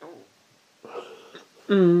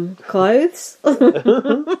 Clothes?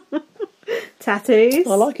 Tattoos?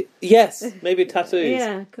 I like it. Yes, maybe tattoos.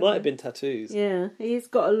 Yeah, might have been tattoos. Yeah, he's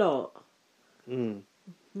got a lot. Know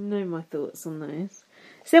my thoughts on those.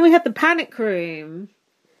 So then we had the panic room,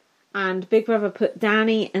 and Big Brother put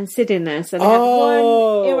Danny and Sid in there. So we had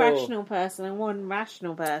one irrational person and one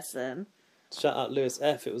rational person. Shout out Lewis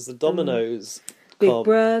F. It was the Dominoes. Big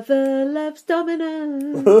Brother loves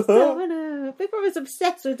Dominoes. Domino. Big Brother's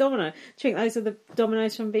obsessed with Domino. Do you think those are the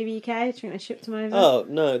Dominoes from BBK? Do you think they shipped them over? Oh,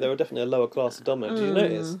 no, they were definitely a lower class of Domino. Did you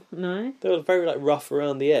notice? No. They were very rough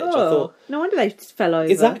around the edge. Oh, I thought, no wonder they just fell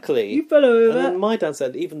over. exactly. You fell over. And then my dad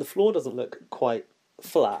said even the floor doesn't look quite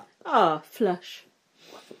flat. Oh, flush.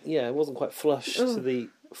 Yeah, it wasn't quite flush to the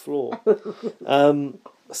floor.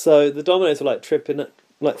 So the Dominoes were like tripping,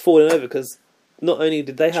 like falling over because not only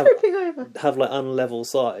did they have like unlevel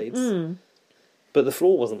sides, but the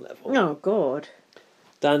floor wasn't level. Oh God.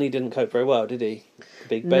 Danny didn't cope very well, did he?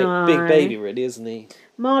 Big baby, really, isn't he?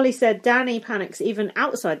 Marley said Danny panics even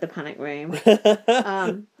outside the panic room.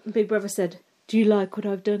 Big Brother said, "Do you like what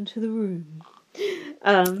I've done to the room?"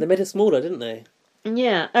 They made it smaller, didn't they?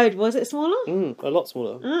 Yeah. Oh, was it smaller? A lot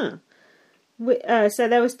smaller. So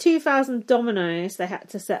there was 2,000 dominoes they had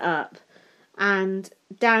to set up. And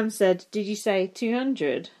Dan said, "Did you say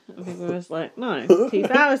 200?" And Big Brother was like, "No,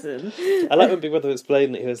 2,000." I like when Big Brother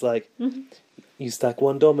explained it. He was like, "You stack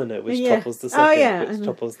one domino, which topples the second, which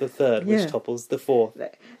topples the third, which topples the fourth."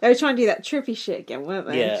 They were trying to do that trippy shit again, weren't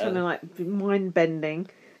they? Yeah. Trying to like mind bending.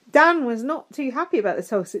 Dan was not too happy about this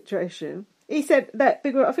whole situation. He said that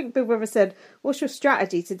I think Big Brother said, "What's your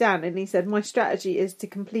strategy?" to Dan, and he said, "My strategy is to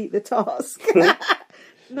complete the task."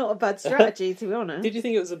 Not a bad strategy, to be honest. Did you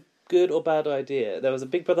think it was a good or bad idea? There was a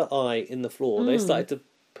Big Brother eye in the floor. They started to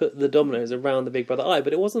put the dominoes around the Big Brother eye,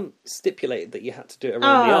 but it wasn't stipulated that you had to do it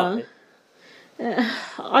around the eye.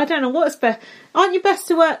 I don't know what's best. Aren't you best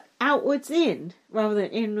to work outwards in rather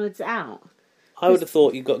than inwards out? I would have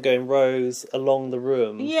thought you got to go in rows along the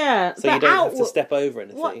room. Yeah, so you don't have to step over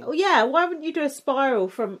anything. Why wouldn't you do a spiral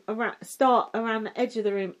from start around the edge of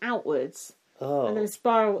the room outwards, and then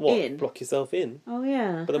spiral in? Block yourself in. Oh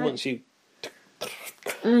yeah. But then once you.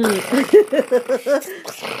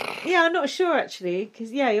 Yeah, I'm not sure actually,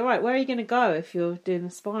 because you're right. Where are you going to go if you're doing a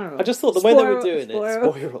spiral? I just thought the way they were doing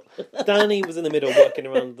it, Danny was in the middle working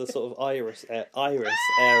around the sort of iris area.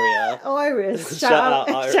 Iris. Shout out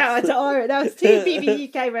Iris. Shout out to Iris. That was 2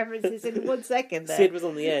 BBUK references in 1 second there. Sid was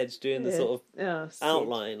on the edge doing the sort of Sid.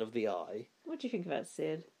 outline of the eye. What do you think about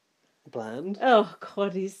Sid? Bland. Oh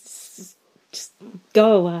God, he's just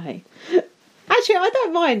go away. Actually, I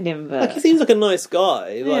don't mind him, but he seems like a nice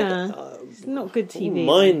guy. It's not good TV. Wouldn't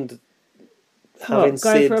mind having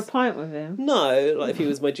go Sid... for a pint with him? No, like if he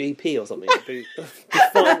was my GP or something, it'd be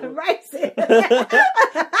fine. Racist.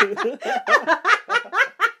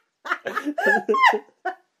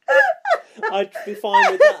 I'd be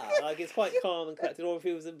fine with that. Like it's quite calm and collected. Or if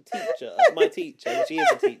he was a teacher, my teacher, which he is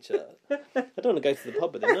a teacher, I don't want to go to the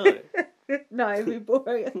pub with him. No, no, it'd be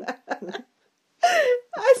boring.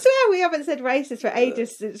 I swear we haven't said racist for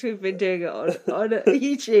ages since we've been doing it on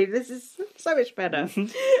YouTube. This is so much better.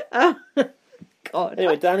 God.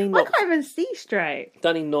 Anyway, Danny knocked... I can't even see straight.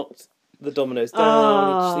 Danny knocked the dominoes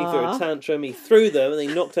down. He threw Aw. a tantrum. He threw them, and they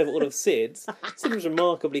knocked over all of Sid's. Sid was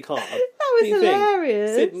remarkably calm. That was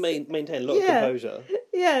hilarious. Sid maintained a lot of composure.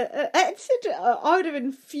 Yeah, I would have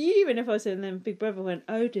been fuming if I was in. Then Big Brother went,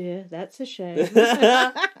 "Oh dear, that's a shame."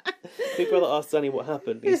 Big Brother asked Danny what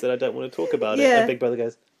happened. He said, "I don't want to talk about it." Yeah. And Big Brother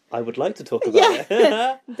goes, "I would like to talk about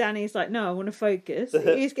it." Danny's like, "No, I want to focus."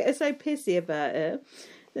 He was getting so pissy about it,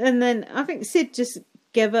 and then I think Sid just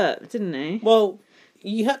gave up, didn't he? Well,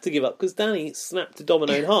 you had to give up because Danny snapped a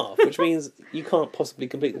domino in half, which means you can't possibly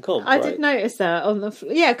complete the comp. I right? did notice that on the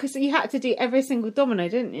yeah, because you had to do every single domino,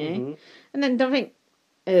 didn't you? Mm-hmm. And then I think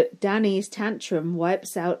Danny's tantrum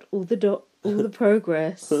wipes out all the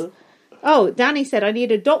progress. Oh, Danny said, "I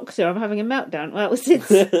need a doctor. I'm having a meltdown." Well, it's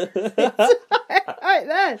right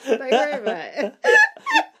there. So don't worry about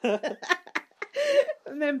it.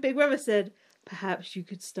 And then Big Brother said, "Perhaps you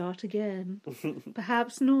could start again.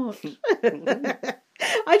 Perhaps not."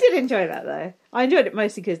 I did enjoy that though. I enjoyed it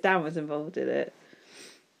mostly because Dan was involved in it.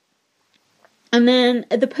 And then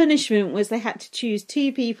the punishment was they had to choose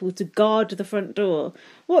 2 people to guard the front door.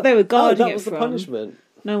 What they were guarding that was it the from, punishment.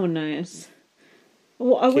 no one knows.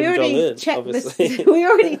 Well, we Kim already Jong-un, checked obviously. we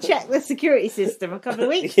already checked the security system a couple of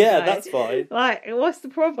weeks ago. Yeah, that's fine. Like, what's the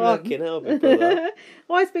problem? Fucking hell, Big Brother.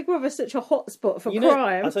 Why is Big Brother such a hot spot for You know,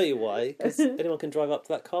 crime? I'll tell you why. Because anyone can drive up to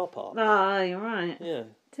that car park. Ah, you're right. Yeah.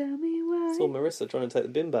 Tell me why. I saw Marissa trying to take the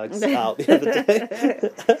bin bags out the other day.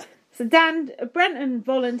 So Brenton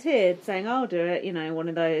volunteered, saying, "I'll do it." You know, one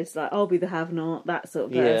of those like, "I'll be the have-not," that sort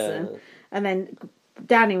of person. Yeah. And then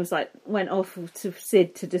Danny was like, went off to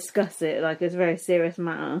Sid to discuss it, like it was a very serious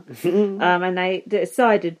matter. And they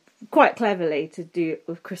decided quite cleverly to do it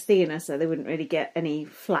with Christina, so they wouldn't really get any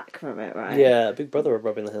flack from it, right? Yeah, Big Brother were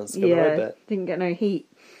rubbing their hands together, I bet. Didn't get no heat.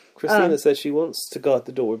 Christina says she wants to guard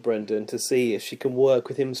the door with Brendan to see if she can work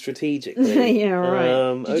with him strategically. Yeah,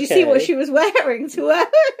 right. Did you okay. see what she was wearing to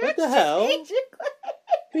work? What the hell?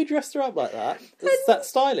 Who dressed her up like that? It's that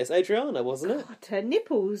stylist, Adriana, wasn't it? God, her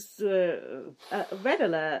nipples were red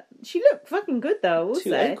alert. She looked fucking good though, also.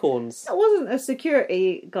 2 acorns. That wasn't a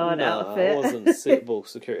security guard outfit. It wasn't suitable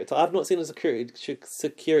security. I've not seen a security.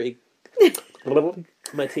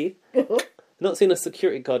 My teeth. Not seen a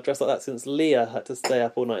security guard dressed like that since Leah had to stay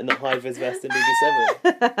up all night in that high-vis vest in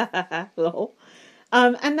BB7. Lol.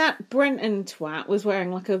 And that Brenton twat was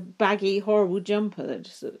wearing like a baggy, horrible jumper that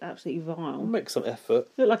just looked absolutely vile. Make some effort.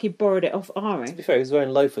 Looked like he borrowed it off To Ari. be fair, he was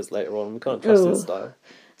wearing loafers later on. We can't trust his style.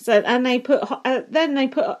 So, and they put high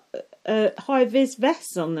vis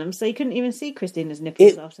vests on them, so you couldn't even see Christina's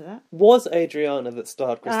nipples after that. Was Adriana that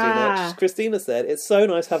starred Christina. Ah. Christina said, "It's so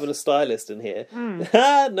nice having a stylist in here."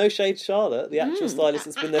 No shade, Charlotte, the actual stylist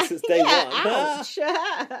that's been there since day one.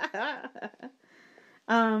 Ouch.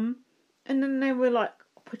 And then they were like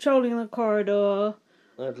patrolling the corridor,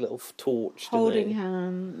 I had a little torch, holding didn't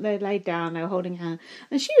hand. They laid down, they were holding hand,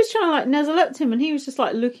 and she was trying to like nuzzle up to him, and he was just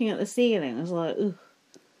like looking at the ceiling. I was like, ugh.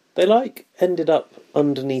 they like ended up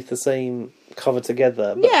underneath the same cover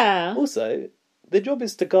together. But Yeah. also, the job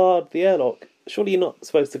is to guard the airlock. Surely you're not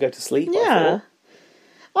supposed to go to sleep. Yeah.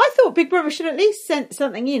 I thought Big Brother should at least send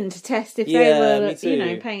something in to test if Yeah, they were, me too. you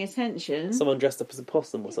know, paying attention. Someone dressed up as a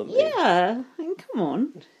possum or something. Yeah, I mean, come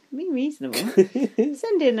on, be reasonable.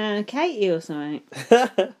 Send in Katie or something.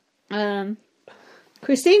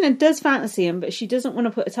 Christina does fancy him, but she doesn't want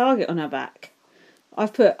to put a target on her back. I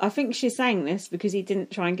think she's saying this because he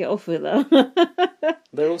didn't try and get off with her.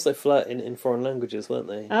 They're also flirting in foreign languages, weren't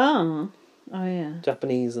they? Oh yeah.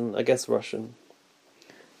 Japanese and I guess Russian.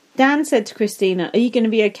 Dan said to Christina, "Are you going to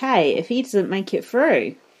be okay if he doesn't make it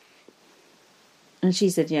through?" And she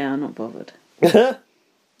said, "Yeah, I'm not bothered."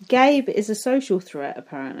 Gabe is a social threat,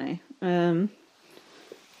 apparently.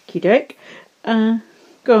 Kidok.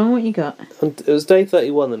 Go on, what you got? And it was day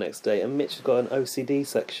 31 the next day, and Mitch had got an OCD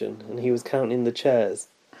section, and he was counting the chairs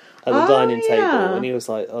at the dining table, and he was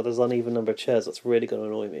like, "Oh, there's an uneven number of chairs. That's really going to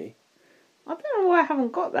annoy me." I don't know why I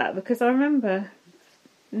haven't got that, because I remember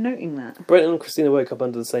noting that. Brenton and Christina woke up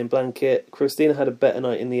under the same blanket. Christina had a better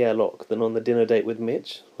night in the airlock than on the dinner date with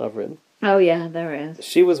Mitch. Love him. Oh yeah, there it is.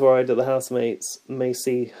 She was worried that the housemates may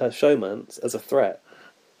see her showmance as a threat.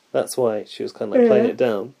 That's why she was kind of like playing it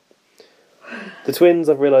down. The twins,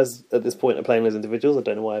 I've realised at this point, are playing as individuals. I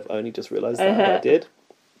don't know why I've only just realised that, but I did.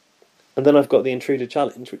 And then I've got the intruder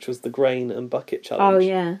challenge, which was the grain and bucket challenge. Oh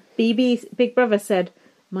yeah. Big Brother said,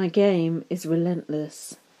 "My game is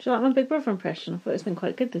relentless." Do you like my Big Brother impression? I thought it's been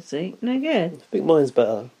quite good this week. No good. I think mine's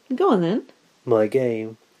better. Go on then. My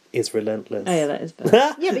game is relentless. Oh yeah, that is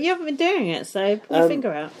bad. Yeah, but you haven't been doing it, so pull your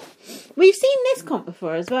finger out. We've seen this comp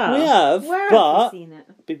before as well. We have, Where but have we seen it?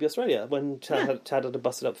 BB Australia, when Chad had a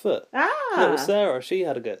busted up foot. Ah, Little Sarah, she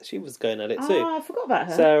had a go. She was going at it too. Oh, I forgot about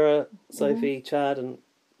her. Sarah, Sophie, Chad, and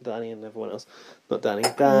Danny, and everyone else. Not Danny,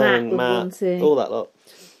 Matt Dan, was one Matt, too. all that lot.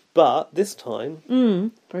 But this time,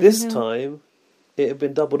 time, it had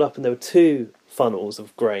been doubled up, and there were 2 funnels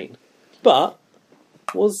of grain. But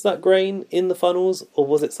was that grain in the funnels, or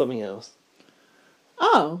was it something else?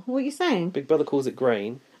 Oh, what are you saying? Big Brother calls it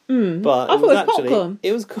grain. But I thought it was popcorn.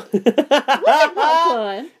 It was Was it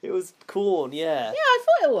popcorn? It was corn, yeah. Yeah, I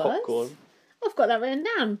thought it was. Popcorn. I've got that written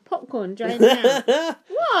down. Popcorn drained down.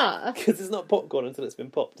 What? Because it's not popcorn until it's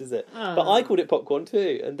been popped, is it? Oh. But I called it popcorn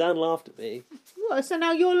too, and Dan laughed at me. What? So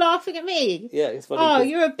now you're laughing at me? Yeah, it's funny. Oh, 'cause-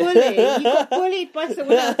 you're a bully. You got bullied by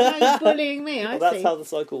someone else. Now you're bullying me. I well, see. that's how the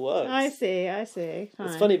cycle works. I see. It's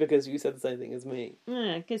Fine. funny because you said the same thing as me.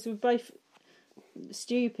 Yeah, because we're both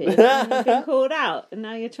stupid and we've been called out, and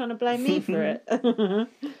now you're trying to blame me for it.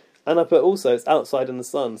 And I put also, it's outside in the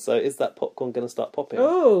sun, so is that popcorn going to start popping?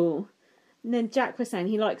 Oh. And then Jack was saying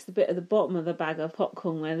he likes the bit at the bottom of the bag of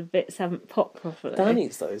popcorn where the bits haven't popped properly. Dan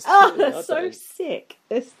eats those. Oh, too, that's I so don't. sick.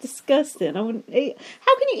 It's disgusting. I wouldn't eat.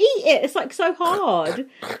 How can you eat it? It's like so hard.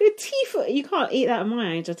 Your teeth. You can't eat that at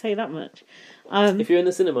my age. I'll tell you that much. If you're in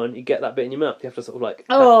the cinema and you get that bit in your mouth, you have to sort of like...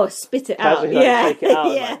 Spit it out. casually, like, Yeah, take it out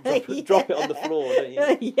and, yeah, like, drop it on the floor,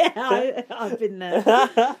 don't you? Yeah, I've been there.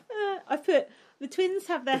 I put the twins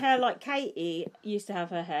have their hair like Katie used to have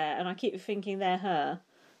her hair, and I keep thinking they're her.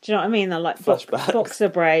 Do you know what I mean? They're like Flashbacks. boxer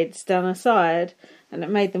braids down the side, and it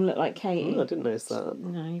made them look like Katie. Oh, I didn't notice that.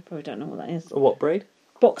 No, you probably don't know what that is. A what braid?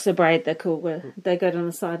 Boxer braid, they're called, where they go down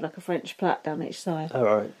the side like a French plait down each side. Oh,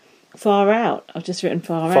 right. Far out. I've just written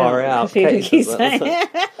far out. Far out. I feel Katie like he's does that.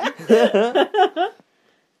 saying.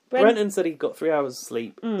 Brenton said he got 3 hours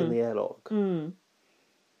sleep in the airlock. What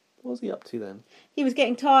was he up to then? He was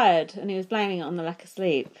getting tired and he was blaming it on the lack of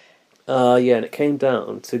sleep. Yeah, and it came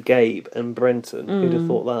down to Gabe and Brenton. Who'd have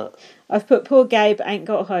thought that? I've put poor Gabe ain't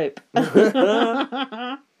got hope.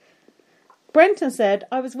 Brenton said,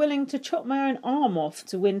 I was willing to chop my own arm off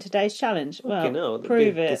to win today's challenge. Well, Okay, no,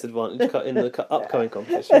 prove big it. disadvantage cut in the upcoming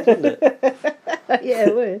competition, didn't it? Yeah,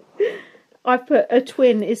 it would. I put a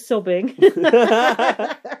twin is sobbing.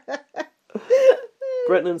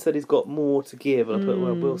 Brenton said he's got more to give, and I put,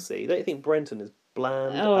 well, we'll see. Don't you think Brenton is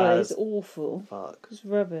bland Oh, as it's awful. fuck? It's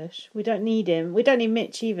rubbish. We don't need him. We don't need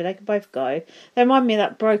Mitch either. They can both go. They remind me of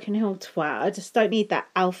that Broken Hill twat. I just don't need that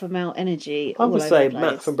alpha male energy. I all would over say the place.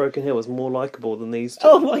 Matt from Broken Hill was more likeable than these two.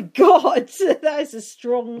 Oh my god, that is a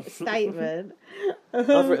strong statement.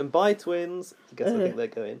 I've written by twins. I guess I think they're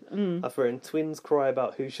going. I've written twins cry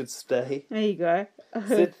about who should stay. There you go.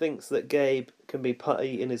 Sid thinks that Gabe can be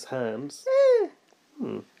putty in his hands.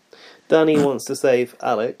 Danny wants to save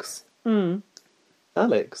Alex.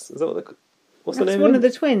 Alex? Is that what what's the That's name one of of him?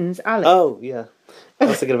 the twins, Alex. Oh, yeah. I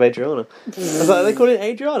was thinking of Adriana. I was like, they call it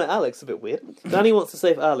Adriana. Alex, a bit weird. Danny wants to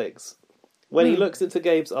save Alex. When he looks into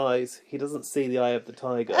Gabe's eyes, he doesn't see the eye of the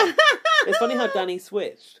tiger. It's funny how Danny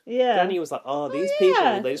switched. Yeah. Danny was like, these people,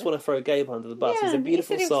 yeah. they just want to throw Gabe under the bus. He's a he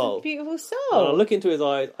beautiful said it was soul. a beautiful When I soul. look into his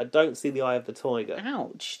eyes, I don't see the eye of the tiger.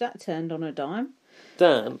 Ouch, that turned on a dime.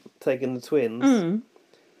 Dan, taking the twins,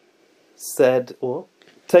 said, what?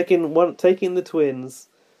 Taking the twins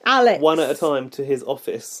Alex. one at a time to his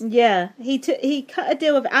office. Yeah, he cut a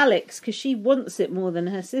deal with Alex because she wants it more than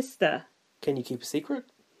her sister. Can you keep a secret?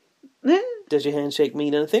 Does your handshake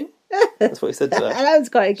mean anything? That's what he said to her. That was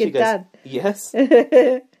quite a She good goes, dad. yes.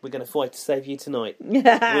 We're going to fight to save you tonight. We're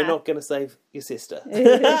not going to save your sister. And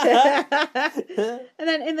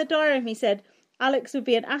then in the diary room he said, Alex would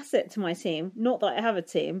be an asset to my team. Not that I have a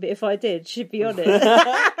team, but if I did, she'd be on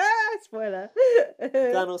it. Spoiler.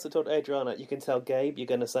 Dan also told Adriana, you can tell Gabe you're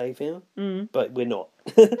going to save him, but we're not.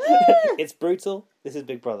 It's brutal. This is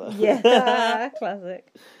Big Brother. Yeah,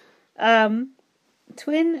 classic.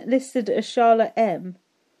 Twin listed as Charlotte M.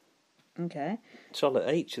 Okay. Charlotte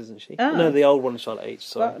H, isn't she? Oh. No, the old one is Charlotte H,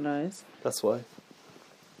 sorry. Fuck knows. That's why.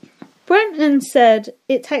 Brenton said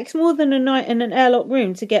it takes more than a night in an airlock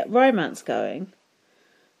room to get romance going.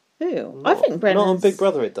 Ooh, I think Brenton's... Not on Big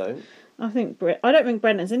Brother it don't. I don't think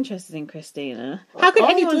Brenton's interested in Christina. How could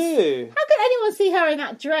I anyone? do. How could anyone see her in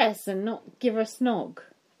that dress and not give her a snog?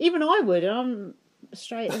 Even I would. And I'm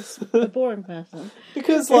straight as a boring person.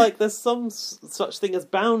 Because, there's some such thing as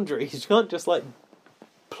boundaries. You can't just,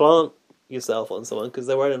 plant yourself on someone because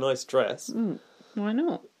they're wearing a nice dress. Why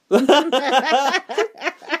not? I'm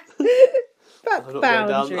Fuck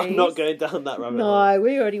boundaries. I'm not going down that rabbit hole. No,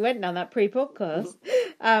 we already went down that pre-podcast.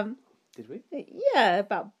 Did we? Yeah,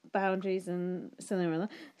 about boundaries and something or other.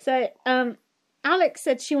 So, Alex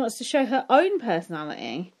said she wants to show her own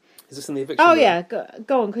personality. Is this in the eviction Oh, room? yeah,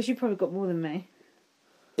 go on, because you probably got more than me.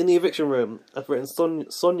 In the eviction room, I've written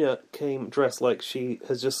Sonia came dressed like she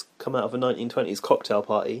has just come out of a 1920s cocktail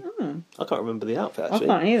party. I can't remember the outfit, actually.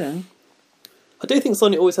 I can't either. I do think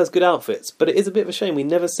Sonia always has good outfits, but it is a bit of a shame we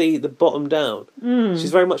never see the bottom down. She's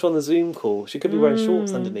very much on the Zoom call. She could be wearing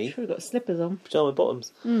shorts underneath. Should have got slippers on. Pyjama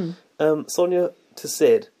bottoms. Sonia to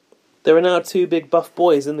Sid. There are now 2 big buff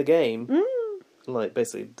boys in the game. Like,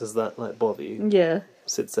 basically, does that, like, bother you? Yeah.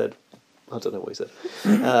 Sid said, I don't know what he said.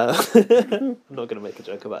 I'm not going to make a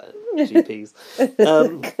joke about it. GPs.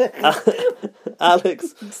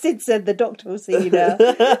 Alex. Sid said the doctor will see you now.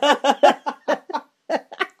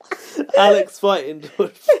 Alex fighting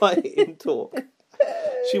talk.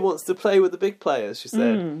 She wants to play with the big players, she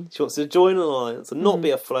said. She wants to join an alliance and not be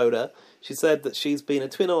a floater. She said that she's been a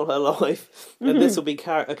twin all her life and this will be a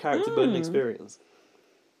character building experience.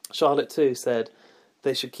 Charlotte too said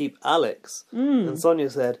they should keep Alex. And Sonia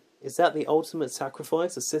said, is that the ultimate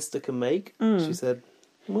sacrifice a sister can make? She said,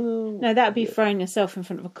 well... No, that would be throwing yourself in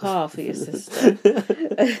front of a car for your sister.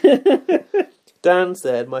 Dan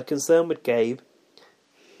said, my concern with Gabe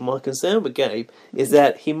is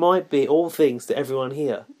that he might be all things to everyone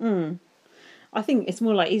here. I think it's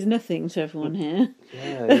more like he's nothing to everyone here.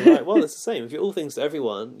 Yeah, you're right. Well, it's the same. If you're all things to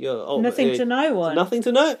everyone, you're nothing to no one. Nothing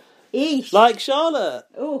to no... Eesh. Like Charlotte.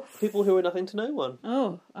 Oof. People who are nothing to no one.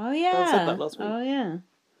 Oh yeah. I said that last week. Oh yeah.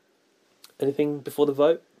 Anything before the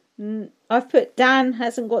vote? I've put Dan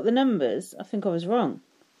hasn't got the numbers. I think I was wrong.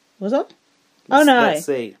 Was I? Oh no. Let's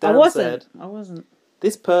see. Dan I wasn't. said, I wasn't.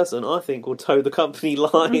 this person, I think, will toe the company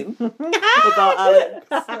line about Alex.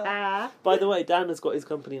 By the way, Dan has got his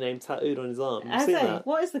company name tattooed on his arm. You've seen that?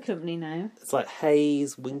 What is the company name? It's like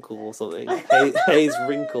Hayes Winkle or something. Hayes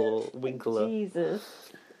Winkler. Jesus.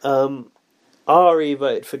 Ari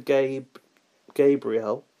voted for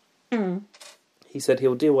Gabriel. He said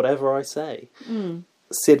he'll do whatever I say.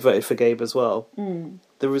 Sid voted for Gabe as well.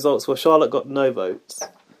 The results were Charlotte got no votes,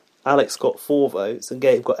 Alex got 4 votes, and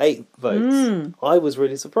Gabe got 8 votes. I was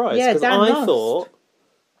really surprised because I thought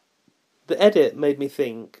the edit made me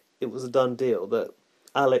think it was a done deal that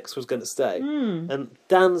Alex was going to stay. And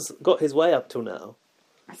Dan's got his way up till now.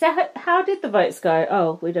 So how did the votes go?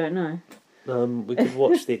 Oh, we don't know. We could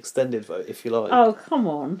watch the extended vote if you like. Oh, come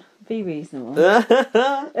on. Be reasonable.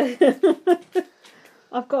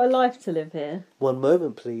 I've got a life to live here. One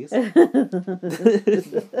moment, please. Do you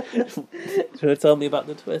want to tell me about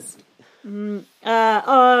the twist?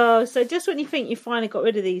 So just when you think you finally got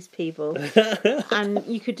rid of these people and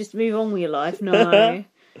you could just move on with your life, no.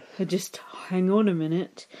 Just hang on a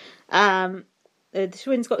minute. The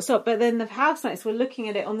twins got stopped, but then the housemates were looking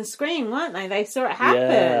at it on the screen, weren't they? They saw it happen.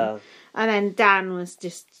 Yeah. And then Dan was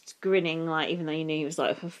just grinning, like, even though you knew he was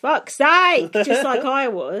like, for fuck's sake, just like I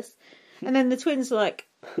was. And then the twins were like,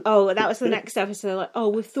 oh, that was the next episode, like, oh,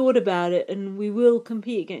 we've thought about it and we will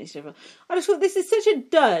compete against each other. I just thought this is such a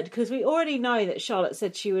dud, because we already know that Charlotte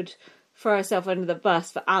said she would throw herself under the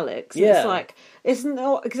bus for Alex. And it's like, it's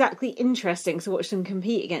not exactly interesting to watch them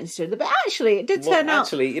compete against each other. But actually, it did turn out...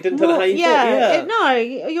 Actually, it didn't turn out how you thought, no,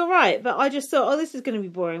 you're right. But I just thought, oh, this is going to be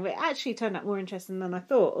boring. But it actually turned out more interesting than I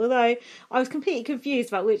thought. Although, I was completely confused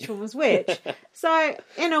about which one was which. So,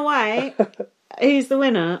 in a way, who's the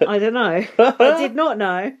winner? I don't know. I did not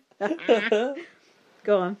know.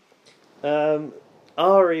 Go on.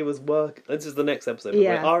 Ari was working... This is the next episode.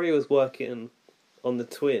 Yeah. Ari was working on the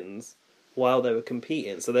twins while they were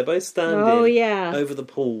competing. So they're both standing over the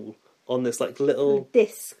pool on this like little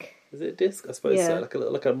disc. Is it a disc? I suppose so. Like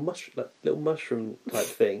a little mushroom type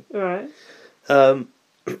thing. Right.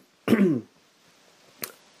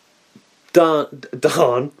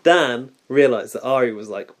 Dan realised that Ari was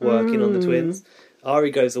like working on the twins.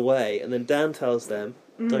 Ari goes away, and then Dan tells them,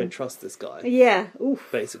 "Don't trust this guy." Yeah. Oof.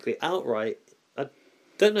 Basically, outright. I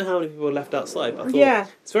don't know how many people were left outside, but I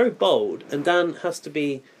thought it's very bold, and Dan has to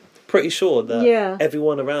be pretty sure that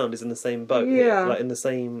everyone around is in the same boat, like in the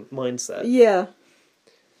same mindset. Yeah.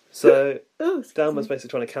 So Dan was basically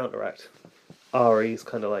trying to counteract Ari's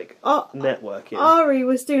kind of like networking. Ari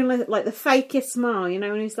was doing like the fakest smile, you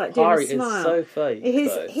know, when he's like doing Ari a smile. Is so fake.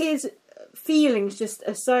 His feelings just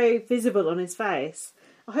are so visible on his face.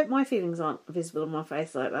 I hope my feelings aren't visible on my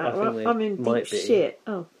face like that. I'm in deep shit.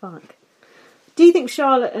 Oh fuck. Do you think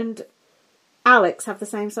Charlotte and Alex have the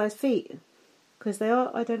same size feet? Because they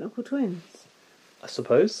are identical twins. I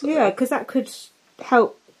suppose so. Yeah, because that could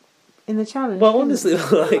help in the challenge. Well, honestly,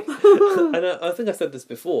 like, I think I said this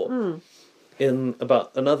before in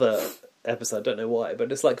about another episode. I don't know why,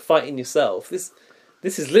 but it's like fighting yourself.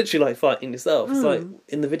 This is literally like fighting yourself. It's like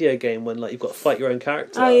in the video game when like you've got to fight your own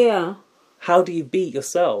character. Oh, yeah. How do you beat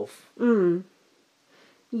yourself? You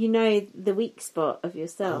know the weak spot of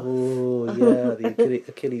yourself. Oh, yeah, the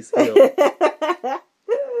Achilles heel.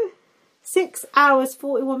 6 hours,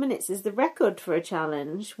 41 minutes is the record for a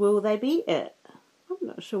challenge. Will they beat it? I'm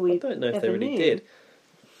not sure I don't know if they really did.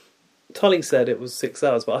 Tully said it was 6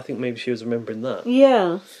 hours, but I think maybe she was remembering that.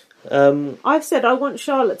 Yeah. I've said I want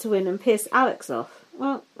Charlotte to win and piss Alex off.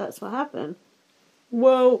 Well, that's what happened.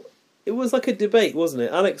 Well, it was like a debate, wasn't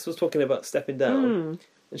it? Alex was talking about stepping down,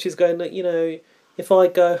 and she's going, like, you know, if I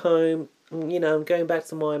go home, you know, I'm going back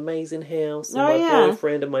to my amazing house and my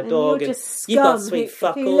boyfriend and my dog, and you've got sweet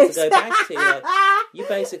fuck all to go back to. Like, you're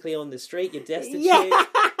basically on the street, you're destitute. Yeah.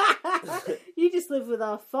 You just live with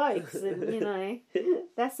our folks, and, you know,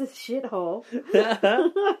 that's a shithole. It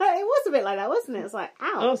was a bit like that, wasn't it? It's like,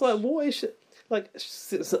 ouch. I was like, what is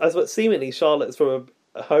seemingly Charlotte's from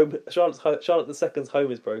a home. Charlotte II's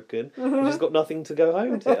home is broken. And she's got nothing to go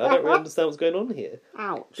home to. I don't really understand what's going on here.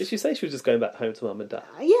 Ouch. Did she say she was just going back home to mum and dad?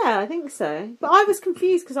 Yeah, I think so. But I was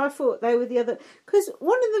confused because I thought they were the other. Because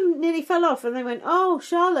one of them nearly fell off, and they went, "Oh,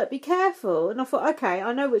 Charlotte, be careful." And I thought, okay,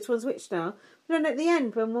 I know which one's which now. But then at the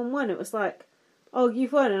end, when one won, it was like, "Oh,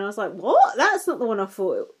 you've won," and I was like, "What? That's not the one I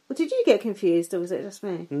thought." Did you get confused, or was it just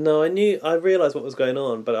me? No, I realised what was going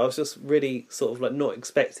on, but I was just really sort of like not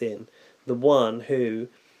expecting the one who,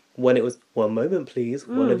 when it was, "One moment please,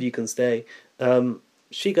 one of you can stay,"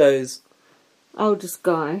 she goes, Oldest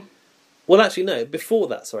guy. Well, actually no, before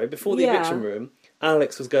that, before the eviction room,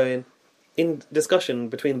 Alex was going, in discussion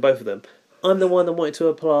between both of them, "I'm the one that wanted to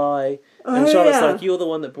apply," and Charlotte's like, "You're the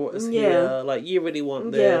one that brought us here, like, you really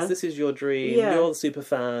want this, this is your dream, you're the super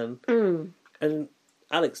fan." And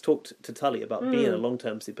Alex talked to Tully about being a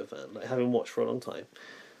long-term super fan, like having watched for a long time.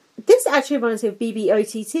 This actually reminds me of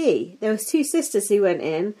BBOTT. There was two sisters who went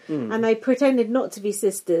in, and they pretended not to be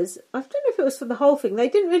sisters. I don't know if it was for the whole thing. They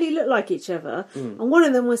didn't really look like each other, and one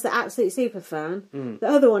of them was the absolute super fan. The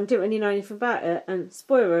other one didn't really know anything about it, and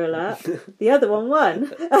spoiler alert, the other one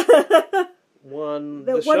won. Won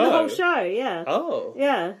the whole show, yeah. Oh.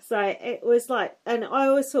 Yeah, so it was like, and I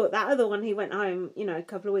always thought that other one who went home, you know, a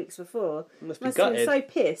couple of weeks before, must have gutted. been so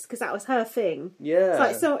pissed because that was her thing.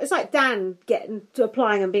 Yeah. It's like Dan getting to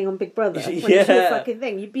applying and being on Big Brother. When it's your fucking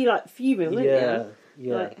thing. You'd be like fuming, wouldn't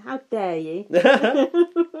you? Yeah. Like, how dare you?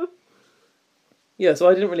 Yeah, so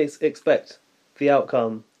I didn't really expect the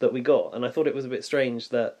outcome that we got, and I thought it was a bit strange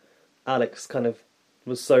that Alex kind of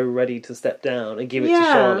was so ready to step down and give it to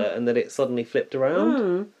Charlotte, and that it suddenly flipped around.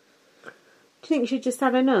 Do you think she just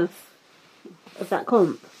had enough of that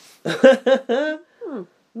comp? No,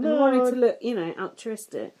 wanted to look, you know,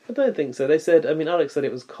 altruistic. I don't think so. They said, I mean, Alex said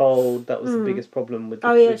it was cold. That was the biggest problem with the,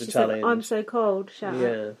 with the she challenge. Said, "I'm so cold." Shout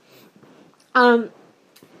yeah. out.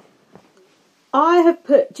 I have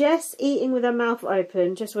put Jess eating with her mouth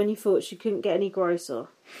open just when you thought she couldn't get any grosser.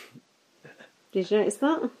 Did you notice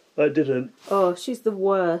that? I didn't. Oh, she's the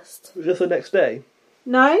worst. Was this the next day?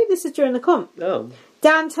 No, this is during the comp. Oh.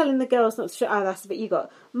 Dan telling the girls not to show... Oh, that's the bit you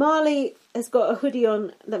got. Marley has got a hoodie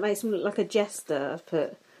on that makes him look like a jester, I've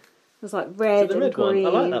put. It was like red the and red green.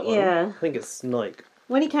 One? I like that one. Yeah. I think it's Nike.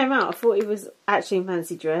 When he came out, I thought he was actually in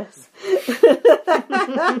fancy dress.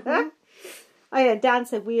 Oh yeah, Dan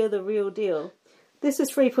said, "We are the real deal." This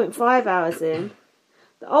was 3.5 hours in.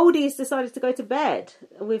 The oldies decided to go to bed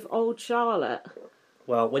with old Charlotte.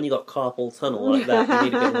 Well, when you got carpal tunnel like that,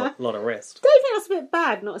 you need to get a lot of rest. Don't you think that's a bit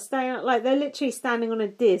bad, not staying out? Like, they're literally standing on a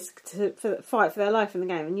disc to fight for their life in the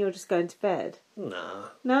game, and you're just going to bed. Nah.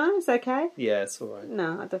 No, it's okay? Yeah, it's alright.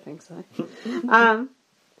 No, I don't think so.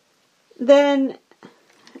 Then,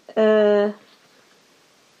 I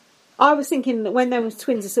was thinking that when there was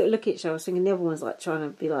twins that sort of look at each other, I was thinking the other one's like trying to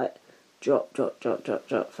be like, drop, throw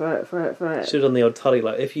it. Should have done the old Tully,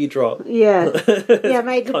 like, if you drop. Yeah. Yeah,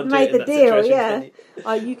 made the deal, yeah. You?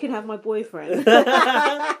 Oh, you can have my boyfriend.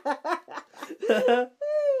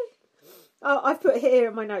 Oh, I've put here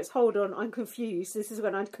in my notes, hold on, I'm confused. This is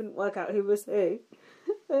when I couldn't work out who was who.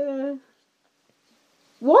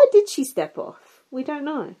 Why did she step off? We don't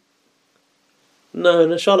know.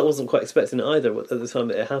 No, Charlotte wasn't quite expecting it either at the time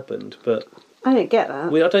that it happened, but... I didn't get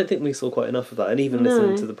that. I don't think we saw quite enough of that, and even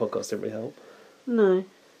listening to the podcast didn't really help. No.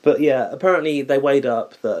 But yeah, apparently they weighed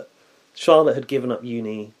up that Charlotte had given up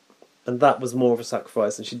uni, and that was more of a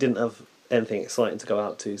sacrifice, and she didn't have anything exciting to go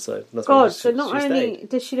out to, so that's why so not only stayed.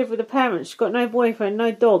 does she live with her parents, she's got no boyfriend,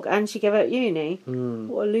 no dog, and she gave up uni.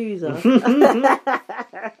 What a loser.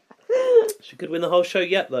 She could win the whole show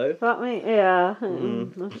yet, though. Fuck me, yeah.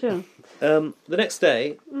 Not sure. The next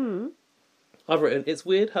day, I've written, it's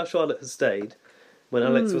weird how Charlotte has stayed, When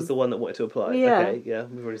Alex was the one that wanted to apply. Yeah. Okay, yeah,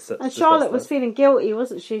 we've already said. And Charlotte was feeling guilty,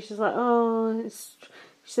 wasn't she? She's like, oh, she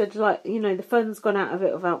said, like, the fun's gone out of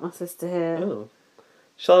it without my sister here. Oh.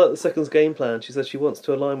 Charlotte II's game plan. She said she wants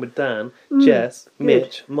to align with Dan, Jess, good.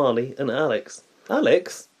 Mitch, Marley, and Alex.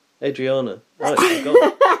 Alex? Adriana. Right, she's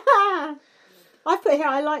gone. I put here,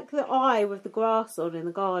 I like the eye with the grass on in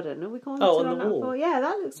the garden. Are we commenting on on the that wall. before? Yeah,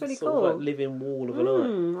 that looks really Sort cool. of like living wall of an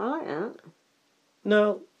eye. I like that.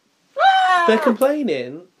 Now, they're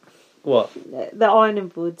complaining. What? The ironing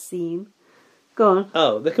board scene. Go on.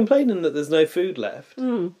 Oh, they're complaining that there's no food left.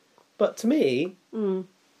 But to me,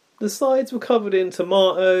 the sides were covered in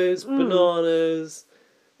tomatoes, bananas,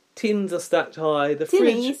 tins are stacked high, the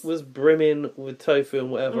fridge was brimming with tofu and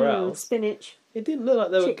whatever else. Spinach. It didn't look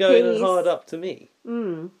like they were going as hard up to me.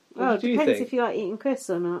 Well, it depends if you like eating crisps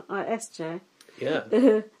or not, like SJ. Yeah.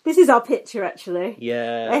 This is our picture, actually.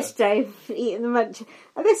 Yeah. SJ eating the munch.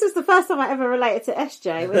 And this was the first time I ever related to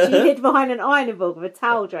SJ, when she hid behind an ironing board with a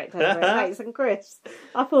towel draped over it, like some crisps.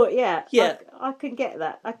 I thought, yeah. I can get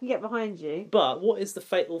that. I can get behind you. But what is the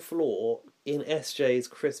fatal flaw in SJ's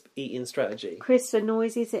crisp eating strategy? Crisps are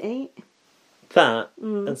noisy to eat. That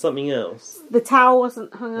and something else. The towel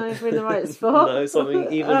wasn't hung over in the right spot. No, something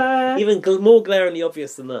even more glaringly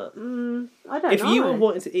obvious than that. I don't know. If you were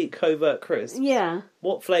wanting to eat covert crisps, yeah,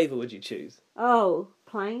 what flavour would you choose? Oh,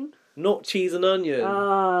 plain. Not cheese and onion.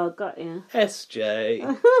 Oh, got you.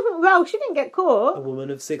 SJ. Well, she didn't get caught. A woman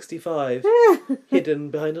of 65,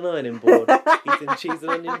 hidden behind an ironing board, eating cheese and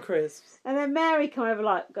onion crisps. And then Mary come over,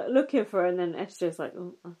 like, looking for her, and then SJ's like,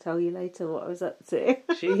 oh, I'll tell you later what I was up to.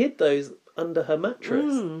 She hid those under her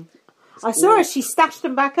mattress. I saw her, she stashed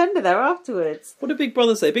them back under there afterwards. What did Big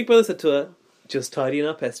Brother say? Big Brother said to her, just tidying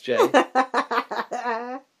up, SJ.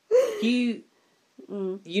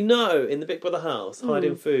 You know, in the Big Brother house,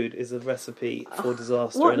 hiding food is a recipe for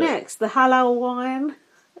disaster. What next? The halal wine?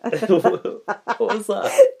 What was that?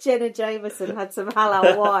 Jenna Jameson had some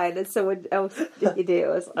halal wine, and someone else did it.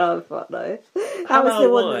 Was fuck no. That was the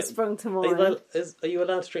one that sprung to mind. Are you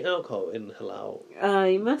allowed to drink alcohol in halal?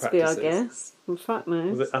 You must practices? be, I guess. Well, fuck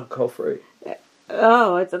knows. Was it alcohol free?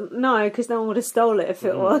 Oh, I don't know, because no one would have stole it if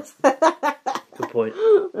it was. Good point.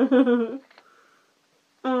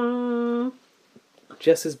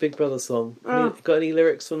 Jess's Big Brother song. Got any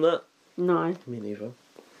lyrics from that? No. Me neither.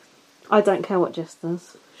 I don't care what Jess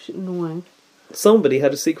does. She's annoying. Somebody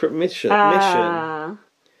had a secret mission. Jess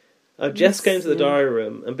came to the diary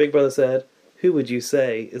room and Big Brother said, who would you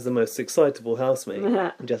say is the most excitable housemate?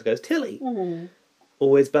 And Jess goes, Tilly.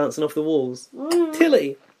 Always bouncing off the walls.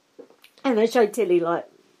 Tilly. And they showed Tilly, like,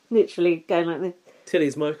 literally going like this.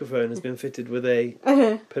 Tilly's microphone has been fitted with a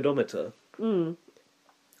pedometer.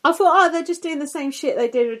 I thought, they're just doing the same shit they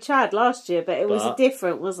did with Chad last year, but it was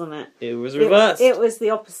different, wasn't it? It was reversed. It was the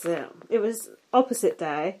opposite. It was opposite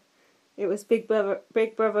day. It was Big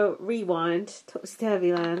Brother Rewind, Topsy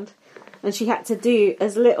Turvy Land, and she had to do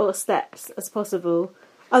as little steps as possible.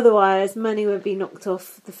 Otherwise, money would be knocked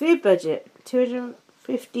off the food budget.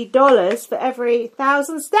 $250 for every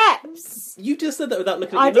 1,000 steps. You just said that without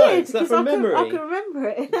looking at your notes. Is that from memory? I can remember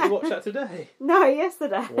it. Did you watch that today? No,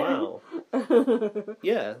 yesterday. Wow.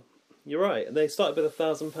 Yeah, you're right. And they started with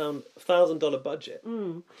 $1,000 budget.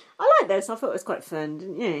 I like this. I thought it was quite fun,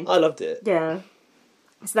 didn't you? I loved it. Yeah.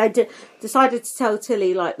 So they decided to tell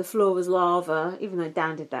Tilly, like, the floor was lava, even though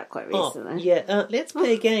Dan did that quite recently. Let's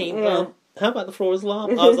play a game. Yeah. How about the floor is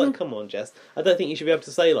lava? I was like, come on, Jess. I don't think you should be able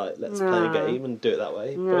to say, like, let's play a game and do it that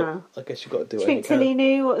way. No. But I guess you've got to do it. Do you think Tilly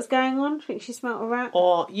knew what was going on? Do you think she smelt a rat?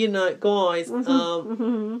 Oh, guys,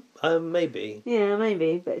 maybe. Yeah,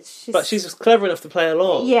 maybe. But she's just clever enough to play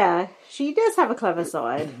along. Yeah, she does have a clever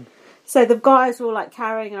side. So the guys were, like,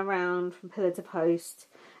 carrying her around from pillar to post.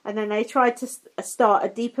 And then they tried to start a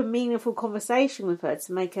deep and meaningful conversation with her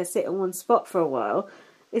to make her sit in one spot for a while.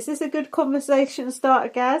 Is this a good conversation starter,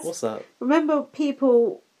 Gaz? What's that? Remember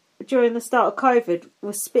people during the start of COVID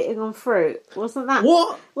were spitting on fruit? Wasn't that...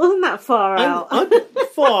 What? Wasn't that far out?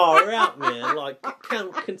 Far out, man. Like,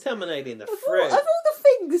 contaminating the fruit. Of all the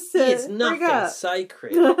things to It's nothing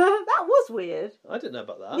sacred. That was weird. I didn't know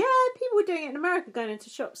about that. Yeah, people were doing it in America, going into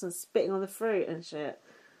shops and spitting on the fruit and shit.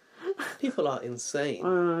 People are insane.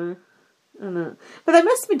 I know. But they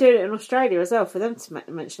must have been doing it in Australia as well for them to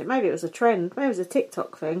mention it. Maybe it was a trend. Maybe it was a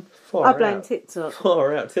TikTok thing. I blame TikTok.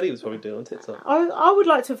 Far out. Tilly was probably doing it on TikTok. I would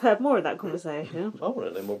like to have heard more of that conversation. I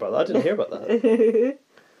want to know more about that. I didn't hear about that.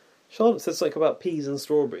 Charlotte said something about peas and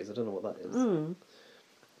strawberries. I don't know what that is.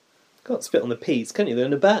 Can't spit on the peas, can you? They're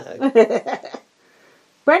in a bag.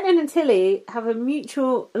 Brenton and Tilly have a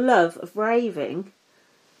mutual love of raving.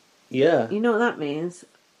 Yeah. You know what that means?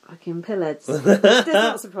 Fucking pillars. Which does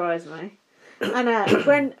not surprise me.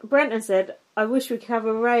 And Brenton said, "I wish we could have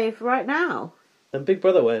a rave right now." And Big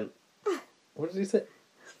Brother went, what did he say?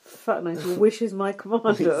 Fuck knows, your wish is my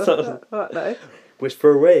commander. Fuck no. Wish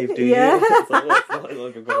for a rave, do Yeah. you? It's like Big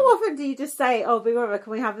Brother. How often do you just say, "Oh, Big Brother,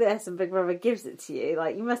 can we have this?" and Big Brother gives it to you?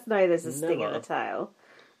 Like, you must know there's a sting in Never. the tail.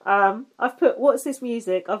 I've put, "What's this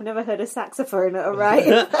music? I've never heard a saxophone at a rave."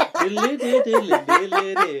 It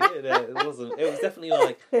wasn't. It was definitely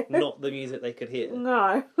like not the music they could hear.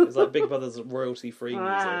 No. It was like Big Brother's royalty-free music.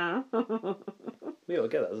 Wow. We ought to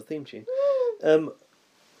get that as a theme tune.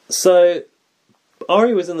 So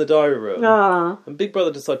Ari was in the diary room, and Big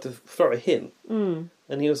Brother decided to throw a hint, and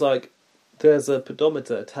he was like, "There's a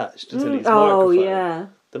pedometer attached to Tilly's microphone. Oh, yeah.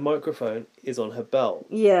 The microphone is on her belt."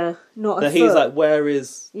 Yeah, not a Now foot. he's like, "Where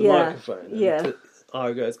is the Yeah, microphone?" And yeah.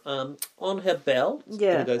 Ari goes, "On her belt."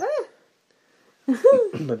 Yeah. And he goes,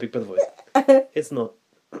 my Big Brother voice. It's not.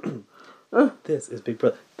 This is Big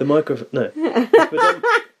Brother. The microphone. No.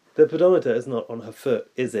 The pedometer is not on her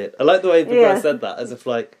foot, is it? I like the way Big Brother said that, as if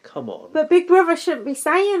like, come on. But Big Brother shouldn't be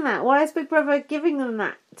saying that. Why is Big Brother giving them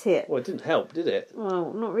that tip? Well, it didn't help, did it?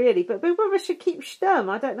 Well, not really. But Big Brother should keep stum.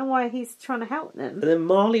 I don't know why he's trying to help them. And then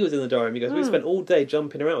Marley was in the diary room. He goes, "We spent all day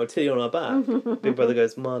jumping around with Tilly on our back." Big Brother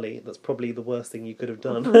goes, "Marley, that's probably the worst thing you could have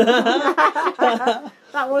done." That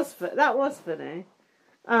was funny.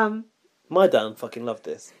 My Dan fucking loved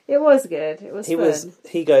this. It was good. It was fun.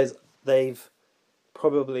 He goes, "They've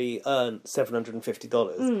probably earned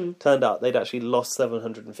 $750. Turned out they'd actually lost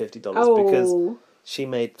 $750 because she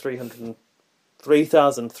made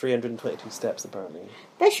 3,322 steps, apparently.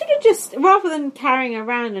 They should have just, rather than carrying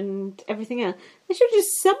around and everything else, they should have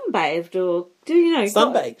just sunbathed or,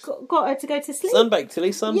 Sunbaked. got her to go to sleep. Sunbake, Tilly,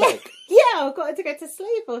 sunbake. Yeah, or got her to go to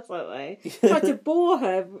sleep or something. Tried to bore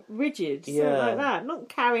her rigid, something like that. Not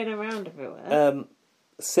carrying around everywhere.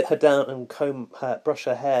 Sit her down and brush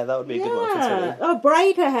her hair. That would be a good one for Tilly. Oh,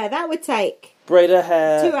 braid her hair. That would take Braid her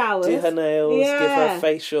hair. 2 hours. Do her nails. Yeah. Give her a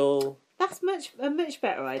facial. That's a much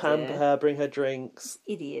better idea. Pamper her. Bring her drinks.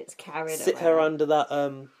 Idiots carried Sit around. her under that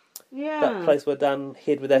that place where Dan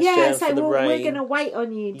hid with SJ Yeah, for the rain. We're going to wait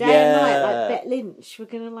on you day and night, like Bet Lynch. We're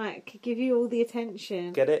going to give you all the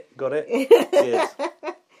attention. Get it? Got it? Yes.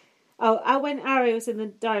 Oh, when Ari was in the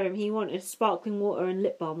diary room, he wanted sparkling water and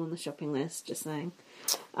lip balm on the shopping list, just saying.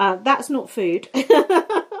 That's not food.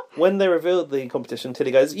 When they revealed the competition, Tilly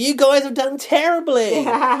goes, "You guys have done terribly!"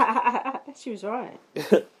 She was right.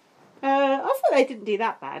 I thought they didn't do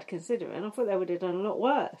that bad, considering. I thought they would have done a lot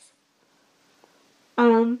worse.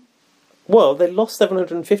 Well, they lost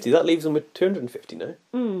 $750. That leaves them with $250 now.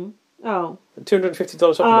 Oh.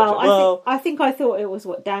 $250 shopping budget. I think I thought it was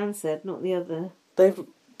what Dan said, not the other. They've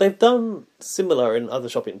done similar in other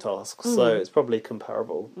shopping tasks, so it's probably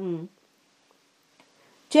comparable.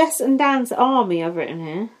 Jess and Dan's army, I've written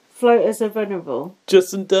here. Floaters are vulnerable.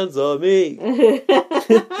 Jess and Dan's army.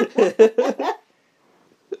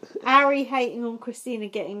 Ari hating on Christina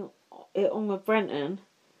getting it on with Brenton,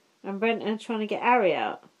 and Brenton trying to get Ari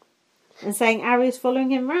out, and saying Ari's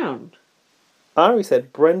following him round. Ari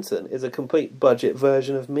said Brenton is a complete budget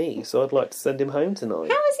version of me, so I'd like to send him home tonight.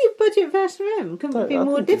 How is he a budget version of him? Couldn't be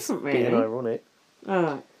more different, really. Being ironic.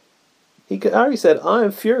 Oh. Ari said, "I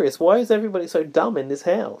am furious. Why is everybody so dumb in this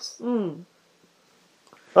house?"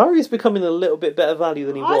 Ari's becoming a little bit better value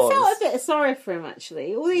than he was. I felt a bit sorry for him,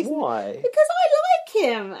 actually. Why? Because I like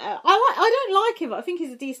him. I don't like him, but I think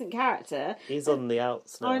he's a decent character. He's on the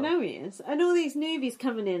outs now. I know he is. And all these newbies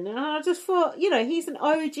coming in, and I just thought, he's an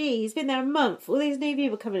OG. He's been there a month. All these new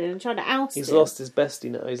people coming in and trying to oust him. He's lost his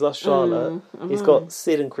bestie now. He's lost Charlotte. He's got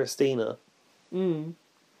Sid and Christina.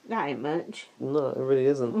 That ain't much. No, it really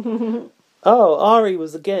isn't. Oh, Ari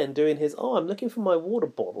was again doing his, I'm looking for my water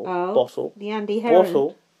bottle. The Andy Heron.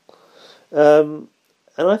 Bottle.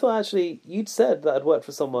 And I thought, actually, you'd said that had worked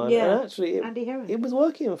for someone. Yeah, and actually, Andy Heron. It was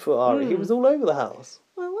working for Ari. He was all over the house.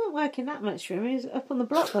 Well, it weren't working that much for him. He was up on the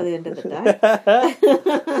block by the end of the day.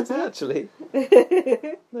 Was he actually?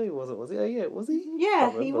 No, he wasn't, was he? Oh, yeah, was he?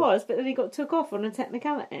 Yeah, he was, but then he got took off on a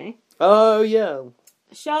technicality. Oh, yeah.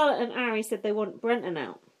 Charlotte and Ari said they want Brenton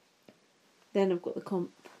out. Then I've got the comp.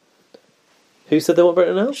 Who said they want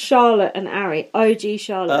Brenton out? Charlotte and Ari. OG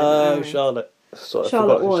Charlotte and Ari. Charlotte. Sorry,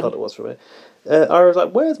 Charlotte I forgot who won. Charlotte was for me. Ari was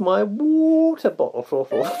like, "Where's my water bottle?"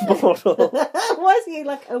 Why is he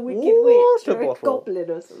like a wicked witch or a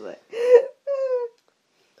goblin or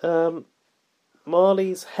something?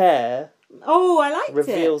 Marley's hair Oh, I liked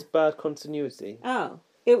reveals it. bad continuity. Oh.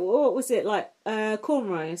 What was it, like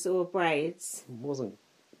cornrows or braids? It wasn't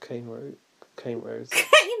cane rose. Cane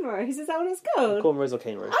rose, is that what it's called? Cornrows or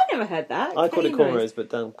cane rose? I never heard that. I called it cornrows, but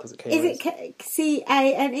Dan because it cane Is rose. it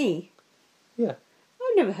Cane? Yeah.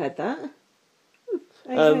 I've never heard that.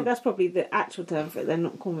 Okay, that's probably the actual term for it. They're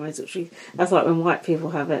not cornrows. That's like when white people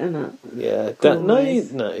have it, isn't it? Yeah.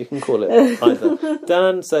 Cornrows. No, you can call it either.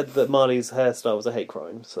 Dan said that Marley's hairstyle was a hate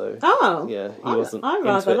crime, so yeah, he wasn't. I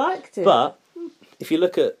rather liked it. But if you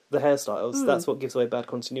look at the hairstyles, that's what gives away bad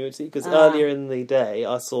continuity. Because earlier in the day,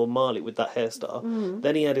 I saw Marley with that hairstyle.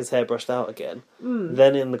 Then he had his hair brushed out again.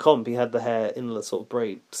 Then in the comp, he had the hair in the sort of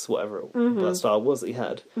braids, whatever that style was that he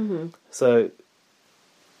had. So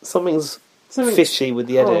something's fishy with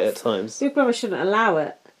the edit at times. Big Brother shouldn't allow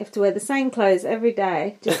it. You have to wear the same clothes every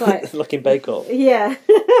day, just like like in Bake Off. Yeah,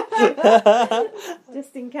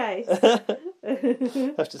 just in case.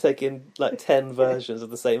 Have to take in like 10 versions of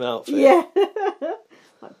the same outfit. Yeah,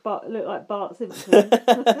 look like Bart Simpson.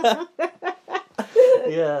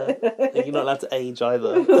 Yeah, you're not allowed to age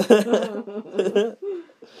either.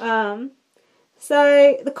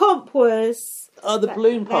 So the comp was the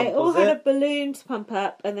balloon pump. They all had a balloon to pump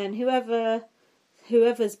up, and then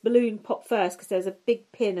whoever's balloon popped first, because there's a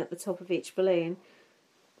big pin at the top of each balloon,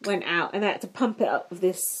 went out, and they had to pump it up with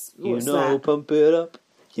this. Pump it up.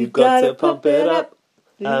 You've got to pump it up.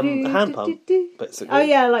 Hand pump, basically. Oh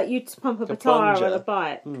yeah, like you pump up a tire plunger on a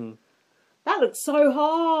bike. That looked so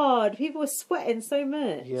hard. People were sweating so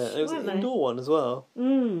much. Yeah, it was an indoor one as well.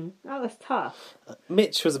 That was tough.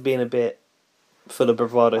 Mitch was being a bit full of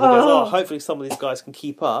bravado. He goes, hopefully some of these guys can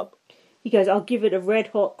keep up. He goes, I'll give it a red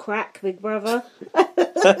hot crack, Big Brother. Ew.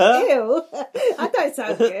 That don't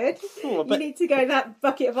sound good. You need to go that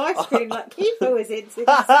bucket of ice cream like Kiefer was into to sort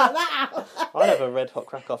that out. I'd have a red hot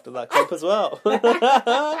crack after that comp as well.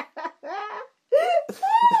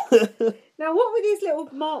 Now, what were these little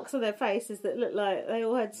marks on their faces that looked like they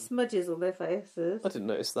all had smudges on their faces? I didn't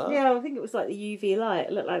notice that. Yeah, I think it was like the UV light.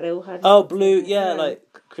 It looked like they all had... Oh, blue. Yeah, like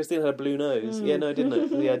Christine had a blue nose. Yeah, no, I did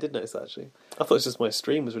notice. Yeah, I did notice that, actually. I thought it was just my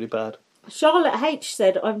stream was really bad. Charlotte H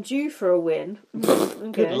said, I'm due for a win.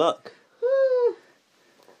 Good luck.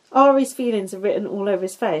 Ari's feelings are written all over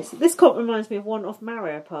his face. This comp reminds me of one off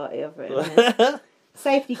Mario Party I've written here.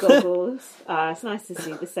 Safety goggles. It's nice to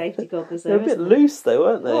see the safety goggles there. They're a bit loose though,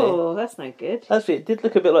 weren't they? Oh, that's no good. Actually, it did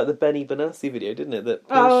look a bit like the Benny Benassi video, didn't it? That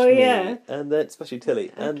yeah. And then, especially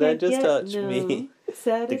Tilly. And then just touch me.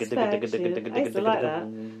 Satisfaction. I used to like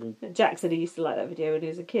that. Jackson used to like that video when he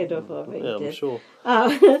was a kid. I thought he did. I'm sure.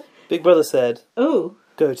 Big Brother said, "Oh,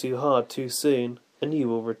 go too hard too soon, and you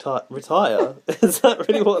will retire." Is that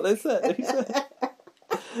really what they said?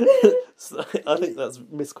 I think that's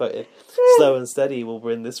misquoted. Slow and steady will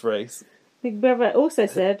win this race. Big Brother also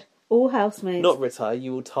said, all housemates... Not retire,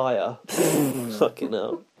 you will tire. Fucking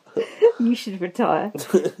hell. You should retire.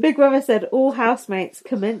 Big Brother said, all housemates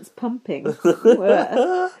commence pumping.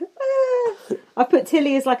 I put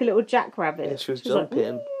Tilly as like a little jackrabbit. Yeah, she was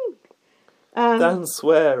jumping. Like, Dan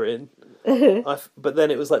swearing. But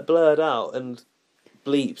then it was like blurred out and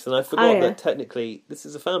bleeps, and I forgot that technically this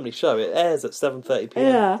is a family show. It airs at 7:30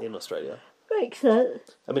 p.m. in Australia. Makes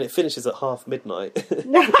sense. I mean, it finishes at midnight.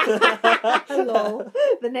 Lol.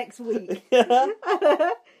 The next week.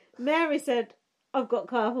 Mary said, I've got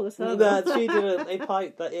carpal tunnel. No, she didn't. They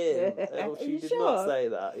piped that in. She did sure? not say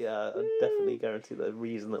that. Yeah, I definitely guarantee the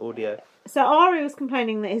reason the audio. So Ari was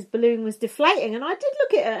complaining that his balloon was deflating, and I did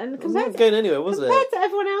look at it, and it wasn't going anywhere, was it? Compared to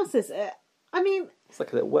everyone else's, I mean... It's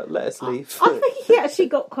like a little wet lettuce leaf. I think he actually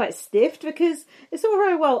got quite stiffed, because it's all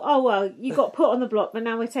very well, you got put on the block, but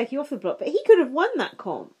now we're taking you off the block. But he could have won that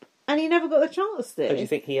comp, and he never got the chance to. Oh, do you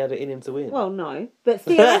think he had it in him to win? Well, no. But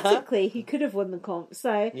theoretically, he could have won the comp.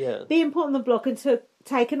 So being put on the block and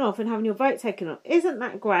taken off and having your vote taken off, isn't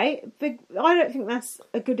that great? I don't think that's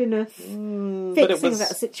a good enough fixing of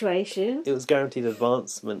that situation. It was guaranteed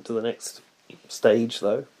advancement to the next stage,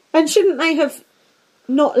 though. And shouldn't they have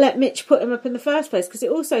not let Mitch put him up in the first place? Because it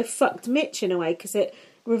also fucked Mitch in a way, because it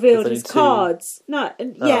revealed his cards. No,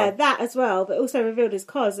 and that as well, but also revealed his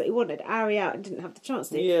cards that he wanted Ari out and didn't have the chance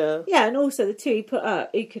to. Yeah. Yeah, and also the two he put up,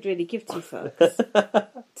 he could really give two fucks.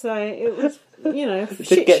 So it was, We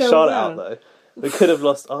did get Charlotte out, though. We could have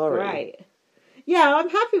lost Ari. Right. Yeah, I'm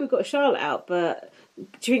happy we got Charlotte out, but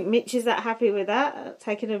do you think Mitch is that happy with that?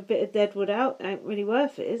 Taking a bit of Deadwood out ain't really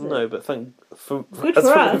worth it, is it? No, but good from for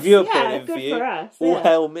us. a viewer point of good view, for us. all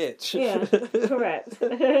hail Mitch. Yeah, correct.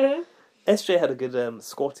 SJ had a good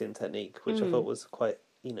squatting technique, which I thought was quite,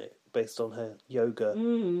 based on her yoga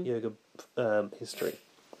history.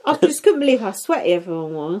 I just couldn't believe how sweaty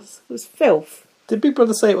everyone was. It was filth. Did Big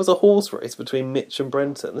Brother say it was a horse race between Mitch and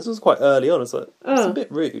Brenton? This was quite early on. It's like it's a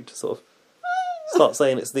bit rude to sort of start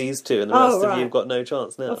saying it's these two, and the rest of you have got no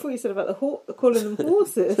chance now. I thought you said about calling them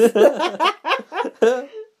horses.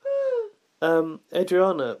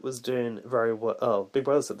 Adriana was doing very well. Oh, Big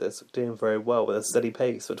Brother said this, doing very well with a steady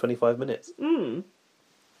pace for 25 minutes.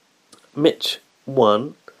 Mitch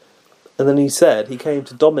won, and then he said he came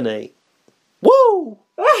to dominate. Woo!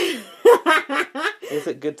 Is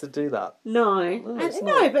it good to do that? No. It's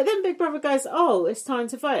No, not. but then Big Brother goes, oh, it's time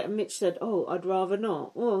to vote. And Mitch said, oh, I'd rather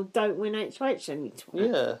not. Well, don't win HH then, you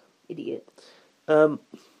twat. Yeah. Idiot.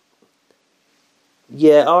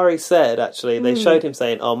 Yeah, Ari said, actually, they showed him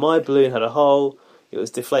saying, oh, my balloon had a hole. It was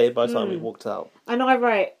deflated by the time he walked out. And I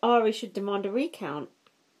wrote, Ari should demand a recount.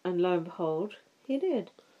 And lo and behold, he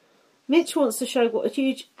did. Mitch wants to show what a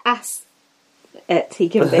huge ass he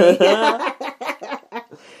can be.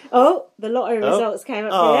 Oh, the lottery results came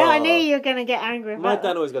up. Oh. Yeah, I knew you were going to get angry about My that.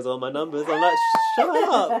 dad always goes, oh, my numbers. I'm like, shut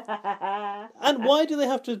up. And why do they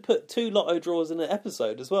have to put 2 lotto draws in an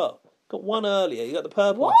episode as well? Got one earlier. You got the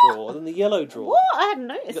purple draw and then the yellow draw. What? I hadn't You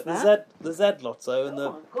noticed got that. the Z lotto and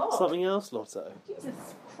Oh my God. the something else lotto. Jesus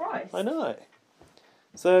Christ. I know.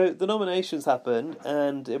 So the nominations happened,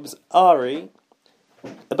 and it was Ari.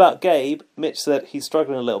 About Gabe, Mitch said he's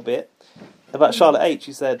struggling a little bit. About Charlotte H,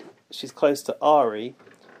 he said she's close to Ari,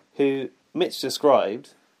 who Mitch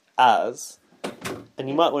described as, and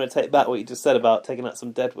you might want to take back what you just said about taking out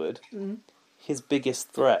some deadwood, his biggest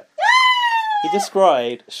threat. He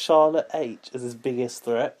described Charlotte H as his biggest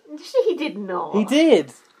threat. He did not. He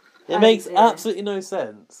did. It Oh, makes dear. absolutely no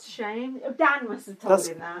sense. Shame. Dan must have told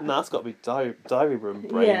him that. That's got to be diary room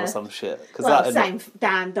brain Yeah. or some shit. Cause Well, that same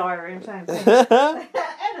Dan diary and same thing.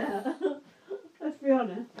 Let's be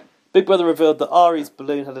honest. Big Brother revealed that Ari's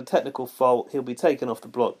balloon had a technical fault. He'll be taken off the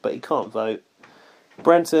block, but he can't vote.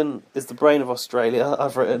 Brenton is the brain of Australia,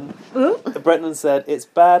 I've written. Ooh. Brenton said it's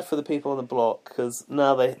bad for the people on the block because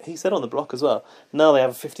now he said on the block as well, now they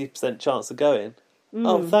have a 50% chance of going.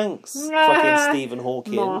 Oh, thanks, fucking Stephen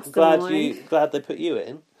Hawking. Mastermind. Glad they put you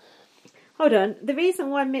in. Hold on. The reason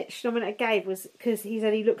why Mitch nominated Gabe was because he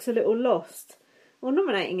said he looks a little lost. Well,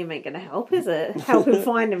 nominating him ain't going to help, is it? Help him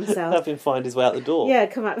find himself. Help him find his way out the door. Yeah,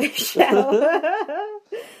 come out of his shell.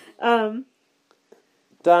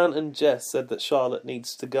 Dan and Jess said that Charlotte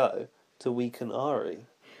needs to go to weaken Ari.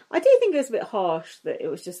 I do think it was a bit harsh that it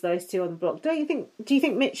was just those 2 on the block. Do you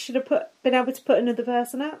think Mitch should have been able to put another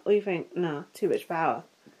person out? Or you think, no, too much power?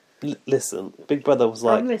 Listen, Big Brother was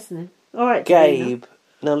like, I'm listening. All right, Gabe.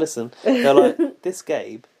 Now listen, they're like, this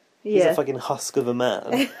Gabe, he's Yeah. a fucking husk of a man.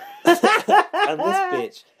 And this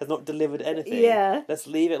bitch has not delivered anything. Yeah. Let's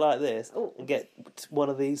leave it like this Ooh. and get one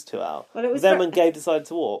of these 2 out. Well, it was then ver- when Gabe decided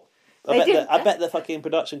to walk, I bet the fucking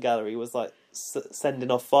production gallery was like sending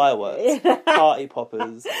off fireworks, party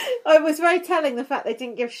poppers. It was very telling the fact they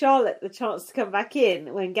didn't give Charlotte the chance to come back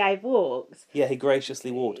in when Gabe walked. Yeah, he graciously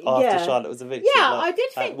walked after Yeah. Charlotte was evicted. Yeah, like, I did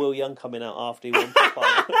think- Will Young coming out after he won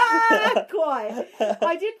Popeye. Quite.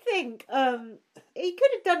 I did think he could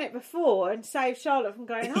have done it before and saved Charlotte from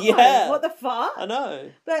going home. Yeah. What the fuck? I know.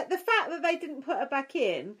 But the fact that they didn't put her back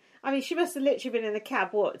in, I mean, she must have literally been in the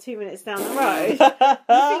cab, 2 minutes down the road.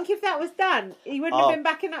 You think if that was done, he wouldn't have been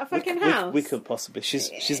back in that fucking house? We couldn't possibly.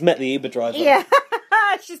 She's met the Uber driver. Yeah.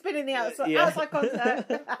 She's been in the outside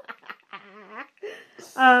contact.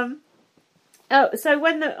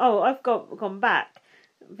 I've gone back.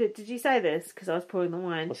 But did you say this? Because I was pouring the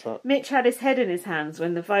wine. What's that? Mitch had his head in his hands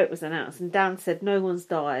when the vote was announced, and Dan said no one's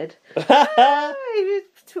died.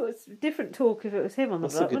 It's different talk if it was him on the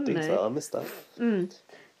That's a block, good wouldn't detail. I missed that. it?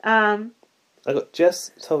 I got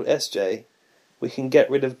Jess told SJ we can get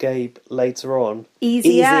rid of Gabe later on.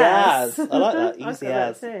 Easy as. I like that. I've Easy got that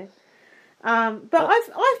as. too. But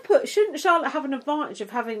I've put, shouldn't Charlotte have an advantage of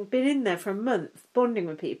having been in there for a month bonding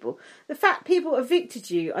with people? The fact people evicted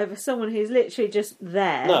you over someone who's literally just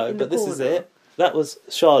there. No, in the but this is corner. it. That was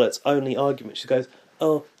Charlotte's only argument. She goes,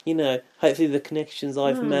 oh, hopefully the connections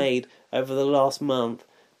I've made over the last month.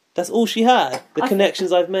 That's all she had. The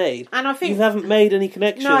connections I've made. And I think you haven't made any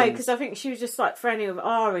connections. no, because I think she was just like friendly with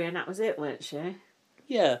Ari, and that was it, weren't she?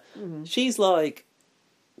 Yeah. She's like,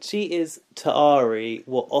 she is to Ari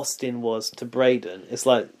what Austin was to Braden. It's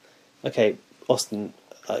like, okay, Austin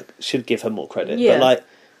should give her more credit, Yeah. but like,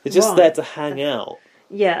 they're just Right. there to hang out.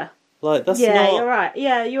 Yeah. Like, that's Yeah, not. you're right.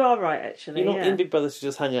 Yeah, you are right. Actually, You're not yeah. in Big Brother to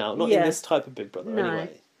just hang out. Not in Yeah. this type of Big Brother, No. anyway.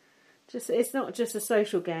 It's not just a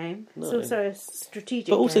social game. It's No. also a strategic.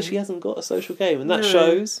 But also, game. she hasn't got a social game, and that No.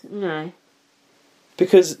 shows No.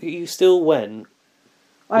 because you still went.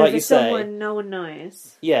 Over Like you say- someone no one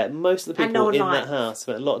knows. Yeah, most of the And people no one in likes. that house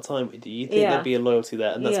spent a lot of time with you. You think Yeah. there'd be a loyalty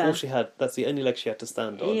there, and that's Yeah. all she had. That's the only leg she had to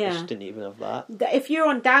stand on. Yeah. And she didn't even have that. If you're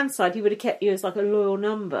on Dan's side, he would have kept you as like a loyal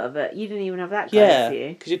number, but you didn't even have that going Yeah, for you.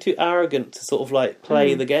 because you're too arrogant to sort of like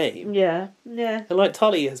play the game. Yeah, yeah. And like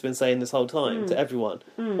Tully has been saying this whole time Mm. to everyone,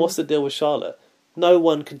 what's the deal with Charlotte? No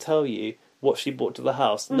one can tell you what she brought to the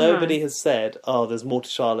house. Nobody has said, "Oh, there's more to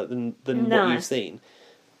Charlotte than No. what you've seen."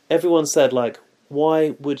 everyone said, like,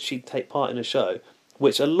 why would she take part in a show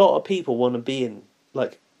which a lot of people want to be in,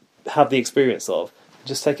 like, have the experience of,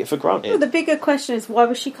 just take it for granted? Well, the bigger question is, why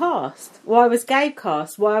was she cast? Why was Gabe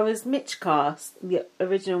cast? Why was Mitch cast? The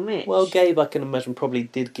original Mitch. Well, Gabe, I can imagine, probably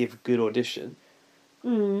did give a good audition.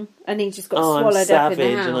 And he just got I'm swallowed up in the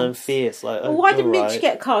savage house. and I'm fierce. Like, Well, why did Mitch alright.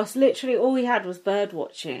 get cast? Literally, all he had was bird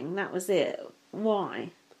watching. That was it. Why?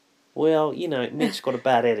 Well, you know, Mitch got a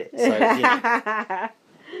bad edit, so, you know.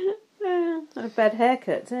 And a bad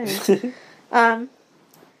haircut too.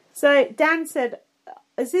 So Dan said,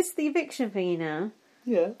 "Is this the eviction thingy now?"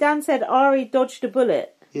 Yeah. Dan said Ari dodged a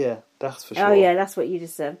bullet. Yeah, that's for sure. Oh yeah, that's what you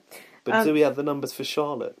just said. But do we have the numbers for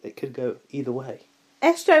Charlotte? It could go either way.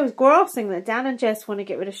 SJ was grasping that Dan and Jess want to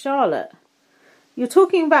get rid of Charlotte. You're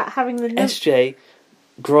talking about having the... SJ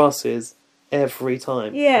grasses every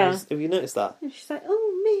time. Yeah. Have you noticed that? And she's like,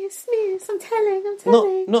 oh, miss, I'm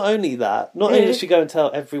telling. Not only that, not only does she go and tell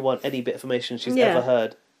everyone any bit of information she's Yeah. ever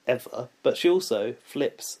heard, ever, but she also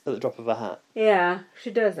flips at the drop of a hat. Yeah, she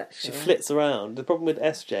does actually. She flits around. The problem with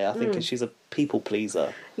SJ, I think, is she's a people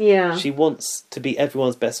pleaser. Yeah. She wants to be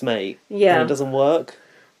everyone's best mate. Yeah. And it doesn't work.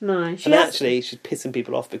 No. Actually, she's pissing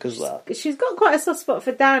people off because of that. She's got quite a soft spot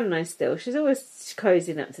for Dan though still. She's always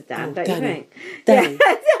cozying up to Dan, don't Danny. you think? Danny.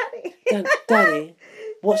 Yeah, Danny,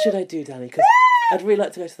 what should I do, Danny? Because I'd really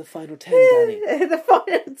like to go to the final 10, Danny. The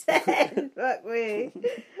final 10. Fuck me.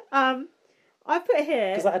 I put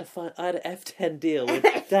here... Because I had an F10 deal with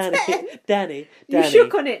Danny. You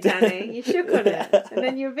shook on it, Danny. You shook on it. And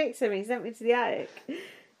then you evicted me. You sent me to the attic.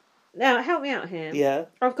 Now, help me out here. Yeah.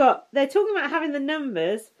 They're talking about having the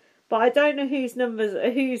numbers, but I don't know whose numbers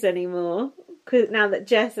are whose anymore. Cause now that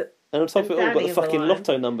Jess... And on top of it all, Danny got the are fucking line.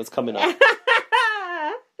 lotto numbers coming up.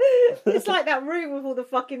 It's like that room with all the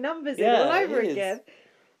fucking numbers in Yeah, all over it is. again.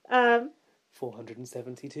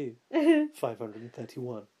 472.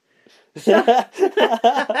 531.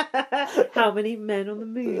 How many men on the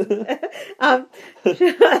moon? I've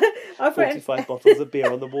written 45 bottles of beer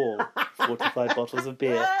on the wall. 45 bottles of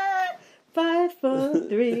beer. 5, 4,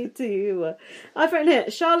 3, 2, 1. I've written here.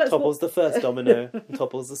 Charlotte's Topples the first domino.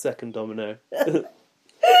 Topples the second domino.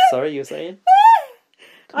 Sorry, you were saying?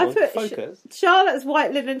 I on, put focus. Charlotte's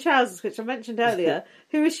white linen trousers, which I mentioned earlier.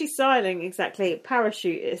 Who is she styling exactly?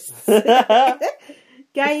 Parachutists.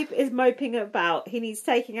 Gabe is moping about. He needs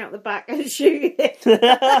taking out the back and shooting.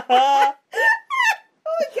 Oh,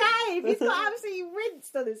 Gabe! He's got absolutely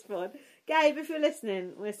rinsed on this one. Gabe, if you're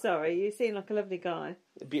listening, we're sorry. You seem like a lovely guy.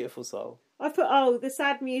 A beautiful soul. I put, the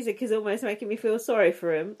sad music is almost making me feel sorry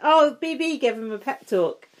for him. Oh, BB gave him a pep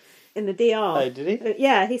talk in the DR. Oh, did he?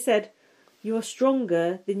 Yeah, he said, "You're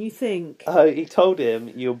stronger than you think." Oh, he told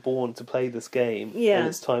him, you're born to play this game. Yeah. And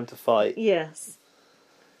it's time to fight. Yes.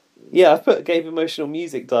 Yeah, I gave emotional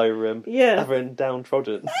music diary. Yeah. I've written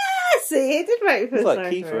downtrodden. See, it did make me feel It's like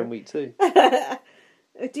sorry for Kiefer him. in week 2.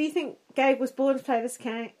 Do you think Gabe was born to play this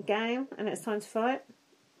game and it's time to fight?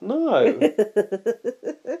 No.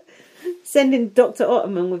 Sending Dr.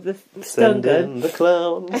 Ottoman with the stun Send in gun. the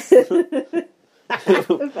clowns.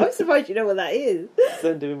 I'm surprised you know what that is.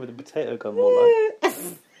 Send him in with a potato gun, more like.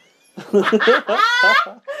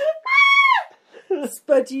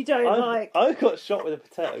 Spud, you don't like. I got shot with a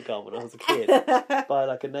potato gun when I was a kid by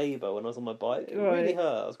like a neighbour when I was on my bike. It really Right.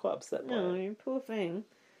 hurt. I was quite upset by Oh, it. you poor thing.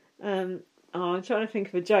 I'm trying to think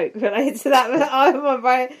of a joke related to that, but I'm my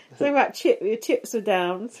brain. Something about your chips were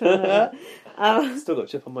down. So, Still got a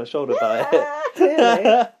chip on my shoulder by it.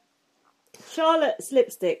 clearly. Charlotte's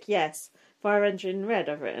lipstick, yes. Fire engine red,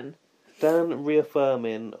 I've written. Dan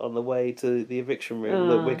reaffirming on the way to the eviction room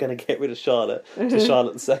that we're going to get rid of Charlotte to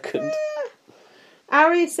Charlotte II.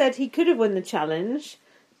 Ari said he could have won the challenge.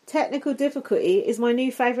 Technical difficulty is my new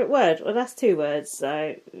favourite word. Well, that's 2 words,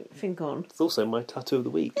 so think on. It's also my tattoo of the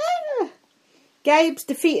week. Gabe's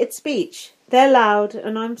defeated speech. They're loud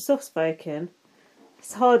and I'm soft-spoken.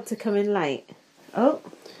 It's hard to come in late. Oh.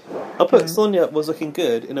 I put Sonia was looking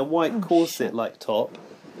good in a white corset-like top.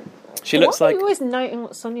 She looks Why are like... you always noting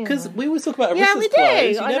what Sonia's Because like? we always talk about Arissa's Yeah, we do,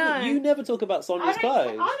 clothes. I know. You never talk about Sonia's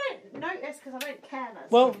clothes. I don't notice because I don't care.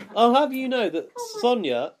 Well, I'll have you know that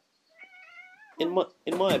Sonia, in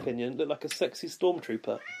my opinion, looked like a sexy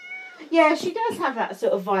stormtrooper. Yeah, she does have that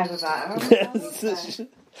sort of vibe about her.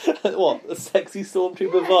 What, a sexy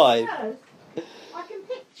stormtrooper vibe? Does. I can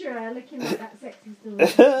picture her looking like that sexy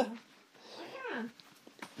stormtrooper. I can.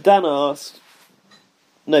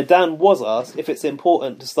 Dan was asked if it's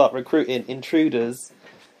important to start recruiting intruders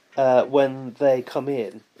when they come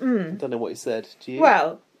in. I don't know what he said. Do you?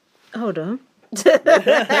 Well, hold on.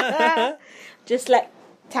 Just let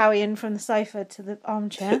Towie in from the sofa to the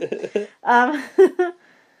armchair.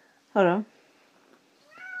 Hold on.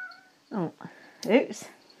 Oh, oops.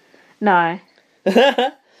 No.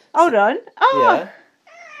 Hold on. Oh. Yeah.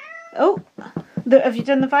 Oh. Have you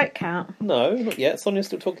done the vote count? No, not yet. Sonia's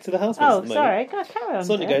still talking to the housemates Oh, at the moment. sorry. Go carry on.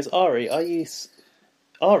 Sonia dear. goes, Ari,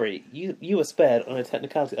 Ari, you were spared on a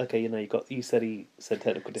technicality. Okay, you said he said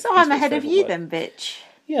technical difficulties. So I'm was ahead of favourite you word. then, bitch.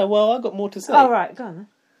 Yeah, well, I got more to say. Oh, right. Go on then.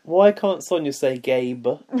 Why can't Sonia say Gabe?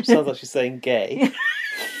 Which sounds like she's saying gay.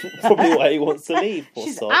 Probably why he wants to leave. Poor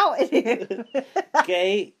She's sod. out of here.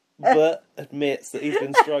 Gay, but admits that he's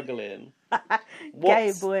been struggling.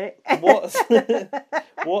 Gay boy.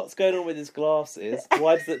 What's going on with his glasses?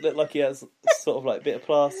 Why does it look like he has sort of like a bit of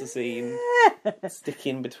plasticine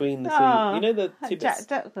sticking between the two? Oh, You know the two Jack bits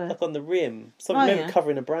Duckworth. like on the rim? Something maybe yeah.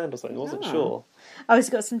 covering a brand or something. I wasn't sure. Oh, he's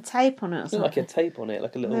got some tape on it or It looked something. like a tape on it,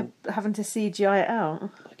 like a little. They're having to CGI it out.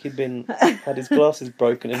 Like he'd had his glasses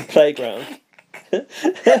broken in the playground.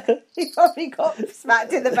 He probably got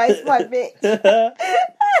smacked in the face by a bitch.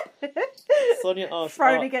 Sonia asked.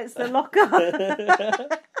 Thrown against the locker.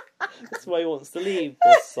 That's why he wants to leave,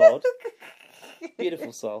 poor sod.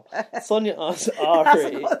 Beautiful soul. Sonia asked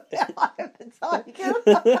Ari.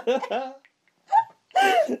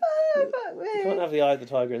 You can't have the eye of the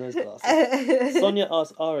tiger in those glasses. Sonia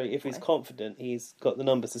asked Ari if he's confident he's got the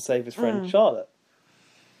numbers to save his friend Charlotte.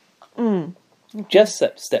 Jess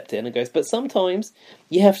stepped in and goes, but sometimes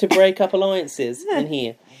you have to break up alliances in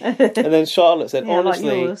here. And then Charlotte said, Yeah, honestly,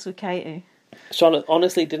 like yours with Katie. Charlotte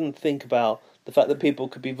honestly didn't think about the fact that people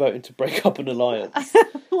could be voting to break up an alliance.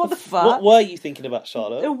 What the fuck? What were you thinking about,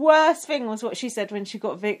 Charlotte? The worst thing was what she said when she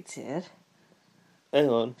got evicted. Hang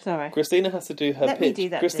on. Sorry. Christina has to do her Let me pitch. do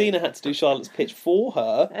that Christina had to do Charlotte's pitch for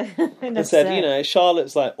her and Enough said, said.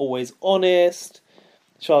 Charlotte's like always honest.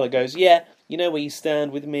 Charlotte goes, yeah, you know where you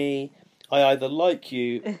stand with me. I either like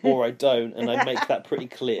you or I don't, and I make that pretty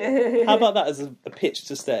clear. How about that as a pitch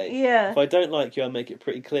to stay? Yeah. If I don't like you, I make it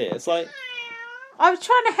pretty clear. It's like, I was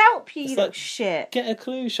trying to help you, you It's little like- shit. get a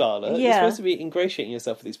clue, Charlotte. You're Yeah. supposed to be ingratiating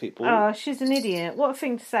yourself with these people. Oh, she's an idiot. What a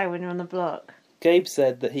thing to say when you're on the block. Gabe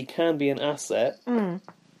said that he can be an asset. And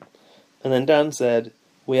then Dan said,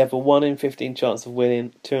 we have a 1 in 15 chance of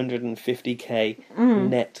winning 250k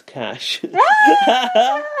net cash.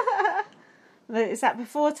 Is that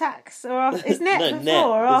before tax or after? Is net No, before net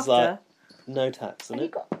or is after? like no tax, isn't And you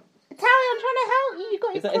it? got Tally, I'm trying to help you. You got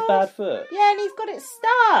Is his that his claws. bad foot? Yeah, and he's got it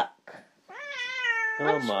stuck.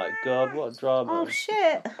 Oh my god, what a drama. Oh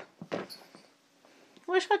shit.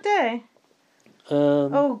 What should I do?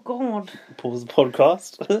 Um, Oh god. Pause the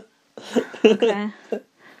podcast. Okay.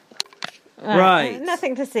 Right.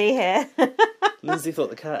 Nothing to see here. Lindsay thought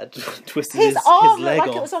the cat had twisted His his arm leg looked like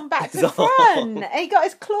off. it was on back His to arm. front. And he got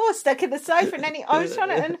his claws stuck in the sofa, and then I was trying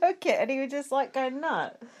to unhook it, and he was just like going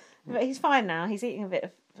nuts. But he's fine now. He's eating a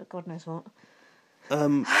bit of God knows what.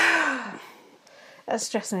 That's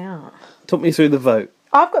stressing me out. Talk me through the vote.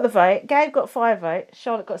 I've got the vote. Gabe got 5 votes.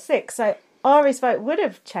 Charlotte got 6. So Ari's vote would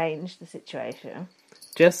have changed the situation.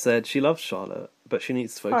 Jess said she loves Charlotte, but she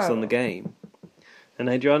needs to focus on the Oh. game. And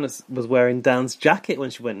Adriana was wearing Dan's jacket when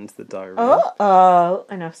she went into the diary room. Oh,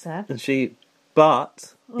 enough said. And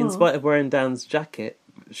but in spite of wearing Dan's jacket,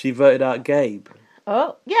 she voted out Gabe.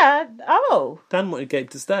 Oh, yeah. Oh. Dan wanted Gabe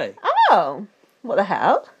to stay, Oh. What the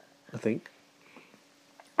hell? I think.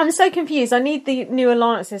 I'm so confused. I need the new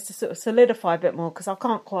alliances to sort of solidify a bit more because I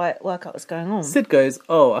can't quite work out what's going on. Sid goes,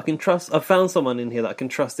 I found someone in here that I can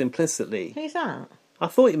trust implicitly. Who's that? I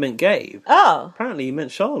thought he meant Gabe. Oh. Apparently he meant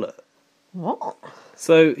Charlotte. What?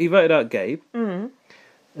 So he voted out Gabe. And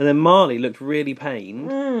then Marley looked really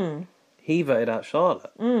pained. He voted out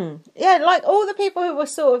Charlotte. Yeah, like all the people who were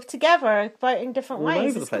sort of together voting different All ways.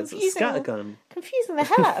 over the It's place. confusing, Scattergun. confusing the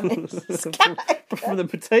hell out of me. Scattergun. From the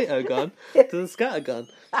potato gun to the scattergun.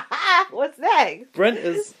 What's next? Brent,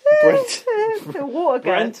 The water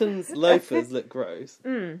gun. Brenton's loafers look gross.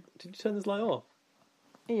 Did you turn this light off?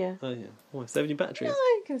 Yeah. Oh yeah. Oh, saving your batteries. No,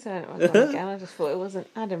 you can turn it back on again. I just thought it wasn't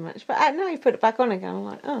adding much. But now you put it back on again. I'm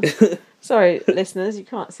like, oh. Sorry, listeners, you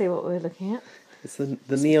can't see what we're looking at. It's the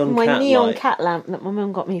neon My cat neon light. cat lamp that my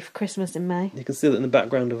mum got me for Christmas in May. You can see that in the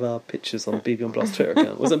background of our pictures on BB and Blast Twitter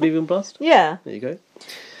account. Was that BB and Blast? Yeah. There you go.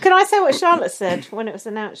 Can I say what Charlotte said when it was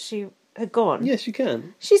announced she had gone? Yes, you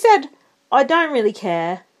can. She said, I don't really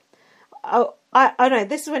care. I know,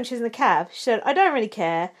 this is when she's in the cab. She said, I don't really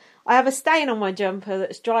care. I have a stain on my jumper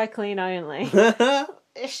that's dry clean only.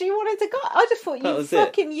 She wanted to go. I just thought, That you was it.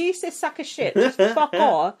 fucking useless sack of shit. Just fuck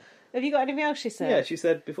off. Have you got anything else she said? Yeah, she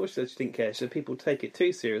said, before she said she didn't care, she said people take it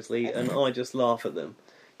too seriously and I just laugh at them.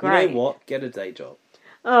 You Great. know what? Get a day job.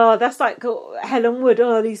 Oh, that's like Helen Wood.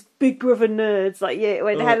 Oh, these Big Brother nerds. Like, yeah,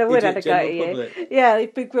 when Helen Wood had a go at you. Public. Yeah,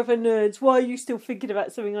 these Big Brother nerds. Why are you still thinking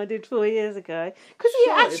about something I did 4 years ago? Because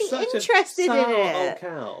you're actually interested in it. Old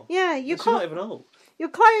cow. Yeah, She's not even old. Your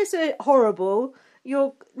clothes are horrible.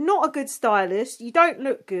 You're not a good stylist. You don't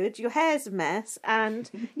look good. Your hair's a mess, and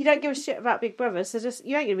you don't give a shit about Big Brother. So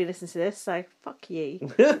you ain't gonna be listening to this. So fuck you.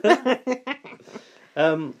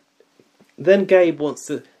 Then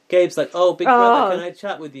Gabe's like, "Oh, Big Brother, can I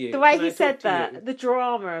chat with you?" The way he said that, the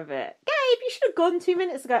drama of it. Gabe, you should have gone 2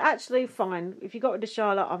 minutes ago. Actually, fine. If you got rid of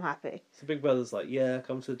Charlotte, I'm happy. So Big Brother's like, "Yeah,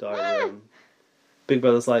 come to the diary room." Big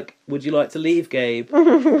Brother's like, "Would you like to leave, Gabe?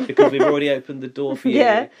 Because we've already opened the door for you.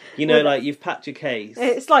 Yeah. You know, like you've packed your case."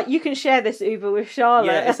 It's like you can share this Uber with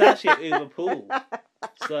Charlotte. Yeah, it's actually an Uber pool.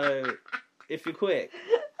 So if you're quick,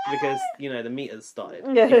 because the meter's started,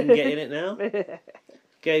 you can get in it now.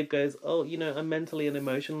 Gabe goes, "Oh, I'm mentally and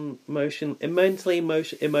emotionally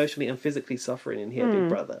and physically suffering in here, Big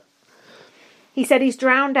Brother." He said he's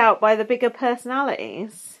drowned out by the bigger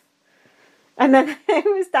personalities. And then it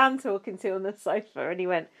was Dan talking to on the sofa, and he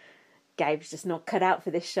went, "Gabe's just not cut out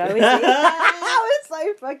for this show, is he?" That was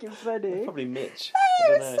so fucking funny. Probably Mitch.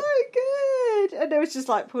 It was so good. And it was just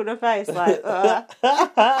like pulling her face, like,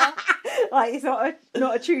 like he's not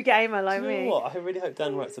a true gamer like me. You know what? I really hope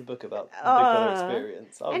Dan writes a book about the Big Brother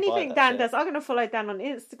experience. Anything Dan does, I'm going to follow Dan on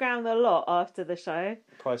Instagram a lot after the show.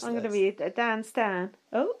 Priceless. I'm going to be a Dan stan.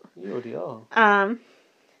 Oh, you already are.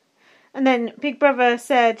 And then Big Brother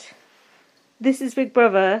said, "This is Big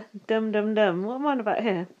Brother, dum dum dum." What am I on about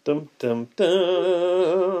here? Dum dum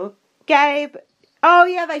dum. Gabe. Oh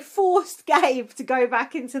yeah, they forced Gabe to go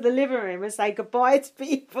back into the living room and say goodbye to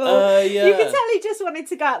people. Yeah. You can tell he just wanted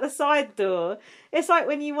to go out the side door. It's like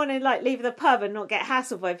when you want to leave the pub and not get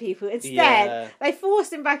hassled by people. Instead, they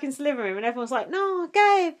forced him back into the living room, and everyone's like, "No,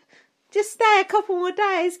 Gabe, just stay a couple more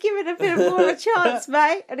days, give it a bit more a chance,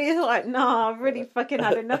 mate." And he's like, "No, I've really fucking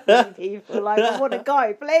had enough of you people. Like, I want to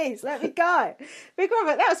go. Please, let me go." Big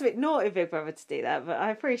Brother, that was a bit naughty of Big Brother to do that, but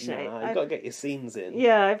I appreciate it. You've got to get your scenes in.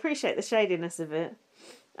 Yeah, I appreciate the shadiness of it.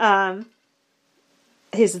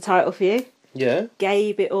 Here's the title for you. Yeah.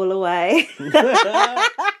 Gabe it all away.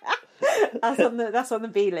 That's on the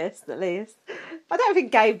B list, at least. I don't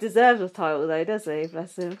think Gabe deserves a title, though, does he?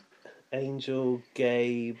 Bless him. Angel,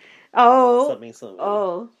 Gabe... Oh. Something.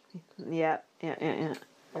 Oh. Yeah.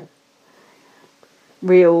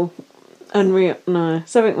 Real. Unreal. No.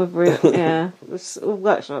 Something with real. Yeah. It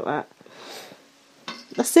works like that.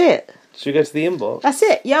 That's it. Should we go to the inbox? That's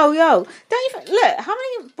it. Yo. Don't even... Look, how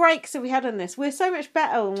many breaks have we had on this? We're so much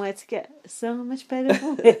better when we're together. So much better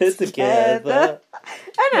when we're together.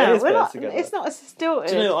 I know. We're not... It's not as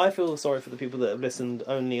stilted. Do you know, I feel sorry for the people that have listened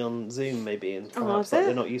only on Zoom, maybe, and perhaps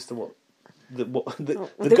they're not used to what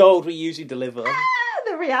the gold we usually deliver.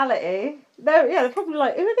 The reality. They're probably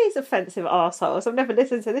like, who are these offensive arseholes? I've never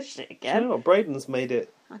listened to this shit again. Do you know what? Braden's made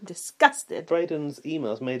it. I'm disgusted. Braden's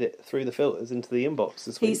emails made it through the filters into the inbox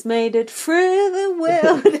this week. He's made it through the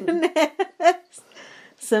wilderness.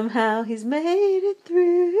 Somehow he's made it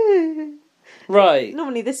through. Right.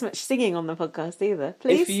 Normally this much singing on the podcast either.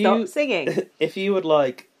 Please stop singing. If you would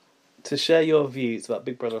like to share your views about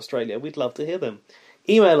Big Brother Australia, we'd love to hear them.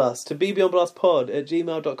 Email us to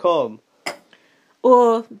bbonblastpod@gmail.com.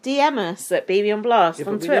 Or DM us at bbonblast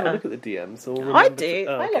on we Twitter. never look at the DMs. I do.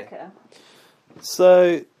 I look at them.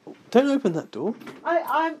 So, don't open that door.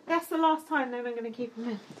 That's the last time then I'm going to keep them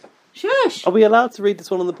in. Shush! Are we allowed to read this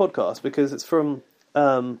one on the podcast? Because it's from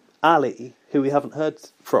Ali, who we haven't heard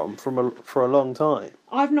from for a long time.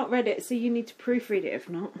 I've not read it, so you need to proofread it if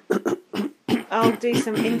not. I'll do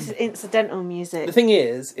some incidental music. The thing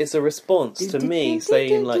is, it's a response to me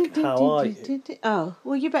saying, like, how are you? Oh,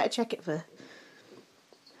 well, you better check it first.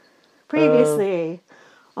 Previously,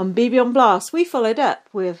 on BB on Blast, we followed up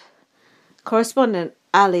with correspondent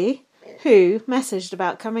Ali, who messaged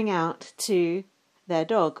about coming out to their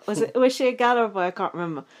dog. Was she a gal or a boy? I can't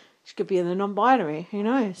remember. She could be in the non-binary. Who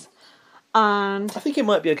knows? And I think it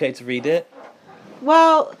might be okay to read it.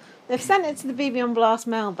 Well... They've sent it to the BB on Blast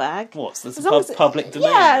mailbag. What's this? Public domain?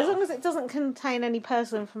 Yeah, as long as it doesn't contain any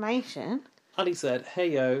personal information. Ali said,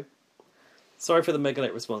 "Hey yo, sorry for the mega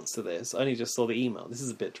late response to this. I only just saw the email. This is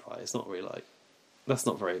a bit dry. It's not really that's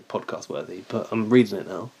not very podcast worthy. But I'm reading it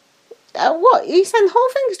now." What? You send the whole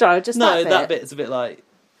thing's dry? Or just that bit is a bit like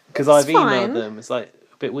because I've emailed them. It's like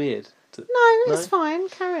a bit weird. No, it's fine.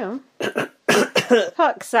 Carry on.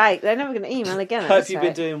 Fuck's sake, they're never going to email again. Hope you've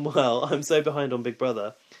been doing well. I'm so behind on Big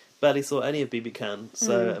Brother. Barely saw any of BB Can,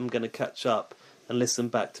 so I'm going to catch up and listen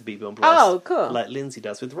back to BB on Blast. Oh, cool. Like Lindsay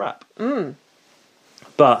does with rap.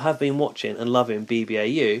 But have been watching and loving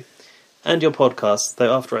BBAU. And your podcast,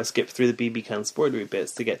 though after I skipped through the BB Can spoilery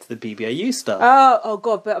bits to get to the BBAU stuff. Oh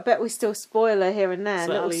God, but I bet we still spoiler here and there.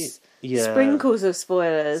 So Little Ali, yeah. sprinkles of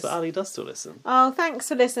spoilers. So Ali does still listen. Oh, thanks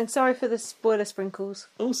for listening. Sorry for the spoiler sprinkles.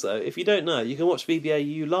 Also, if you don't know, you can watch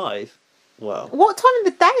BBAU live. Well, What time of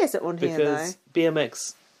the day is it on here, though? because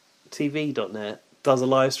BMXTV.net does a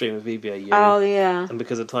live stream of BBAU. Oh, yeah. And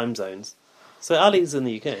because of time zones. So Ali's in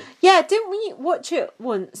the UK. Yeah, didn't we watch it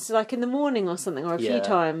once, like in the morning or something, or a few Yeah.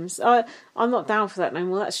 times? I'm not down for that no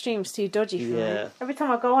more. That stream's too dodgy for Yeah. me. Every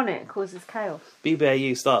time I go on it, it causes chaos.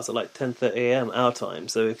 BBAU starts at like 10:30 a.m. our time,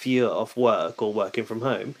 so if you're off work or working from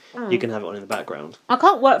home, you can have it on in the background. I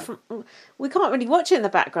can't work from... We can't really watch it in the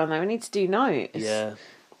background, though. We need to do notes. Yeah.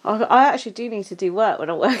 I actually do need to do work when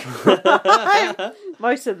I work from home,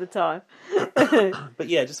 most of the time. But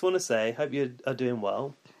yeah, just want to say, hope you are doing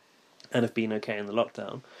well and have been okay in the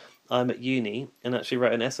lockdown. I'm at uni and actually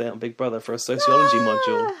wrote an essay on Big Brother for a sociology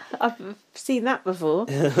module. I've seen that before.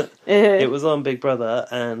 It was on Big Brother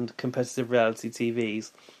and competitive reality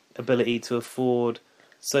TV's ability to afford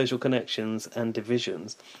social connections and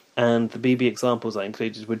divisions. And the BB examples I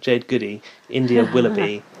included were Jade Goody, India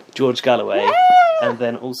Willoughby, George Galloway, and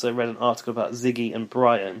then also read an article about Ziggy and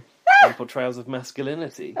Brian and portrayals of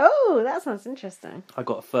masculinity. Oh, that sounds interesting. I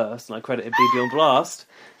got a first, and I credited BB on Blast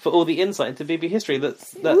for all the insight into BB history that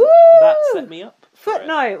Woo! set me up. For it.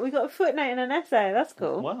 Footnote. We got a footnote in an essay. That's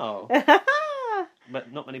cool. Wow.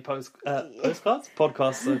 But not many postcards?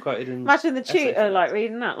 Podcasts are quoted in... Imagine the essay tutor formats. like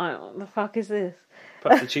reading that. Like, what the fuck is this?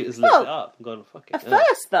 Perhaps the tutors looked Well, it up and gone, fuck it. A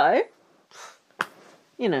first, though.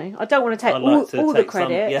 You know, I don't want to take I'd like to all the take some,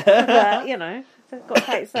 credit, yeah. but you know, I've got to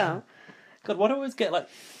take some. God, why do I always get like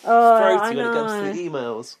Oh, throaty I when it comes know. to the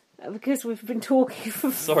emails? Because we've been talking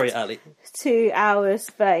for Sorry, Ali. 2 hours,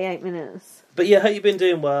 38 minutes. But yeah, hope you've been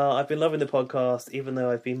doing well. I've been loving the podcast, even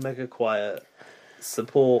though I've been mega quiet.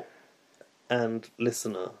 Support and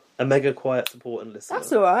listener. A mega quiet support and listener.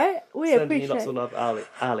 That's all right. We Sending you appreciate lots of love,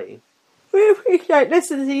 Ali. We appreciate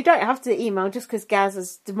listeners. You don't have to email just because Gaz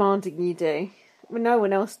is demanding you do. Well, no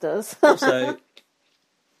one else does. Also,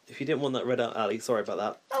 if you didn't want that read out, Ali, sorry about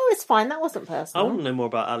that. Oh, it's fine. That wasn't I personal. want to know more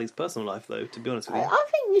about Ali's personal life, though, to be honest with you. I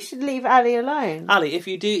think you should leave Ali alone. Ali, if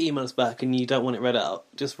you do email us back and you don't want it read out,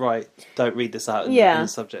 just write, don't read this out in Yeah. the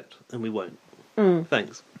subject, and we won't.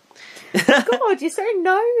 Thanks. God, you're so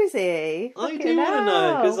nosy. I Fucking do wanna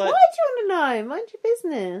know, hell. 'cause Why do you want to know? Mind your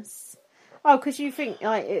business. Oh, because you think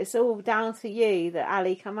like it's all down to you that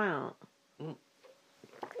Ali come out.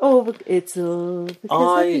 Oh, it's all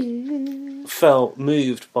because of you. Felt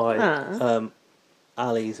moved by Ah.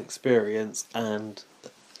 Ali's experience and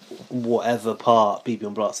whatever part BB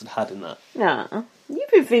on Blast had in that. No, you've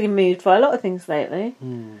been feeling moved by a lot of things lately.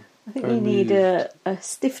 I think very you need a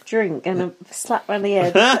stiff drink and a slap around the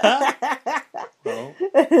head. Well,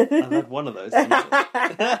 I've had one of those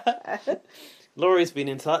tonight. Laurie been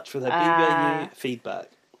in touch with her BBAU feedback.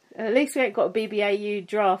 At least we ain't got a BBAU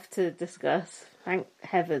draft to discuss. Thank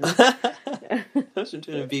heavens. Imagine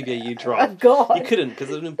doing a BBAU draft. Oh, God. You couldn't because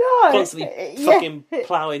they've been No, constantly yeah. fucking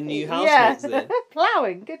ploughing new housemates in.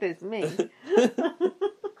 Ploughing, goodness me.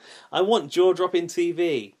 I want jaw-dropping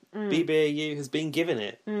TV. BBAU has been given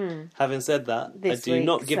it. Having said that, This I do week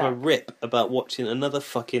not give a sucked. rip about watching another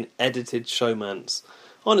fucking edited showmance.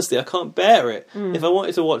 Honestly, I can't bear it. If I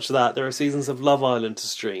wanted to watch that, there are seasons of Love Island to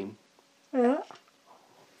stream. Yeah.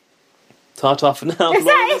 Ta-ta for now.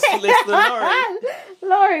 Listener Laurie.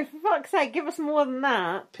 Laurie, for fuck's sake, give us more than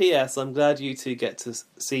that. P.S. I'm glad you two get to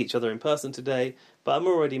see each other in person today, but I'm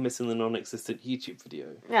already missing the non-existent YouTube video.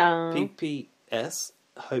 Oh, P.P.S.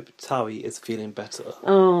 Hope Towie is feeling better.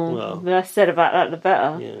 the less said about that, the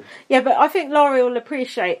better. Yeah. Yeah, but I think Laurie will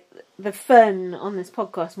appreciate the fun on this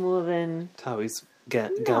podcast more than... Towie's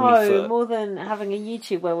gammy No, foot. more than having a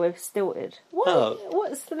YouTube where we're stilted. What? Oh.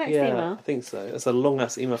 What's the next Yeah, email? I think so. It's a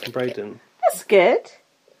long-ass email from Braden. That's good.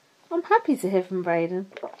 I'm happy to hear from Braden.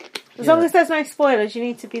 As long as there's no spoilers, you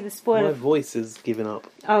need to be the My spoiler. voice is giving up.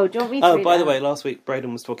 Oh, do you want me to Oh, read by it the out? way, last week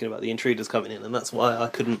Braden was talking about the intruders coming in, and that's why I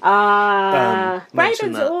couldn't... Braden's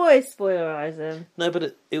mention that. always spoilerising. No,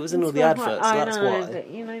 but it was in all It's the fine. adverts, so that's I know, why. but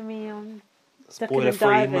you know me, I'm ducking Spoiler and free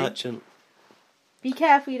diving. merchant. Be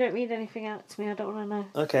careful you don't read anything out to me, I don't want to know.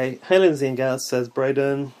 Okay, hey Lindsay and Gaz, says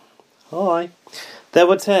Braden. Hi. There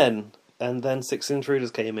were 10, and then 6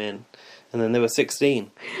 intruders came in, and then there were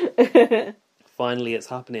 16. Finally, it's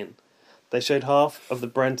happening. They showed half of the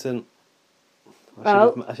Brenton...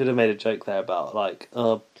 I should have made a joke there about, like,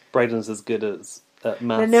 Braden's as good at The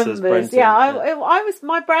maths as numbers, Brenton. yeah, I was.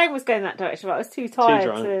 My brain was going that direction, but I was too tired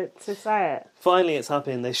drunk. to say it. Finally, it's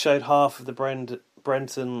happening. They showed half of the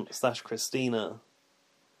Brenton / Christina.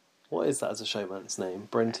 What is that as a showman's name?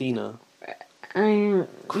 Brentina.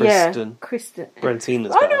 Kristen. Kristen.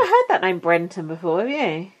 Brentina's I've better. never heard that name Brenton before, have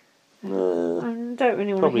you? I don't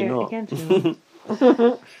really want to Probably hear not. it again.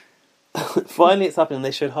 To be Finally, it's happening.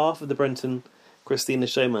 They showed half of the Brenton Christina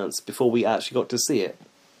showmance before we actually got to see it.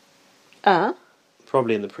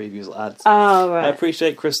 Probably in the previews ads. Oh, right. I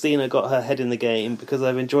appreciate Christina got her head in the game because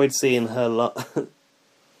I've enjoyed seeing her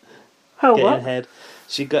Oh, get what? ahead.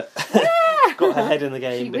 She got got her head in the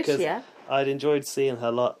game She wish, because yeah. I'd enjoyed seeing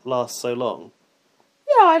her last so long.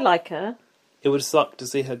 Yeah, I like her. It would suck to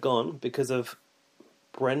see her gone because of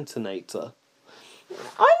Brentonator.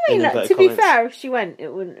 I mean, In inverted to be comments. fair, if she went,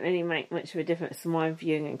 it wouldn't really make much of a difference to my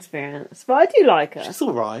viewing experience. But I do like her. She's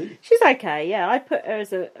all right. She's okay, yeah. I'd put her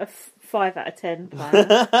as a 5 out of 10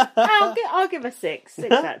 player. I'll give her 6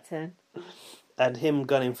 out of 10. And him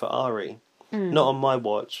gunning for Ari. Not on my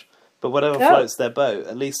watch, but whatever Oh. floats their boat.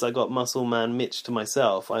 At least I got Muscle Man Mitch to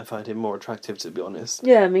myself. I find him more attractive, to be honest.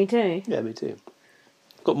 Yeah, me too. Yeah, me too.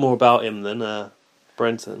 Got more about him than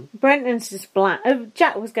Brenton. Brenton's just bland.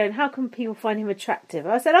 Jack was going, how can people find him attractive?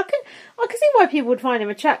 I said, I can see why people would find him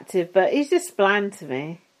attractive, but he's just bland to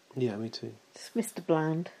me. Yeah, me too. Just Mr.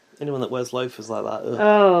 Bland. Anyone that wears loafers like that,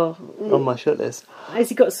 Oh. on my shit list. Has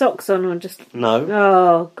he got socks on or just... No.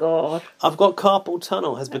 Oh, God. I've got Carpal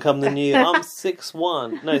Tunnel has become the new... I'm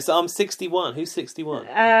 6'1". No, so I'm 61. Who's 61?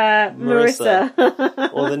 Marissa.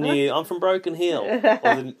 Or the new... I'm from Broken Hill.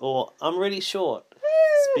 Or I'm really short.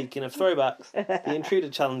 Speaking of throwbacks, the Intruder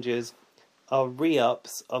challenges are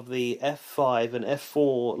re-ups of the F5 and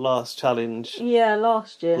F4 last challenge, Yeah,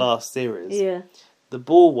 last year. last series. Yeah. The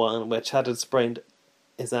ball one, where Chad had sprained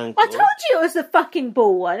his ankle. I told you it was the fucking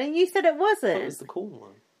ball one, and you said it wasn't. It was the cool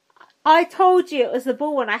one. I told you it was the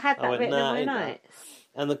ball one. I had that went, written nah, in ain't my that. notes.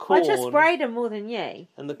 And the corn... I just sprayed him more than you.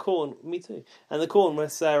 And the corn... Me too. And the corn where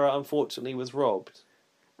Sarah, unfortunately, was robbed.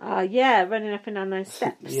 Yeah, running up and down those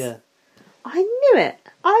steps. Yeah. I knew it.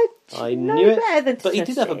 I knew know it. better than to But he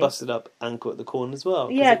did have a trust you. busted up ankle at the corn as well.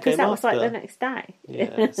 Yeah, it because came that was like after. the next day.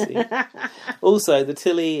 Yeah, see. Also, the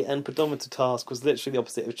Tilly and pedometer task was literally the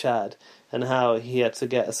opposite of Chad, and how he had to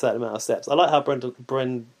get a certain amount of steps. I like how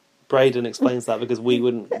Braden explains that because we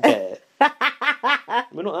wouldn't get it.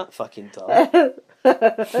 We're not that fucking tough.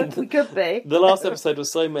 We could be. The last episode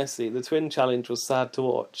was so messy. The twin challenge was sad to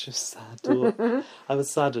watch. Just sad to watch. I was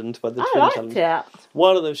saddened by the I twin liked challenge. it.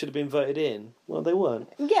 One of them should have been voted in. Well, they weren't.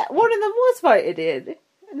 Yeah, one of them was voted in.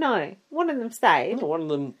 No, one of them stayed. No, one of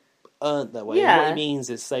them earned their way. Yeah. What it means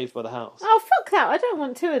is saved by the house. Oh, fuck that. I don't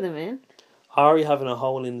want 2 of them in. Ari having a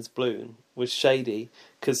hole in his balloon was shady,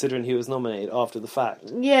 considering he was nominated after the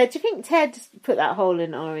fact. Yeah, do you think Ted put that hole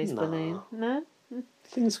in Ari's No. balloon? No?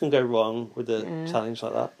 Things can go wrong with a challenge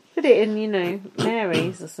like that. Put it in,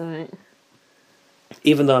 Mary's or something.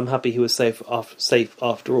 Even though I'm happy he was safe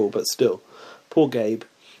after all, but still, poor Gabe.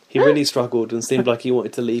 He really struggled and seemed like he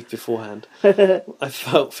wanted to leave beforehand. I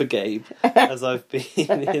felt for Gabe, as I've been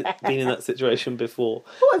in that situation before,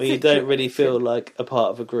 What where you don't really situation? feel like a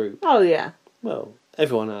part of a group. Oh, yeah. Well,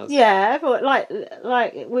 everyone has. Yeah, everyone, like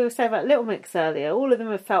we were saying about Little Mix earlier, all of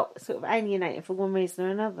them have felt sort of alienated for one reason or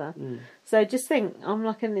another. So just think, I'm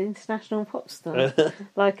like an international pop star,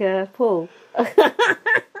 like Paul.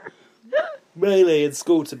 Mainly in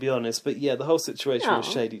school, to be honest, but yeah, the whole situation was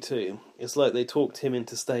Oh. shady too. It's like they talked him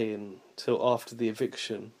into staying till after the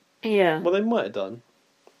eviction. Yeah. Well, they might have done.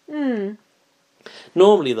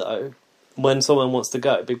 Normally, though, when someone wants to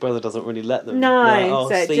go, Big Brother doesn't really let them. No, Like, oh,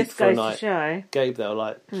 so it sleep just for a goes to night. show. Gabe, they were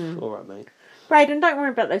like, all right, mate. Braden, don't worry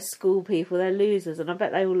about those school people. They're losers, and I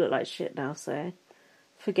bet they all look like shit now, so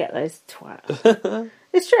forget those twats.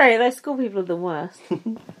 It's true, those school people are the worst.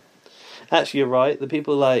 Actually, you're right. The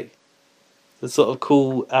people like the sort of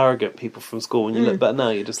cool, arrogant people from school. When you look back now,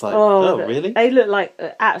 you're just like, oh really? They look like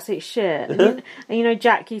absolute shit. And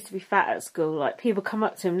Jack used to be fat at school. Like, people come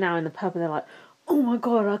up to him now in the pub and they're like, oh my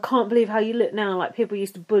god, I can't believe how you look now. Like, people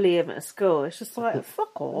used to bully him at school. It's just like,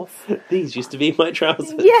 fuck off. These used to be my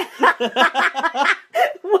trousers. Yeah.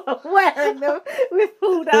 Wearing them with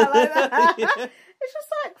pulled out like that. Yeah. It's just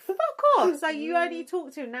like, fuck off. So you only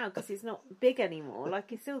talk to him now because he's not big anymore.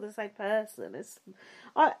 Like, he's still the same person.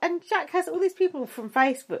 And Jack has all these people from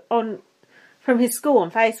Facebook from his school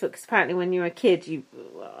on Facebook, because apparently when you were a kid,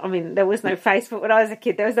 there was no Facebook when I was a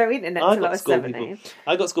kid. There was no internet until I was 17.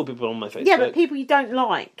 I got school people on my Facebook. Yeah, but people you don't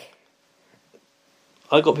like.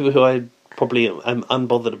 I got people who I probably am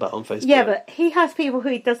unbothered about on Facebook. Yeah, but he has people who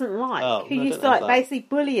he doesn't like, who no, I used don't to have that. basically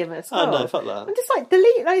bully him at school. Oh no, fuck that. I'm just like,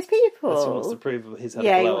 delete those people. Unless he wants to prove he's had a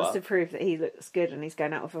Yeah, he blow wants up. to prove that he looks good and he's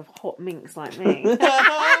going out with a hot minx like me.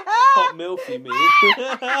 Hot milf, you mean?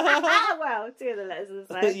 Well, 2 of the letters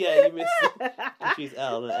are the same. Yeah, you missed it. She's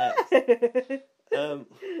L and X.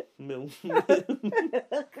 milk.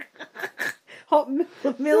 Hot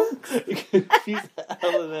milk. Confuse the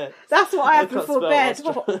hell of it. That's what I have can't before spell bed.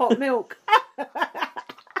 Australia. Hot milk.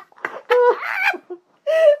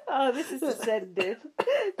 Oh, this is descended.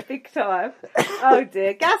 Big time. Oh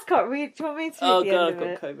dear. Gas can't read. Do you want me to read Oh the god, end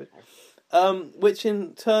I've of got it? COVID. Which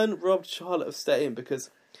in turn robbed Charlotte of staying because,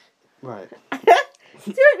 right. Do it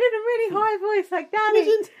in a really high voice, like Daddy.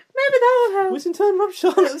 Maybe that will help. Which in turn robbed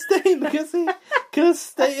Charlotte of staying because he could have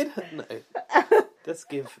stated. No. Let's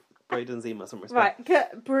give Braden's email some respect.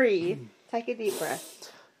 Right, breathe. Take a deep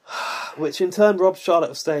breath. Which in turn robbed Charlotte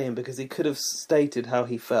of staying because he could have stated how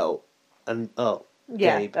he felt and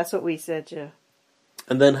Yeah, Gabe, that's what we said. Yeah,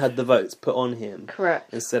 and then had the votes put on him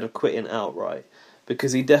correct. instead of quitting outright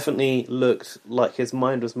because he definitely looked like his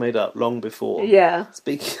mind was made up long before. Yeah,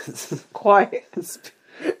 Speaking. quite.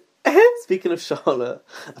 Speaking of Charlotte,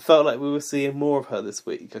 I felt like we were seeing more of her this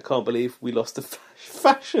week. I can't believe we lost a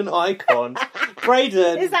fashion icon.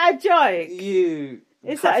 Braden! Is that a joke? You.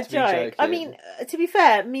 Is have that a to be joke? joking. I mean, to be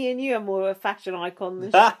fair, me and you are more of a fashion icon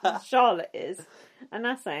than Charlotte is. And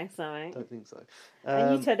that's saying something. I don't think so.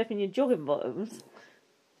 And you turned up in your jogging bottoms.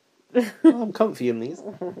 I'm comfy in these.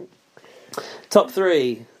 Top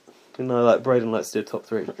 3. You know, like Braden likes to do top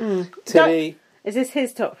 3. Tilly. Is this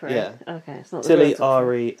his top 3? Yeah. Okay, it's not the Tilly, real top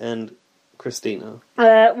Ari, and Christina. 3.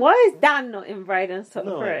 Why is Dan not in Braden's top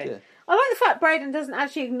 3? Idea. I like the fact Braden doesn't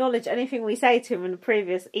actually acknowledge anything we say to him in the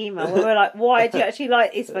previous email where we're like, why do you actually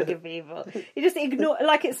like these fucking people? He just ignore,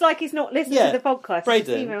 it's like he's not listening to the podcast.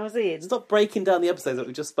 Braden, His email was in. Stop breaking down the episodes that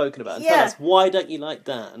we've just spoken about and Yeah. tell us, why don't you like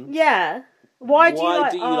Dan? Yeah. Why do you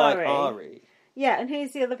like like Ari? Ari? Yeah, and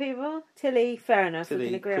who's the other people? Tilly, fair enough. We can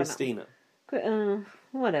Tilly, agree Christina. on that.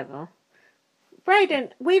 Whatever. Braden,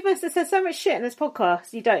 we must have said so much shit in this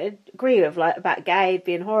podcast you don't agree with, like about Gabe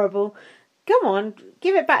being horrible. Come on,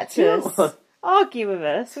 give it back to us. on. Argue with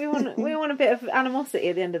us. We want a bit of animosity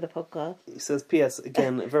at the end of the podcast. He says, P.S.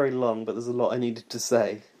 again, very long, but there's a lot I needed to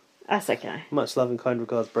say. That's okay. Much love and kind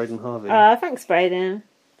regards, Braden Harvey. Thanks, Braden.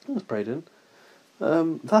 Thanks, Braden.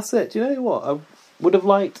 That's it. Do you know what? I would have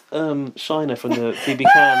liked Shiner from the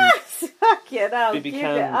BB Can Fuck it up. BB Give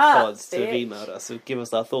Can it up, pods to have bitch. emailed us to give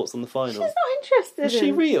us our thoughts on the final. She's not interested Is she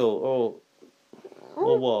in... real or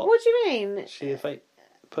what? What do you mean? Is she a fake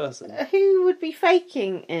person? Who would be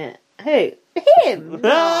faking it? Who? Him?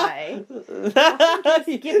 Why?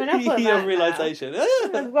 he's given up on that Your now. realisation.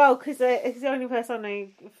 Well, because he's the only person who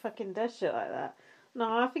fucking does shit like that.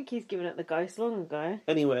 No, I think he's given up the ghost long ago.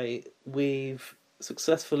 Anyway, we've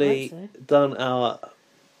successfully I'd say. done our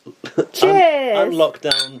Cheers!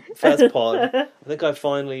 unlockdown first pod. I think I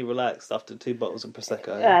finally relaxed after 2 bottles of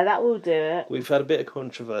Prosecco. Yeah, that will do it. We've had a bit of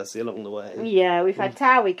controversy along the way. Yeah, we've had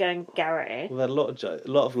Towie going Garrity. We've had a lot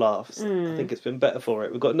of laughs. I think it's been better for it.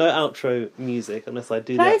 We've got no outro music unless I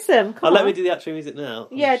do Play that. some, come Let on. me do the outro music now.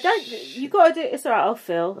 Yeah, you got to do it. It's alright, I'll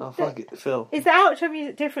Phil. Oh, fuck it, Phil. Is the outro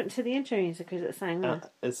music different to the intro music, or is it the same one?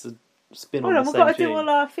 It's a spin Hold on on, the we've same got to do tune. all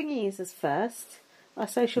our thingies as first. Our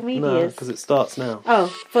social No, medias. because it starts now. Oh,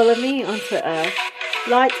 follow me on Twitter.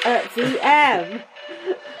 Like at VM.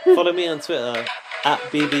 Follow me on Twitter at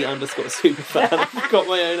bb_superfan. I've got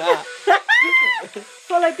my own app.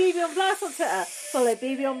 Follow BB on Blast on Twitter. Follow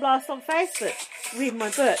BB on Blast on Facebook. Read my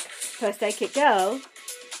book, First Aid Kit Girl.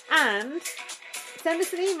 And send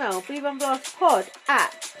us an email,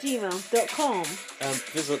 bbonblastpod@gmail.com.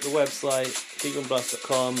 Visit the website,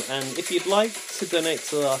 veganblast.com, and if you'd like to donate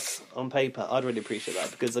to us on paper, I'd really appreciate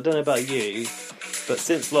that, because I don't know about you, but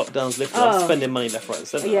since lockdown's lifted, I'm spending money left, right and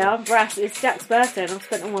centre. Yeah, I'm brass. It's Jack's birthday and I've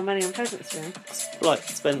spent all my money on presents for him. Like,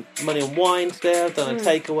 spent money on wine today, I've done a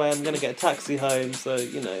takeaway, I'm going to get a taxi home, so,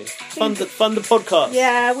 you know, fund the podcast.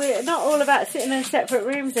 Yeah, we're not all about sitting in separate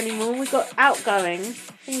rooms anymore. We've got outgoings.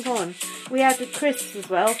 Think on. We had the crisps as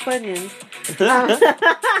well, Funyuns.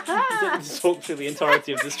 Talk through the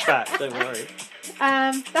entirety of this track, don't worry.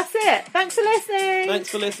 That's it. Thanks for listening. Thanks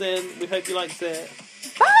for listening, we hope you liked it.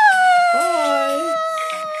 Bye. Bye!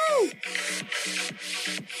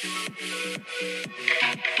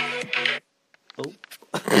 Oh.